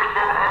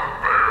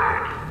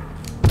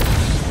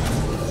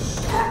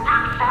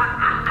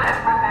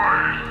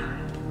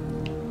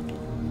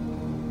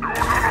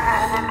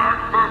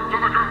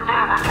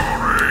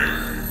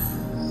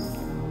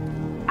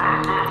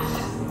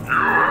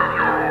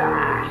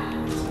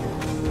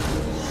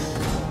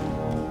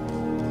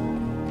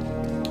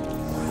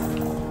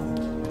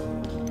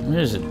 Where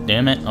is it?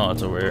 Damn it. Oh,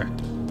 it's over here.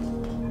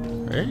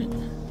 Right?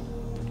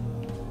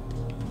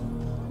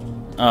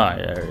 Oh, yeah,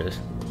 there it is.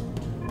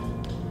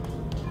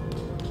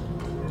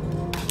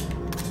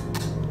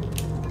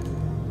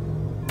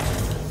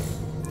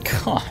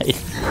 God.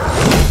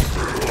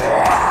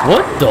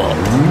 What the?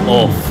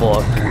 Oh,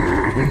 fuck.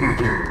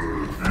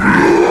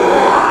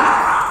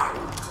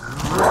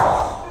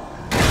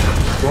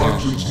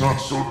 Dungeon's not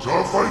so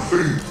tough, I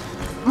think.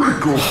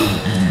 Break open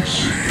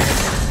easy.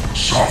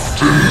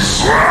 Soft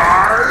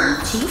inside.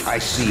 Chief? I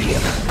see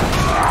him.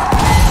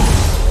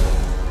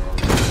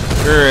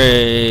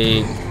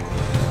 Great.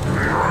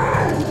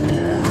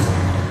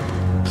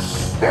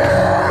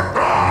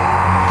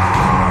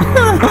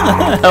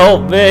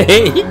 Help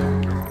me.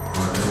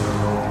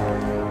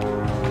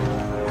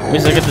 At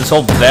least I get this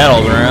whole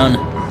battle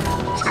around.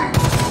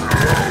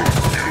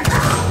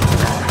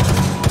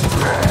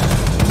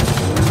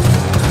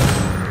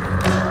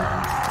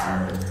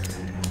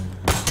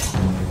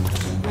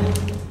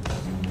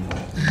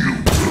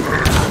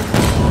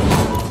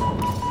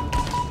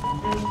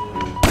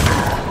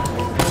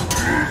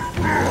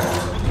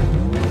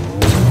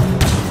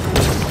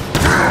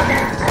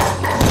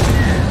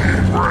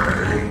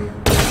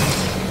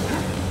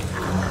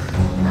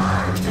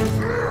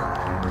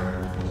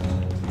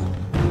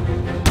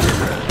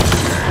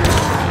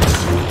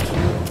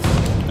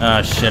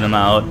 Ah, shit, I'm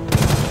out.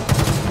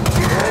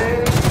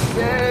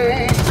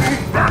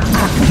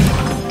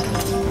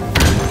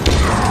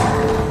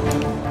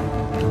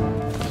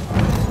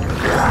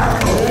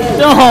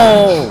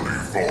 No!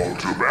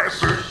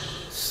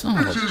 Son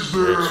of a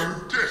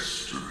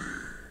bitch.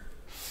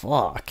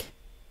 Fuck.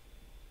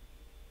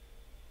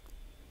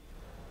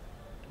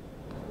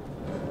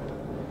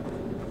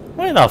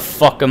 Why the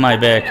fuck am I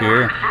back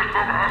here?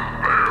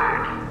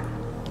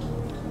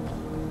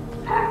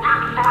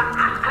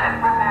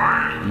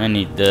 I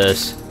need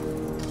this.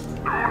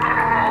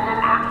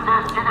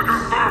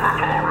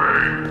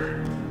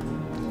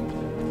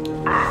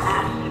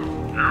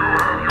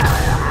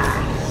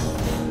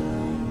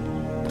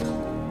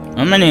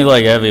 I'm gonna need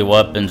like heavy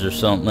weapons or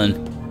something.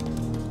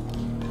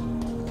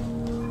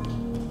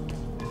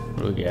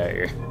 What do we got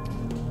here?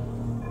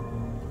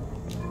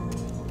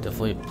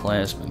 Definitely a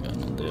plasma gun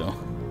will do.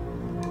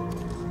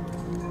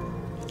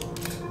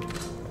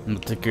 I'm gonna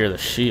take care of the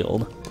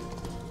shield.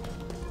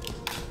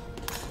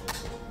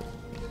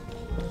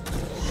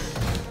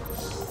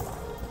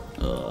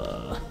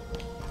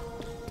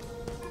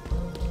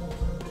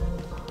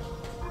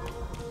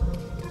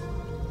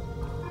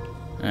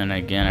 And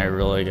again, I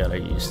really gotta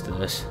use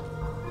this.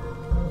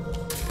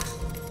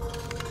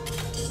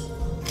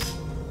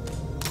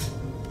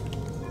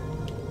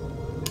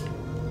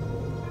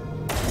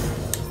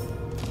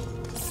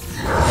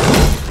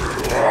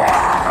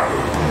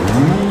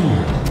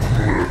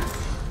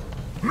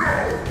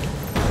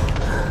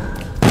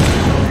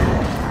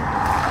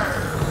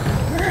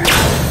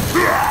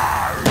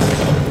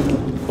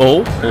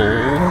 Oh,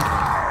 oh.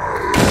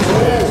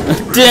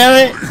 Damn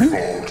it!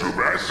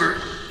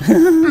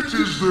 It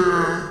is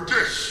their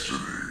destiny.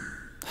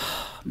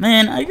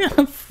 Man, I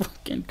gotta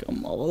fucking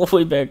come all the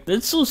way back.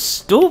 That's so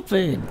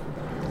stupid.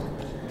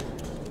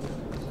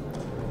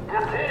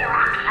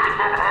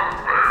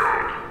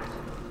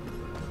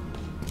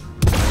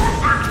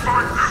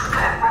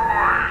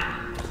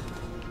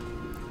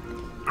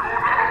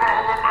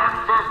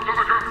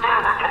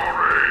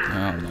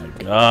 Oh my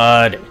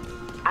god.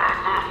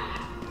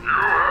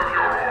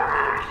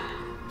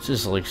 This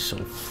is like so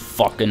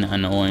fucking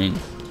annoying.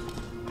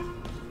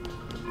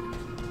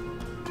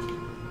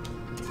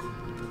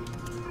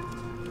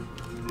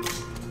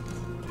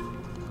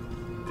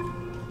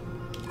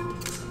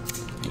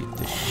 Eat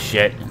the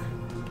shit.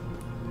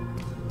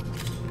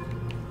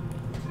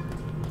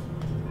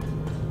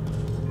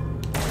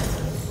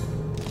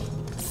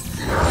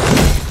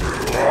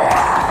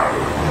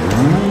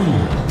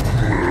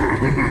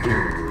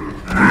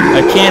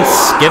 I can't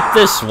skip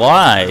this,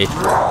 why?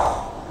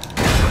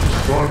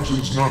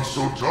 Dungeon's not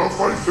so tough,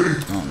 I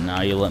think. Oh,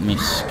 now you let me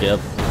skip.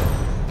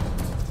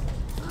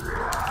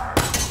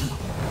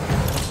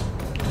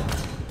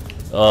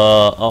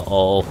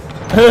 Uh-oh.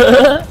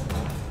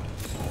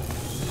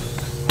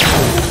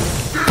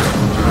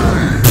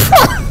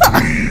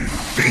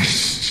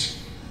 Feast.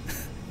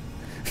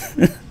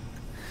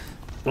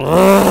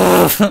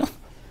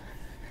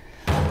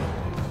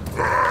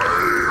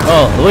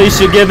 Oh, at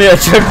least you give me a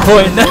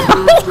checkpoint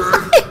now.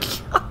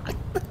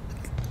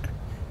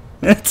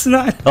 That's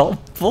not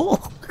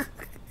helpful.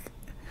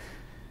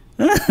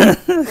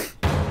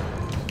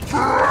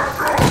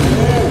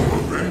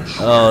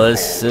 Oh,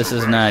 this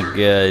is not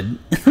good.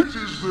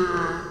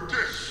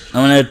 I'm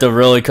gonna have to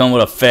really come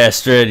with a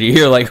fast strategy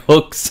here, like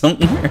hook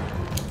somewhere.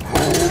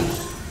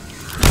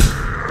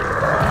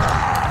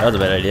 That was a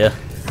bad idea.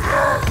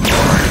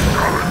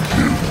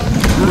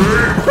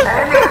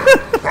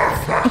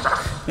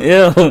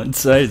 Ew,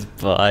 inside his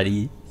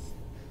body.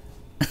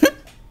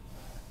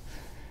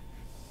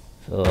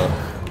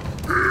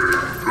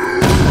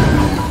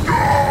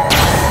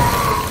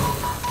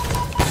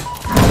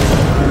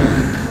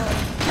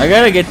 I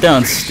gotta get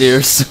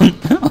downstairs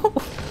somehow.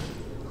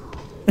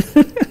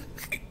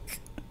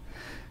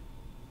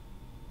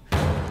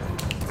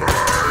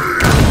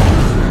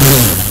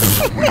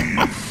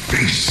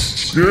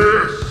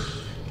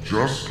 Yes,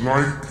 just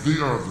like the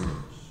others.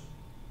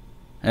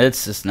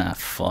 It's just not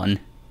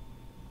fun.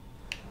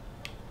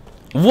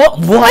 What?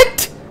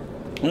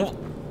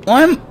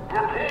 Why am...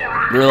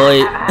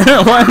 Really?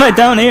 Why am I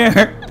down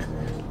here?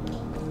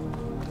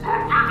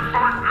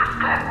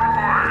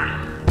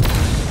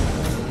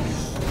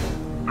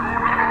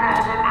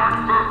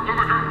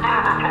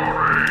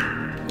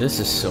 This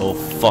is so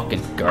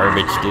fucking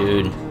garbage,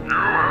 dude.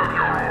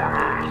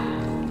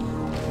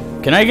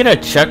 Can I get a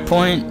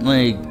checkpoint?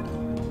 Like...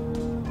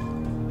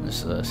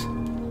 What's this?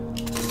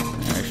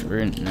 Actually, we're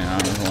in... No,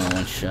 there's only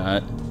one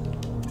shot.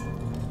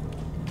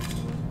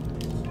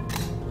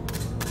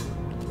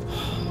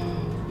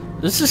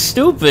 This is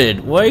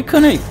stupid. Why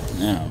couldn't I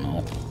don't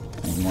know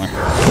anymore.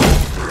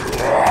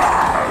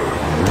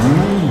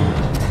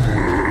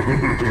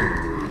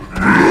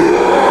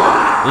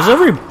 Does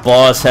every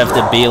boss have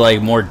to be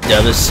like more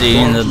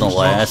devastating than the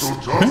last?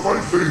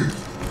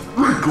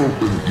 Break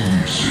open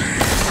easy.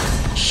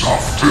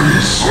 Soft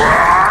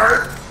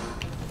inside.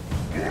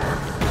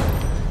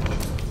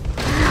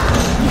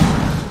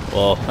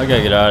 Well, I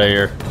gotta get out of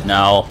here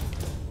now.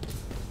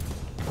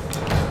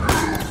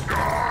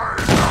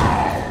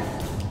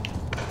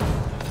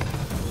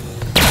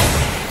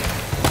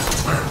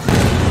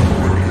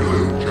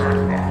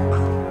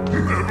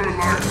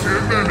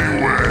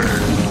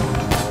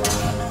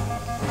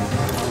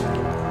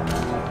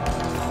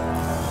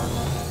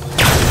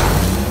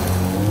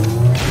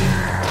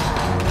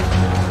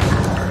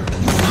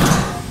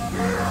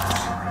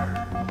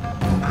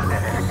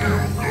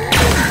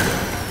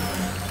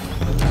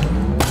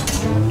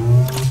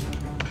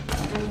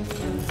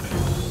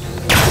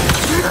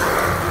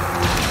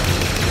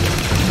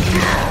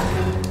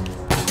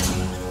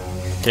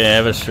 Okay, I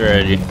have a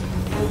strategy.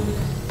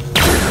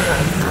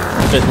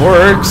 If it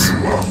works.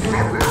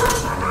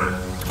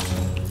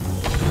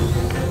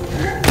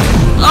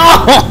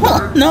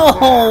 Oh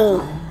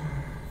no!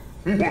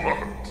 What?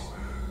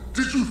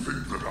 Did you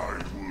think that I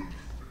would?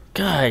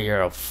 God,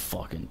 you're a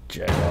fucking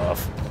jack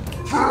off.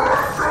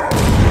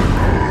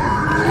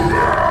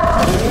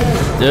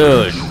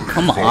 Dude,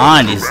 come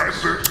on, he's...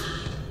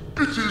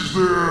 It is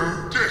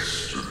their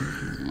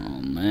destiny.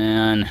 Oh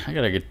man, I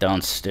gotta get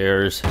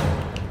downstairs.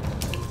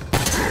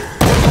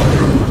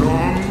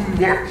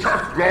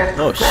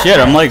 Oh shit,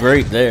 I'm like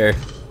right there.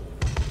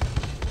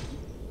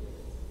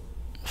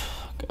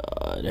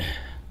 God.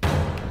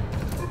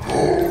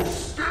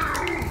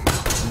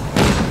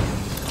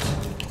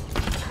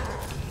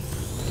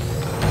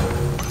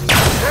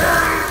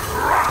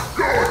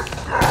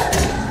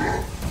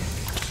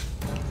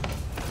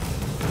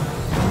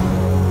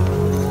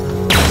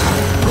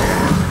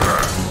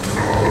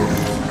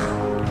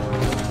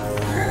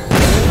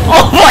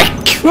 Oh my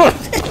god!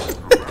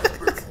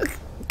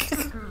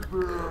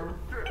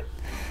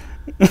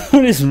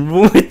 What is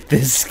with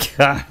this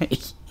guy?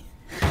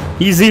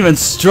 He's even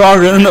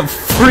stronger than the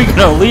freaking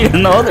elite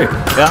and the other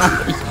guy.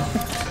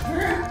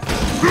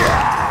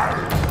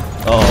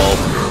 Oh.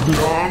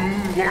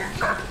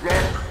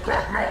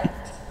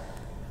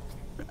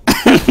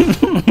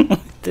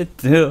 What to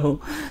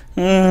do?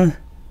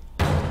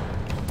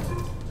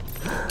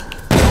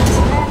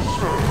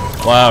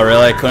 Wow,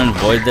 really? I couldn't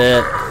avoid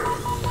that?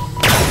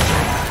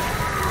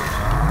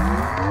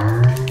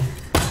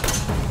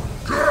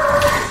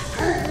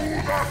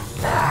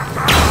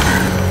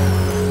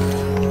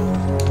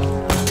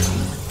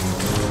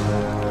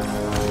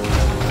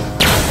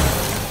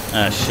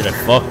 Ah, shit, I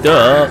fucked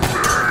up.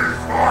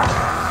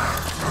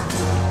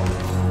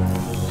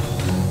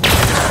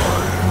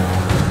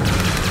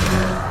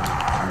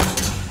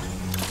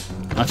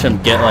 Watch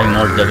him get, like,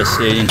 more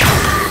devastating.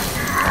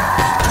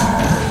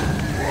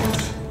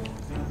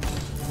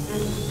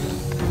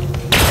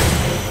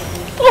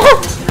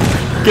 Oh!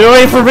 Get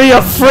away from me,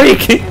 you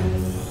freak!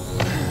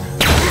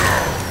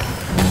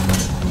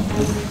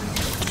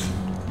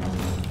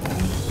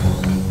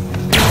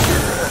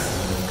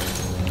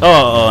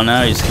 Oh,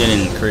 now he's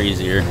getting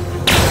crazier.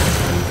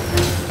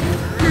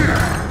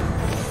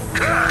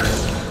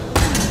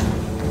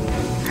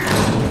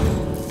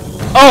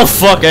 Oh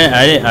fuck!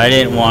 I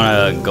didn't want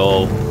to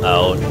go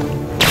out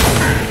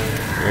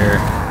here.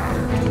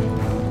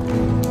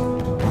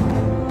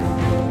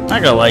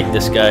 Not gonna like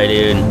this guy,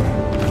 dude.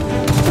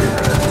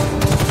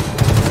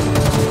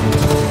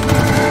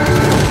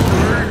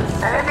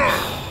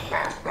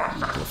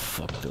 How the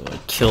fuck do I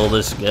kill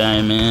this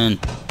guy, man?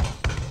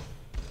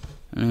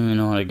 I don't even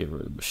know how to get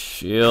rid of the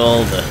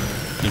shield.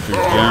 Keep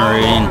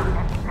regenerating.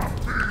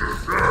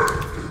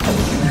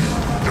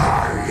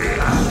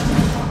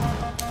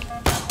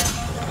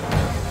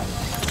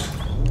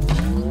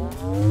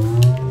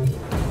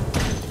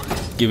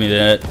 Give me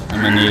that.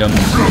 I'm gonna need them.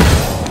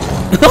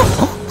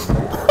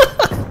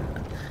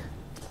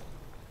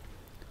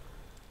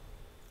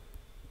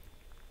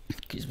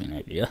 Gives me an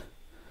idea.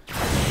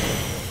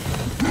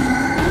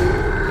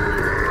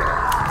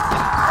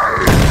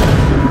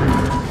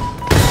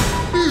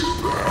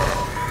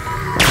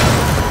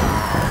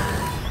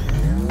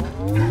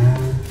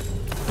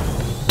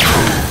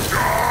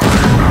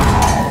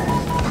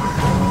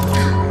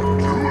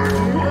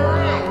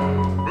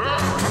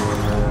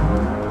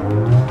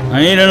 I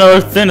need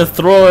another thing to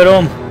throw at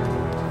him.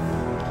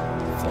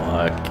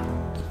 Fuck.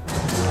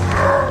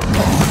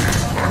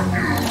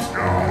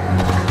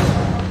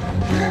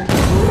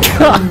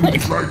 God.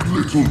 Like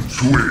little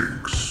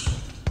twigs.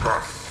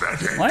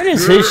 Pathetic. Why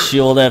does his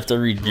shield have to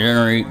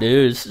regenerate,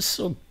 dude? This is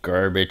so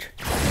garbage.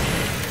 I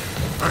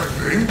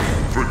think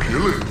for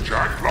killing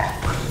Jack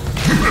Lock.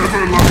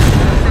 Never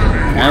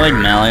liked I like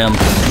Malium.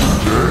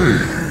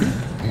 Today,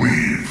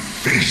 we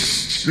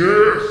feast.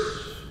 Yes,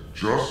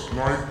 just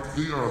like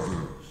the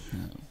others.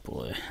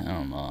 Boy, I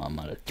don't know. I'm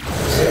out of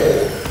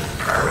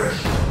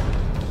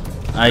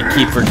I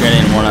keep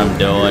forgetting what I'm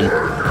doing.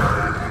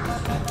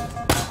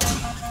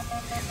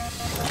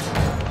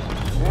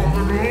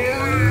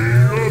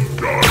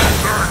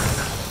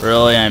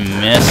 Really, I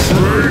missed?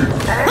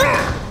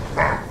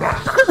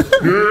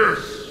 Yes,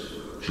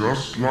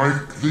 just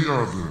like the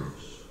others.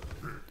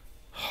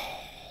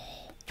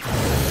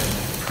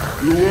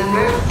 You will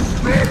not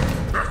stop,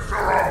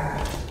 Veteran!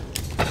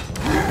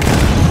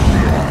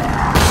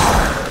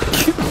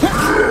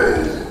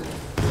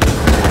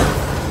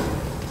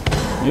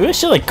 Maybe I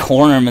should like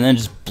corner him and then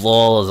just blow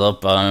all his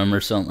up on him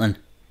or something.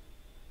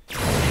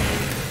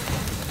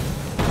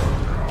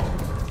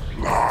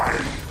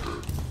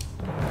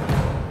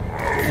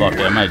 Fuck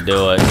it, I might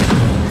do it.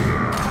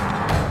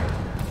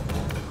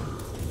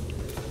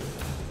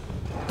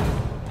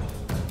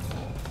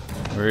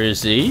 Where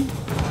is he?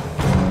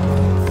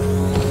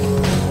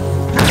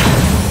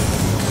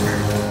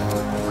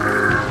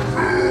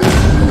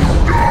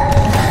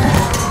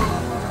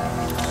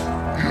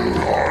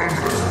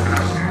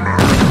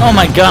 Oh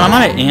my god, I'm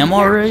out of ammo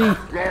already?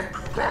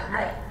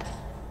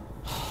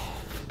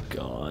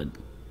 God.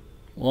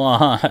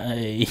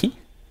 Why?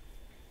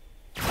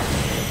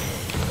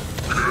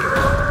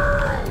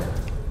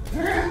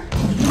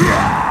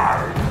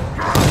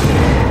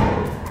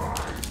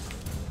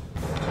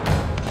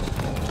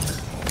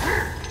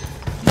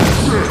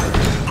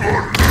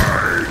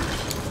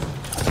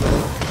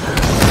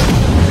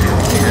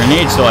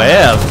 Grenades do I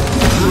have?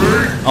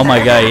 Oh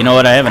my god, you know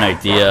what? I have an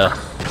idea.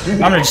 I'm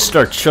gonna just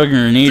start chugging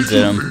grenades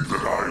at him.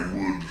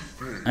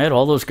 I had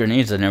all those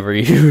grenades I never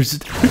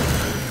used.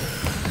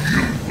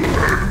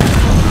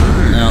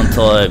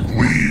 Until I...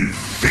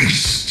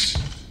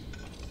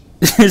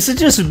 Is it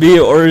just me,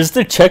 or is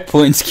the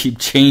checkpoints keep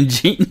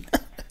changing?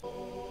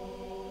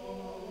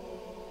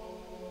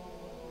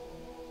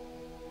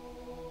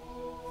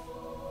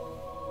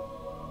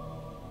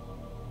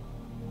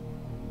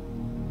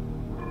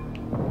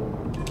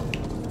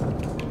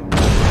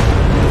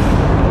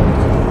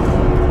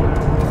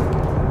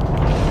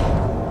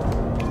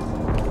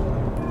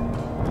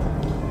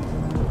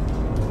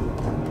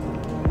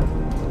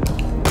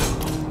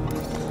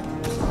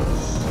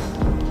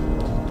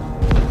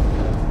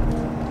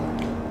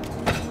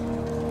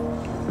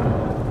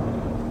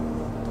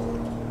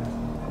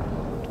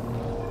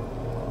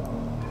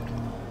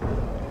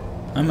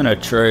 I'm gonna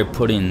try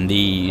putting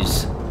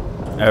these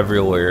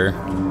everywhere,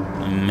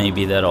 and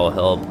maybe that'll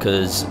help,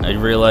 because I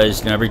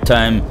realized every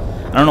time,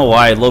 I don't know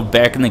why, I load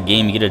back in the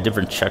game, you get a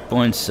different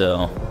checkpoint,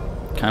 so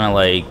kind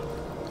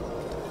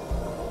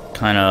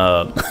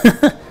of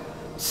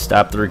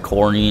stopped the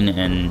recording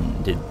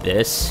and did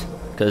this,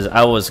 because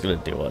I was gonna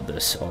deal with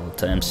this all the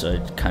time, so I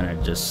kind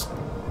of just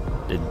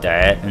did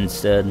that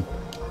instead.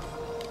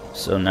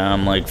 So now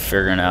I'm like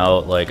figuring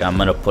out, like, I'm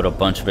gonna put a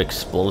bunch of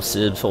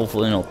explosives,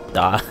 hopefully I don't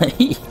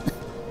die.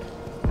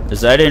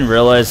 Because I didn't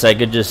realize I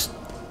could just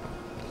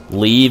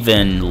leave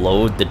and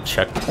load the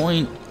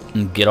checkpoint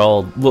and get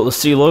all... Well,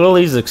 see, look at all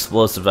these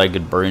explosives I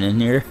could burn in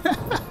here.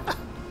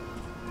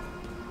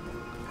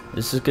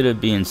 This is gonna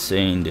be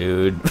insane,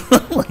 dude.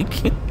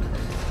 Like,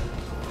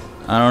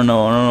 I don't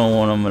know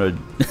what I'm gonna...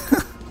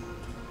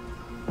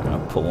 I'm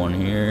gonna put one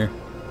here.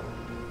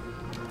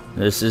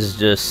 This is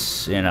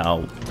just, you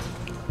know...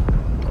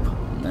 Put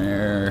one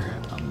there.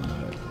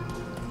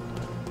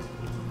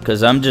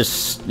 Because I'm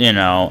just, you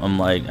know, I'm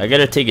like, I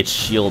gotta take its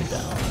shield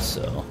down,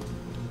 so.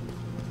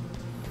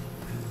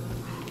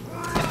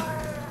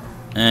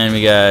 And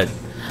we got,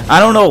 I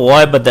don't know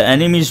why, but the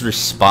enemies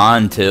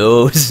respawn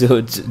too, so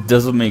it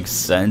doesn't make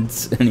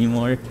sense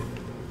anymore.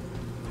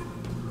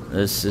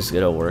 This is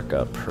gonna work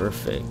out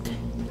perfect.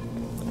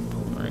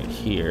 Right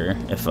here,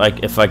 if I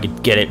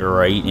could get it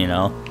right, you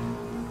know.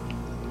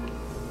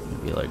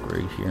 Maybe like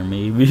right here,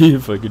 maybe,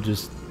 if I could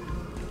just.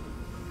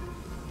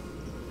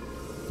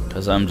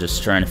 Because I'm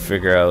just trying to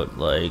figure out,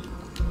 like...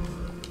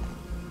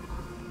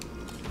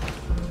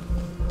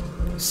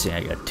 See,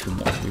 I got two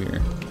more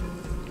here.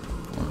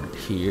 One right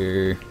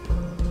here.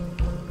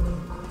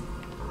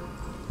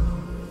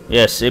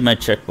 Yeah, save my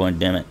checkpoint,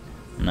 damn it.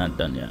 I'm not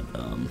done yet.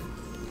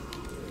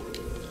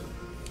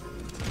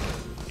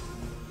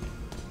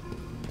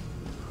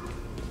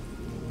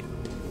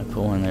 I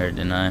put one there,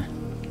 didn't I?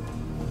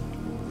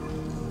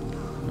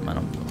 I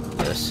don't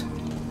know this.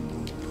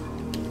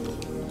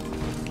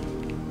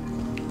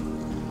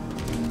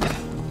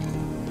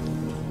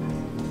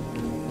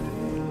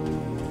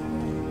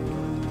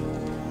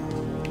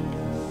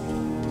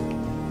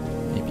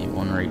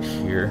 Right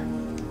here.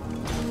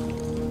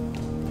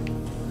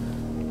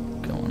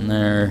 Nothing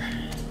there.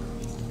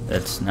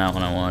 That's not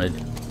what I wanted.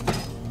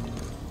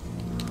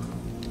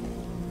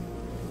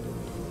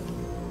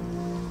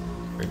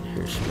 Right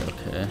here should be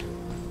okay.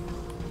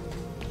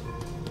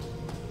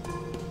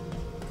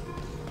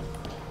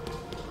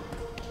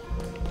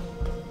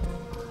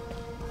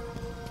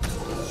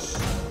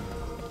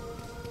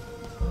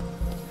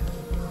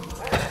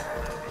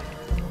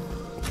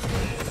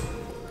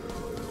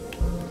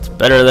 It's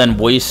better than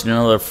wasting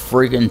another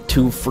friggin'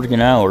 2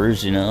 friggin'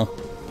 hours, you know?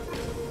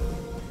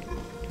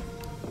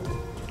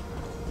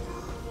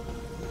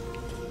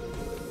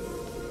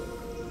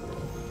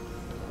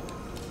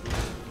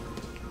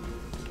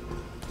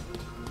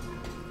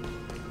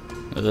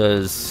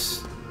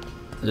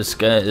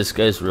 This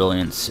guy's really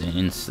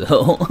insane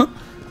still.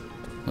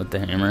 With the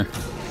hammer.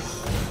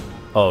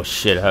 Oh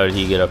shit, how did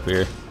he get up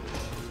here?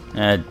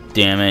 Ah,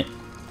 damn it.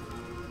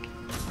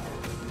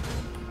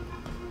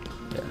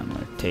 Yeah, I'm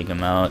gonna take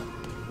him out.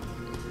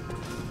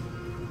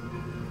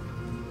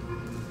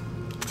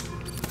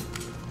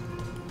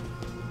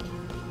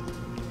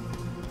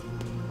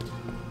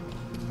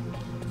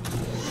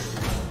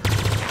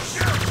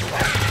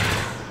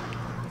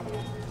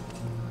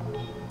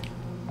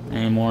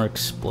 Any more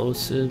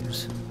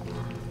explosives?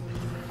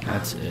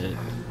 That's it.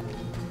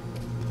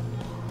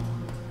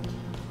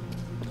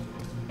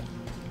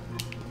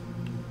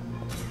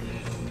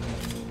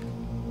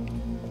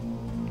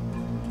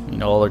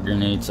 Need all the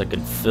grenades I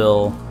could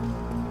fill.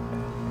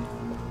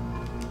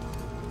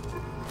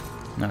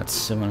 Not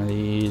 7 of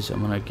these.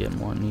 I'm gonna get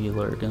more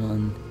needler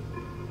gun.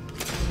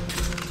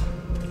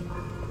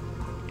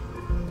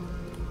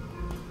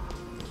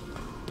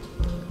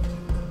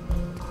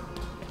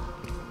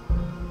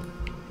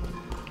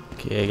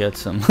 Okay, I got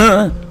some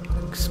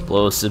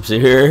explosives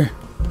here.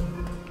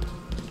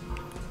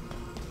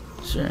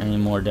 Is there any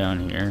more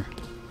down here?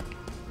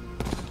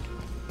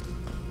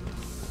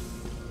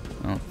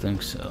 I don't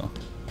think so.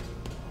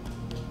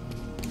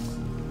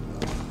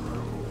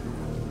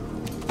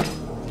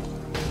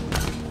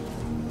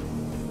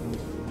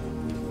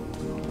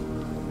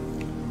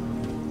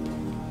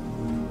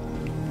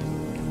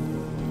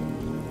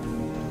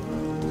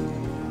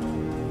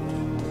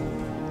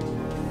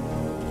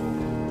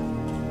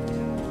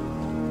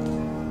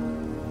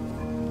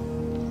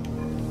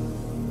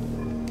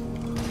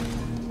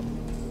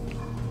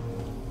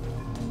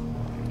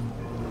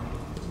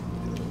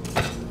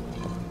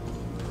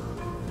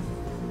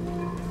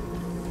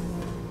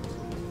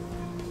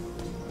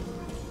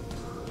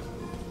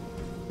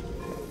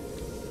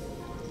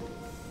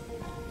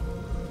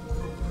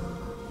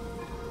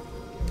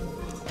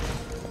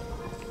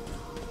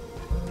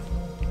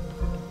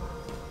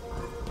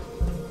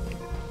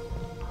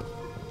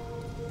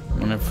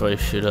 If I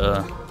should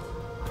so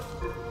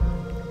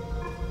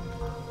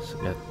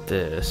I got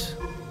this,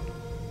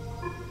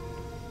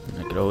 and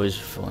I could always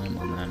flame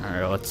on that.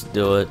 Alright, let's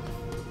do it.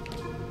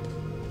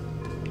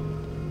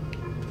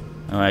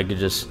 I could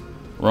just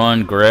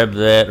run, grab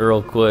that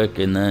real quick,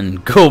 and then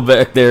go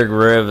back there,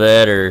 grab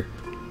that, or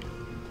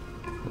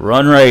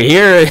run right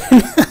here.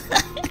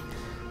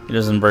 He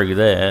doesn't break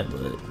that,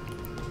 but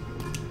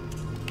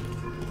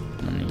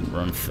I don't even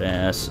run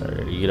fast.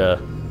 Alright, you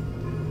gotta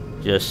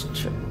just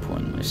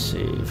checkpoint my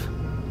save.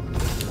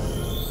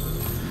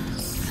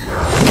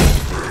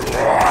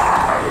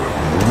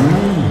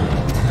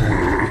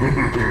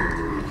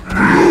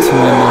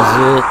 Time is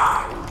it?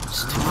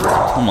 It's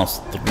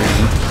almost 3.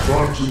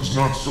 Barton's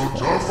not so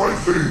tough, I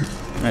think.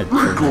 I had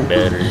 3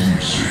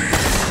 batteries.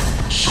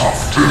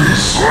 Soft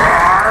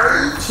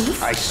inside.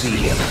 I see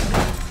him.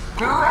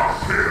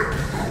 Drop him.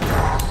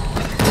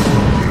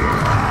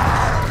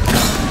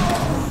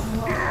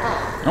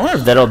 I wonder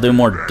if that'll do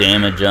more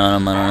damage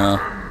on them. I don't know.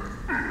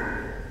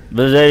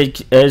 But they,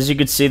 as you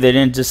can see, they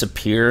didn't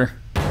disappear.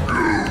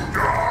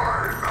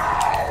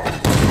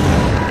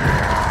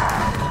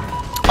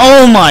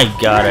 Oh my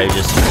god, I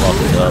just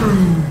fucked up.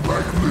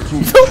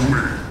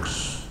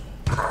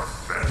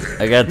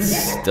 I got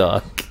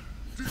stuck.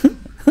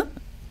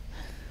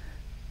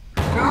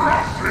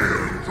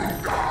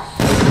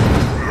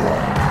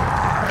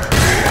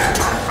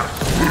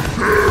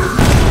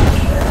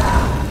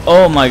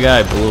 Oh my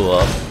god, I blew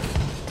up.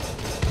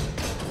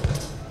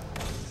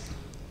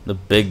 The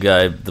big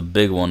guy, the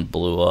big one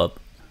blew up.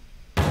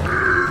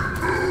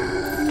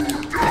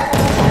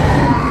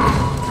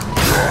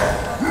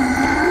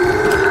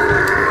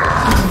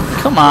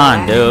 Come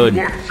on, dude.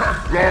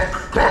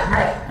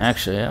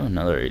 Actually, I have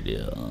another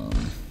idea.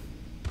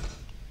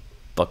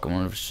 Fuck, I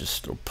wonder if it's just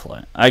still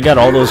playing. I got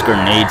all those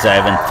grenades I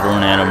haven't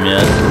thrown at him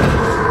yet.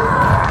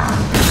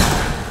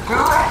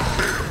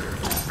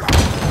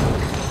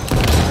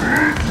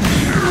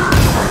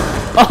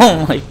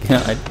 Oh my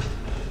god.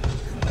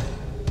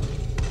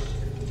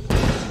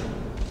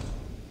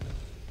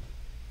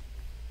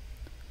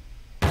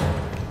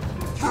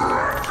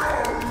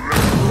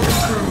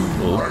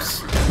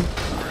 Oops.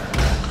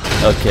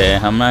 Okay,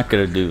 I'm not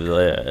gonna do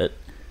that.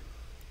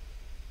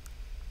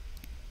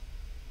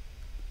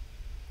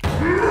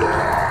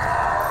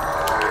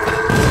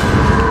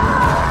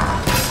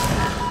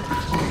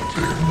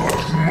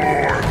 Much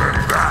more than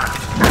that.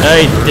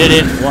 I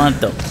didn't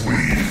want the...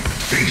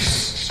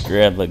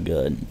 Grab the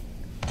gun.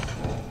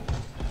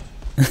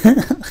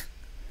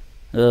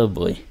 Oh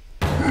boy.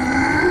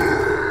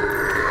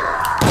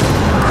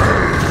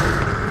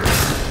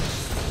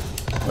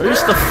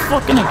 Where's the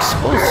fucking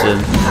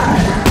explosive?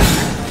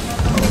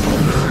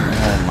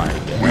 Oh my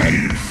god.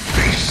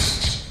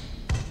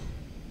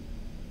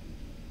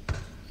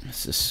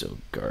 This is so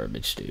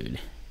garbage, dude.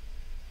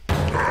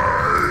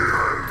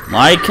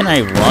 Why can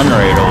I run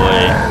right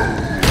away?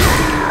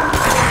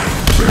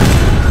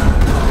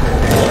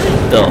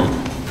 What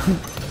the?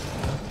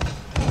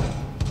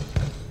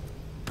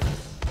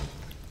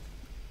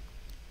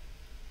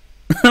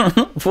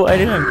 Why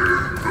didn't I...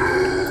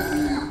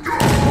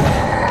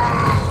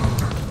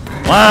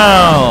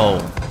 Wow!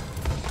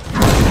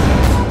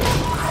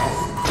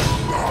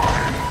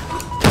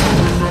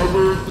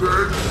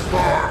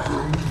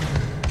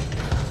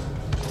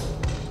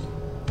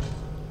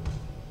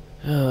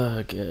 Oh,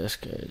 I guess this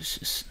guy is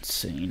just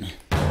insane.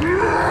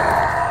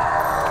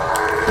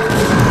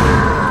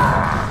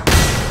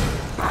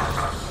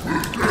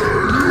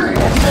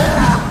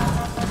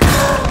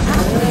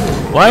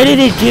 Why did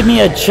it give me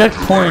a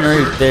checkpoint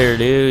right there,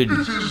 dude?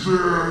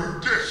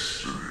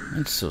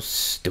 That's so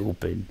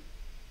stupid.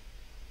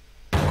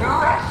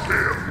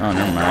 Oh,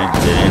 never mind, I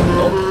didn't.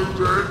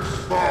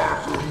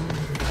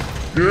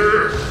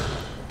 Yes,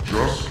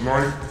 just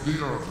like the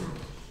others.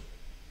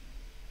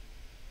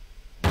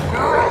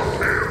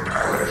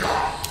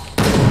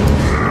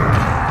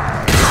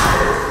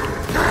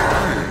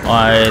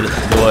 Why do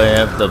I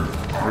have to...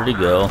 Where'd he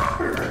go?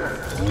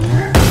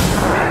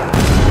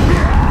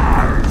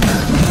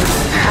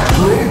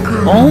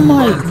 Oh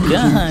my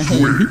god!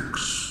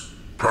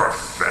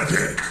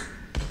 Pathetic.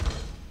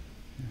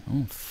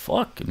 Oh,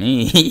 fuck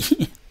me.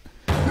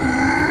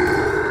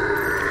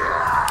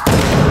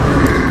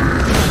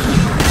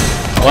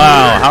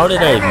 Wow, how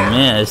did I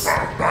miss?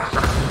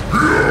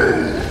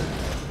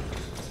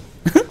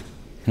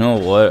 You know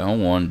what? I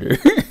wonder.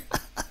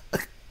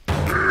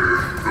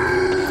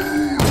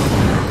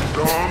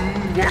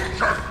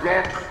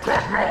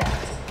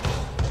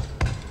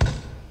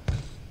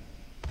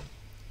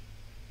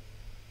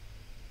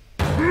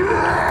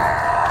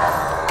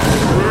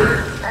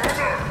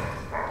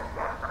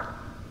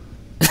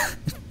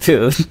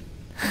 Dude,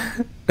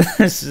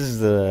 this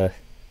is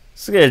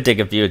gonna take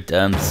a few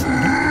attempts.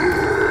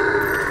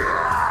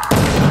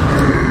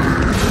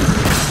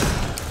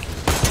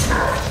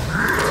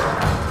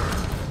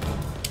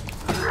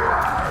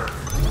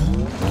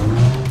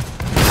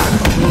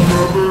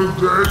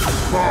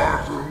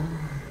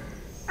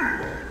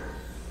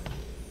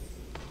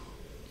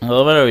 I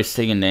love it always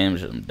taking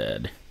names of them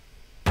dead.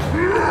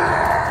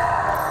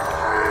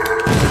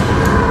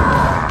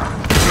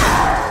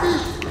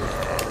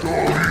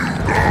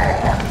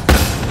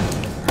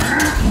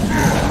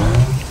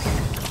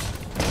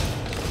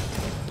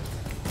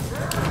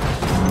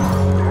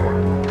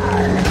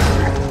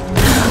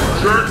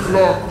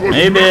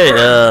 Maybe,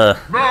 now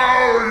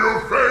you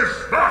face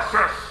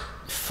justice.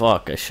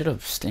 Fuck, I should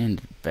have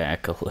stand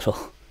back a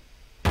little.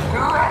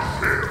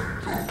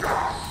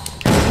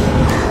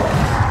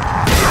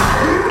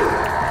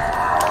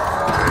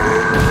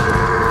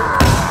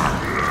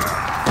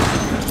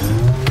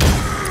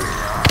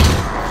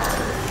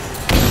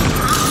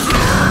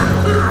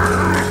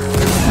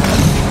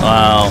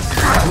 Wow.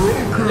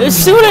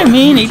 See what I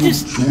mean? He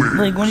just,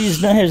 like, when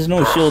he's not has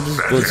no shield,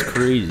 just goes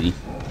crazy.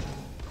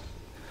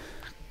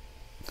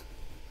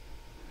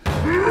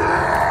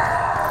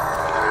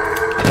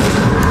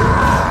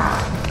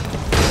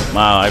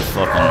 Wow, I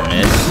fucking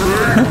missed.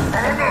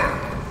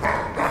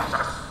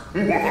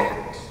 What?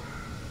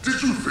 Did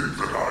you think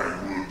that I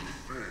would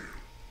fail?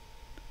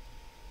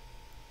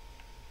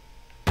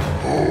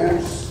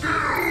 Hold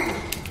still.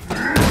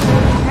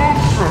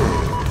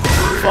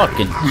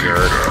 Fucking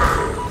jerk.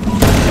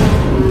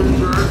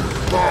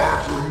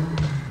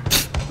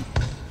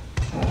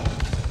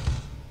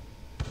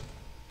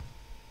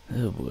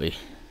 Oh boy.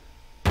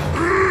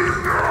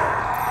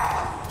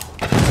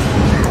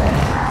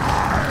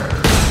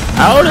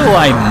 How do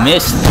I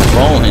miss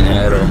throwing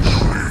at him?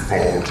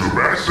 Fall to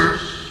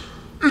masses.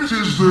 It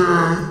is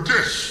their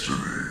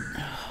destiny.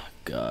 Oh,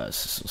 God,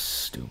 this is so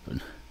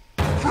stupid.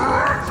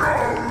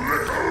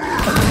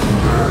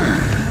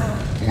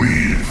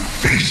 We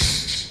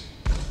feast.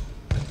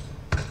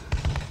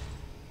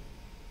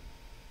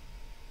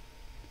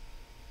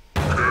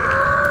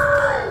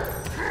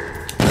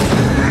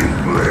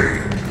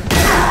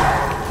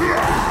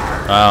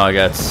 Oh, I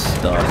got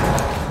stuck.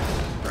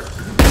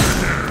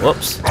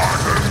 Whoops.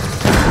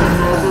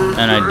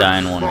 And I die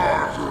in one.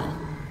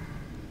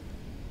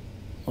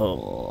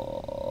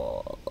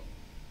 Oh.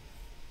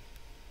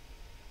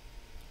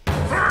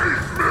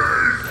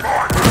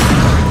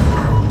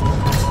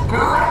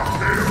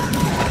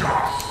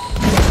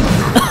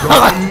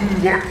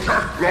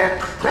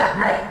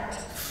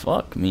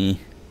 Fuck me.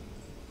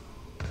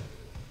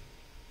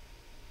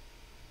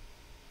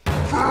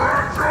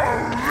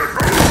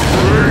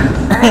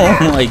 Oh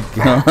my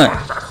god.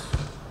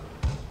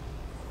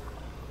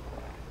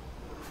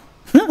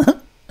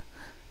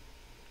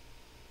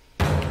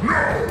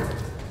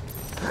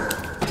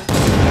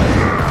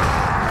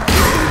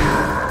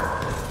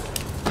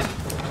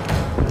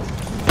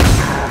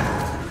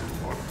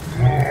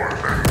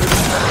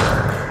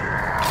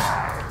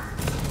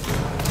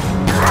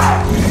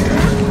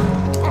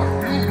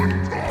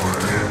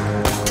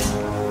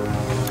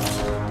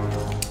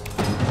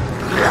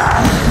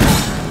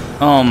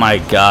 Oh my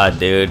god,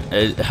 dude.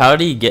 How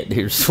do you get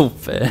here so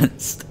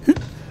fast?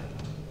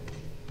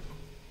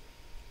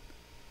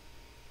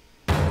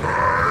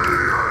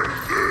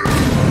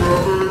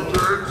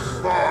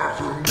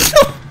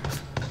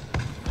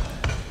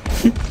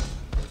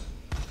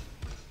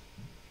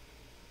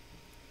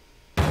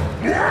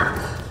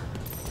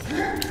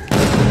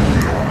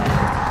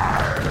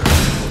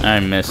 I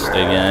missed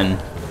again.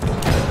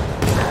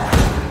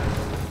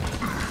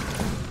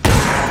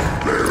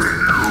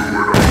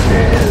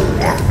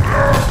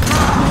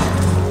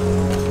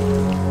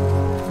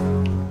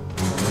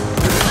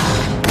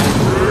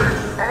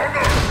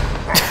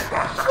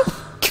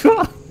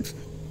 God.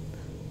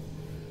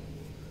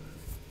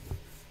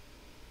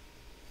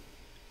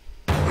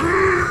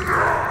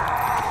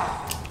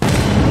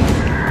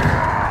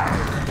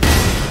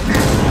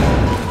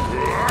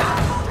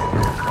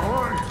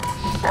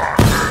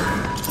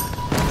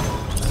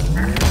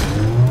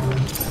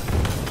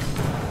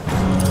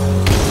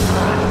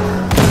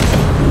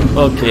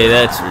 Okay,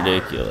 that's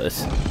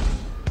ridiculous.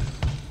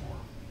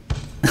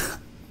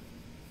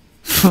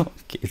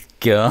 Fucking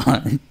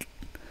God.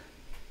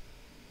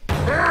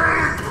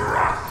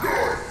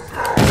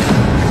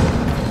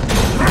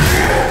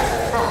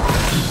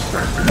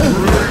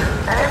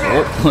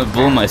 Oh, I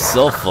blew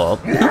myself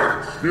up. Yes,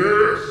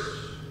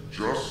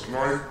 just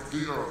like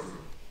the others.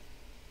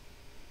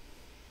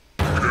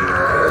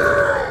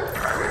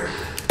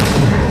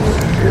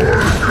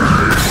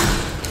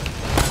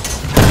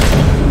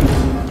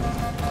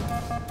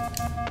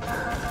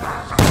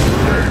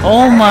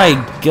 Oh my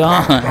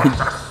God.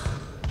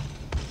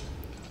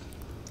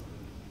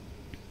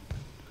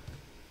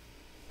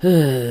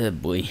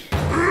 Boy.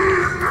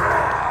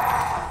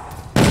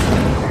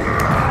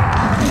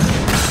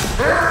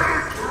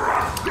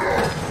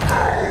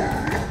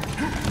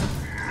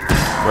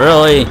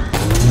 Really?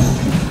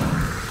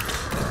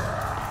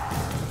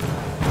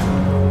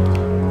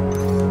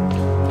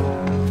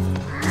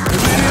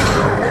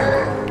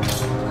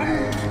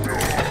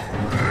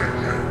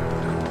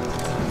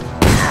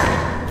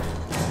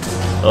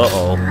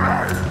 Uh-oh.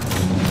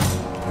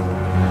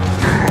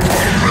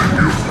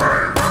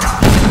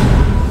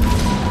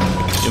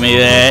 Give me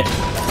that.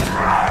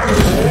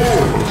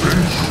 All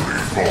eventually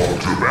fall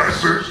to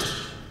masses.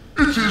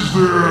 It is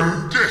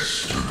their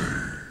destiny.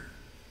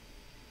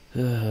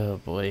 Oh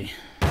boy.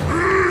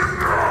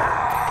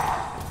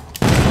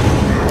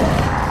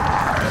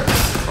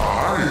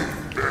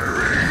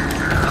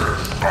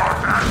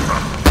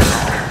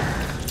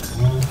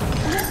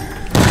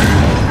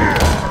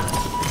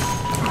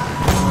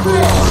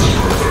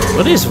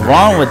 What is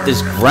wrong with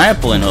this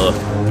grappling hook?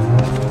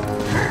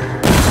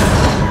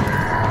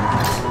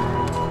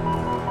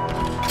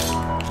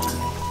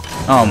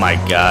 Oh my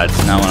God,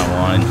 it's not what I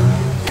wanted.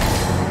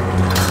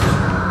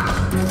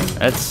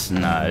 That's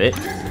not it.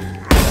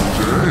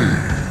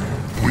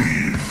 We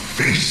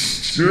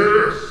feast.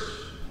 Yes,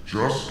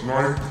 just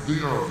like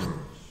the others.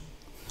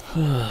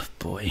 Oh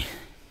boy.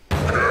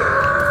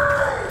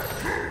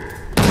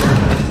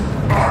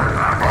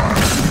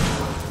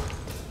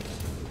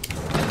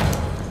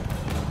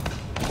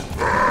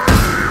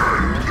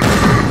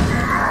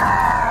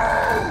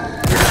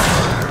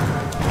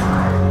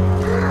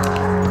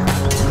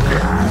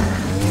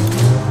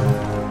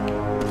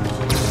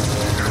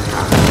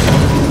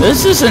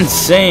 This is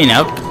insane.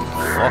 How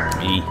fuck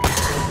me.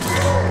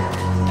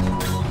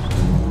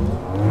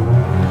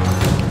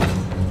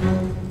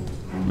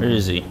 Where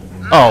is he?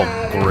 Oh,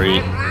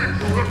 great.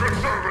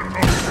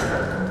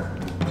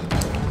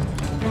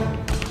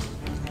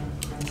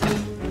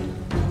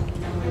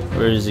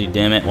 Where is he,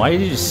 damn it? Why are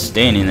you just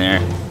standing there?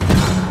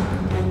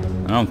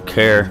 I don't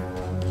care.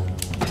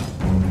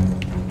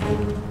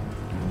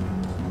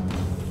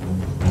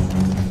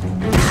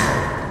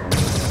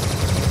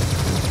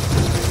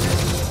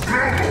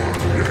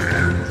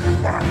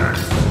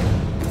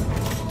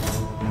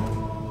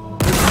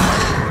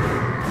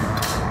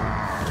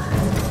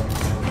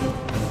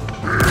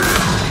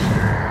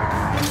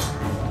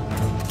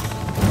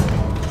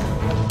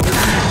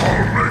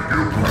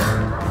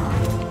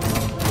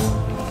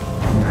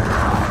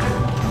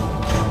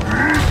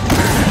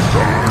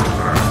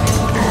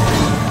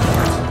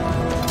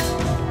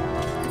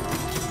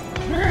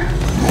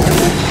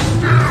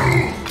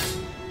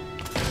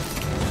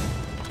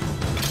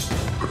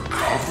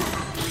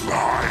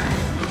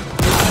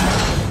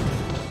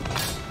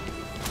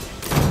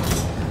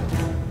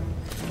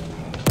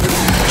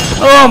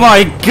 Oh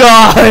my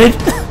God!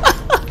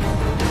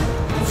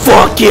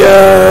 Fuck you!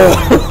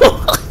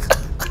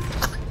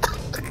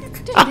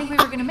 Didn't think we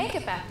were gonna make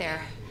it back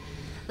there.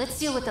 Let's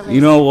deal with the list.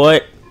 You know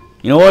what?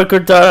 You know what,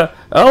 Cortana?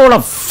 I don't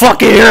wanna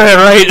fucking hear it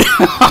right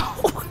now!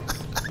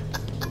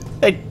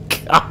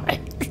 Thank God.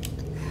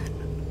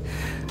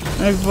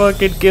 I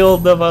fucking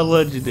killed them on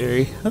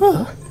Legendary.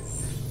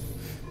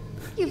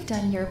 You've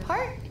done your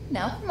part.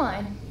 Now for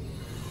mine.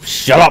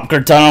 Shut up,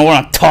 Cortana. I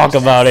wanna talk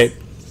about it.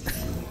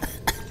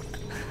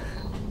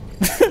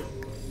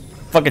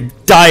 Fucking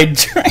died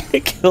trying to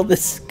kill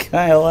this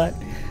guy a lot.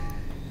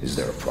 Is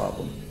there a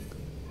problem?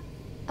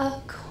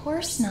 Of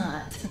course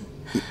not.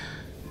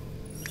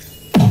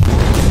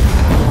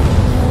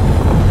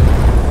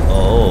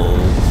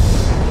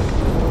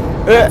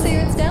 Let's see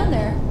what's down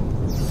there.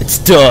 It's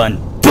done.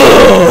 Boom!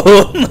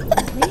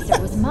 The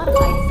laser was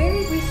modified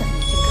very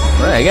recently to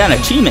cut. Right, I got an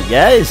achievement,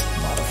 guys.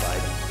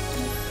 Modified?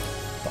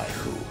 By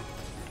who?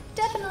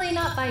 Definitely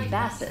not by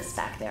Bassus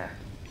back there.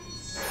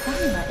 The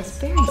formula is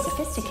very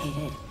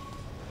sophisticated.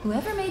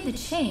 Whoever made the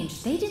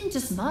change, they didn't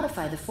just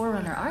modify the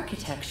Forerunner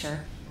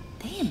architecture,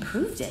 they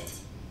improved it.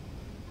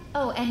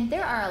 Oh, and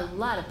there are a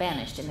lot of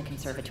banished in the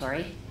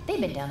conservatory. They've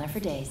been down there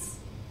for days.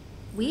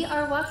 We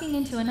are walking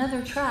into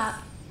another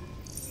trap.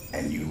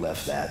 And you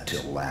left that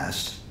till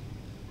last?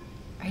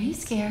 Are you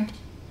scared?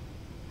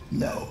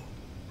 No.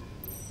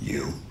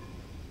 You?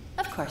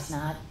 Of course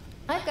not.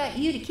 I've got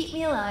you to keep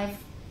me alive.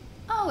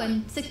 Oh,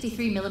 and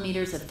 63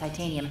 millimeters of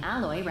titanium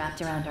alloy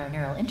wrapped around our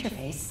neural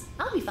interface.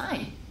 I'll be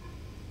fine.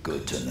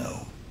 Good to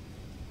know.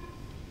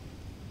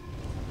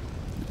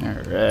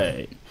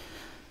 Alright.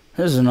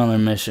 There's another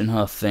mission.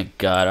 Oh, thank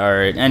God.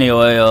 Alright.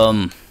 Anyway,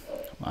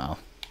 wow.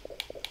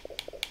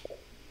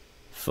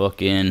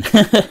 Fucking.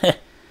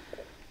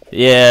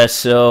 Yeah,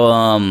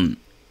 so, you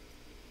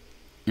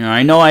know,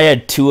 I know I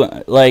had two,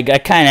 like, I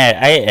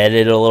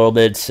edited a little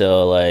bit,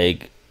 so,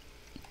 like,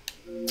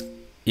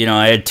 you know,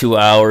 I had 2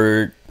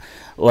 hours,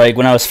 like,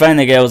 when I was finding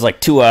the guy, it was, like,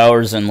 2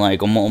 hours and,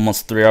 like,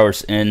 almost 3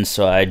 hours in,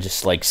 so I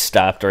just, like,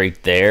 stopped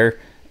right there,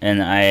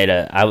 and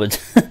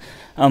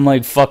I'm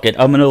like, fuck it,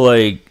 I'm gonna,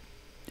 like,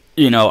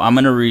 you know, I'm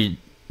gonna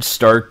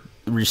restart,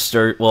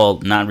 well,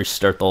 not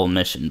restart the whole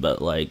mission,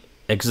 but, like,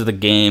 exit the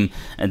game,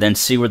 and then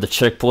see where the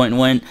checkpoint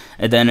went,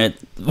 and then it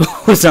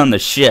was on the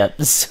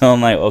ship, so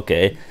I'm like,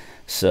 okay,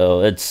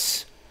 so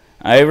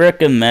I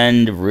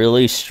recommend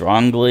really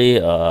strongly,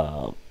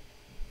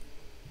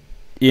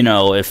 you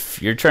know, if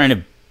you're trying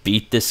to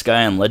beat this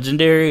guy on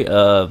Legendary,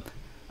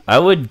 I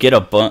would get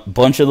a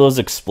bunch of those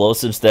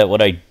explosives that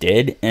what I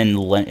did,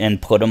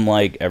 and put them,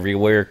 like,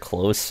 everywhere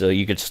close, so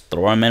you could just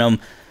throw them in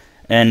them,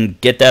 and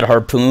get that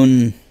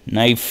harpoon,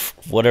 knife,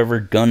 whatever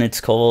gun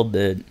it's called,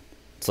 that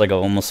it's like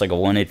almost like a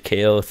one-hit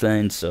KO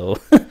thing, so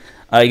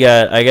I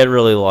got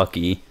really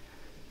lucky.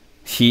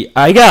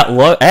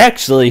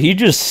 Actually, he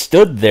just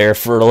stood there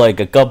for like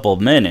a couple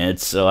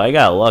minutes, so I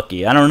got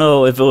lucky. I don't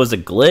know if it was a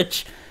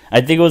glitch.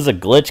 I think it was a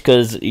glitch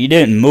because he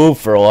didn't move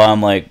for a while.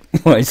 I'm like,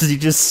 why is he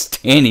just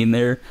standing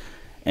there?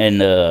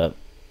 And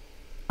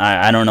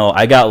I don't know.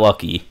 I got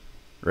lucky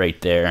right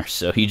there.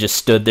 So he just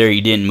stood there. He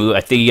didn't move.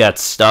 I think he got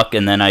stuck,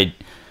 and then I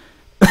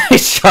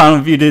shot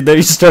him. If you did that,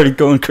 he started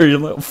going crazy.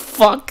 I'm like,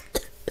 fuck.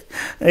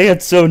 I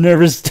got so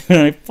nervous, dude.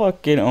 I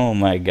fucking, oh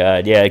my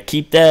God. Yeah,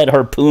 keep that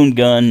harpoon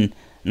gun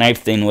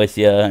knife thing with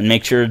you, and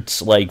make sure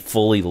it's, like,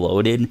 fully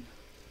loaded.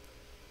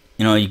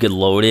 You know, you could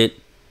load it,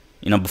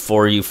 you know,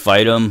 before you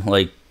fight him.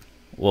 Like,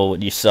 well,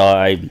 what you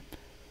saw, I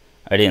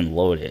didn't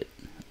load it,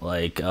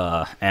 like,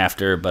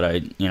 after,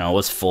 but you know, it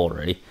was full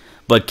already.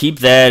 But keep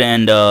that,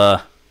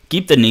 and,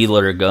 keep the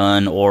needler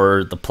gun,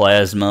 or the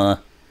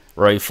plasma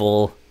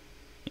rifle.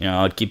 You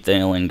know, I'd keep the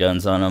alien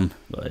guns on them,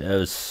 but it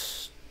was...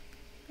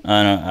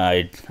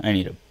 I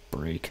need a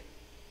break.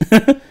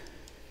 But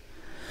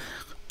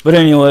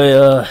anyway,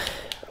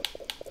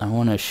 I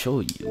want to show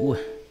you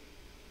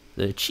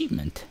the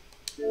achievement.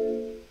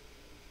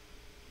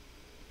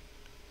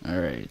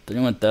 Alright,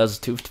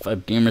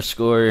 31,255 gamer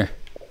score.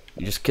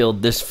 You just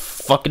killed this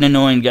fucking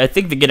annoying guy. I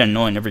think they get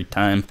annoying every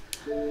time.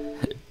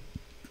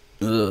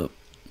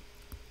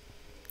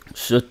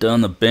 Shut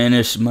down the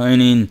banished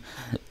mining.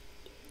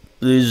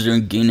 Laser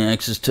and gain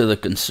access to the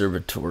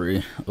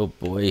conservatory. Oh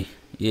boy.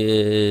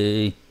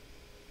 Yay.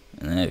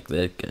 And that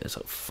guy's a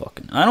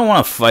fucking... I don't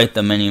want to fight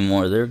them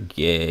anymore. They're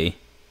gay.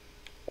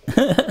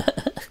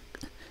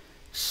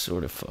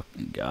 Sort of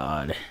fucking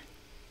God.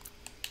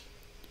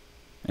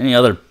 Any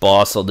other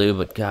boss will do,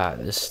 but God,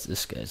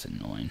 this guy's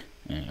annoying.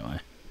 Anyway.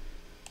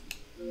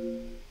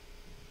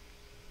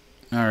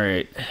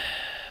 Alright.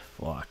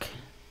 Fuck.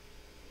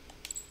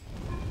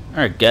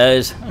 Alright,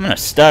 guys. I'm gonna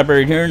stop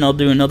right here and I'll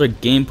do another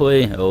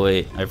gameplay. Oh,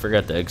 wait. I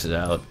forgot to exit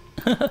out.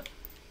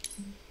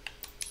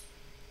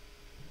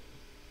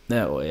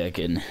 That way I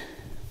can...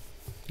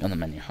 on the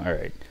menu.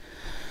 Alright.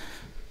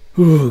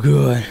 Oh,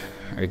 God.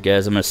 Alright,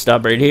 guys. I'm gonna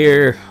stop right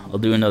here. I'll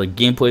do another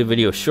gameplay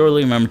video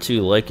shortly. Remember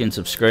to like and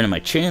subscribe to my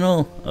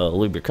channel.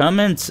 Leave your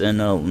comments and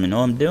let me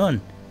know what I'm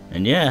doing.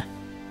 And yeah.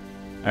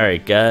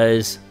 Alright,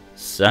 guys.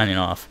 Signing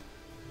off.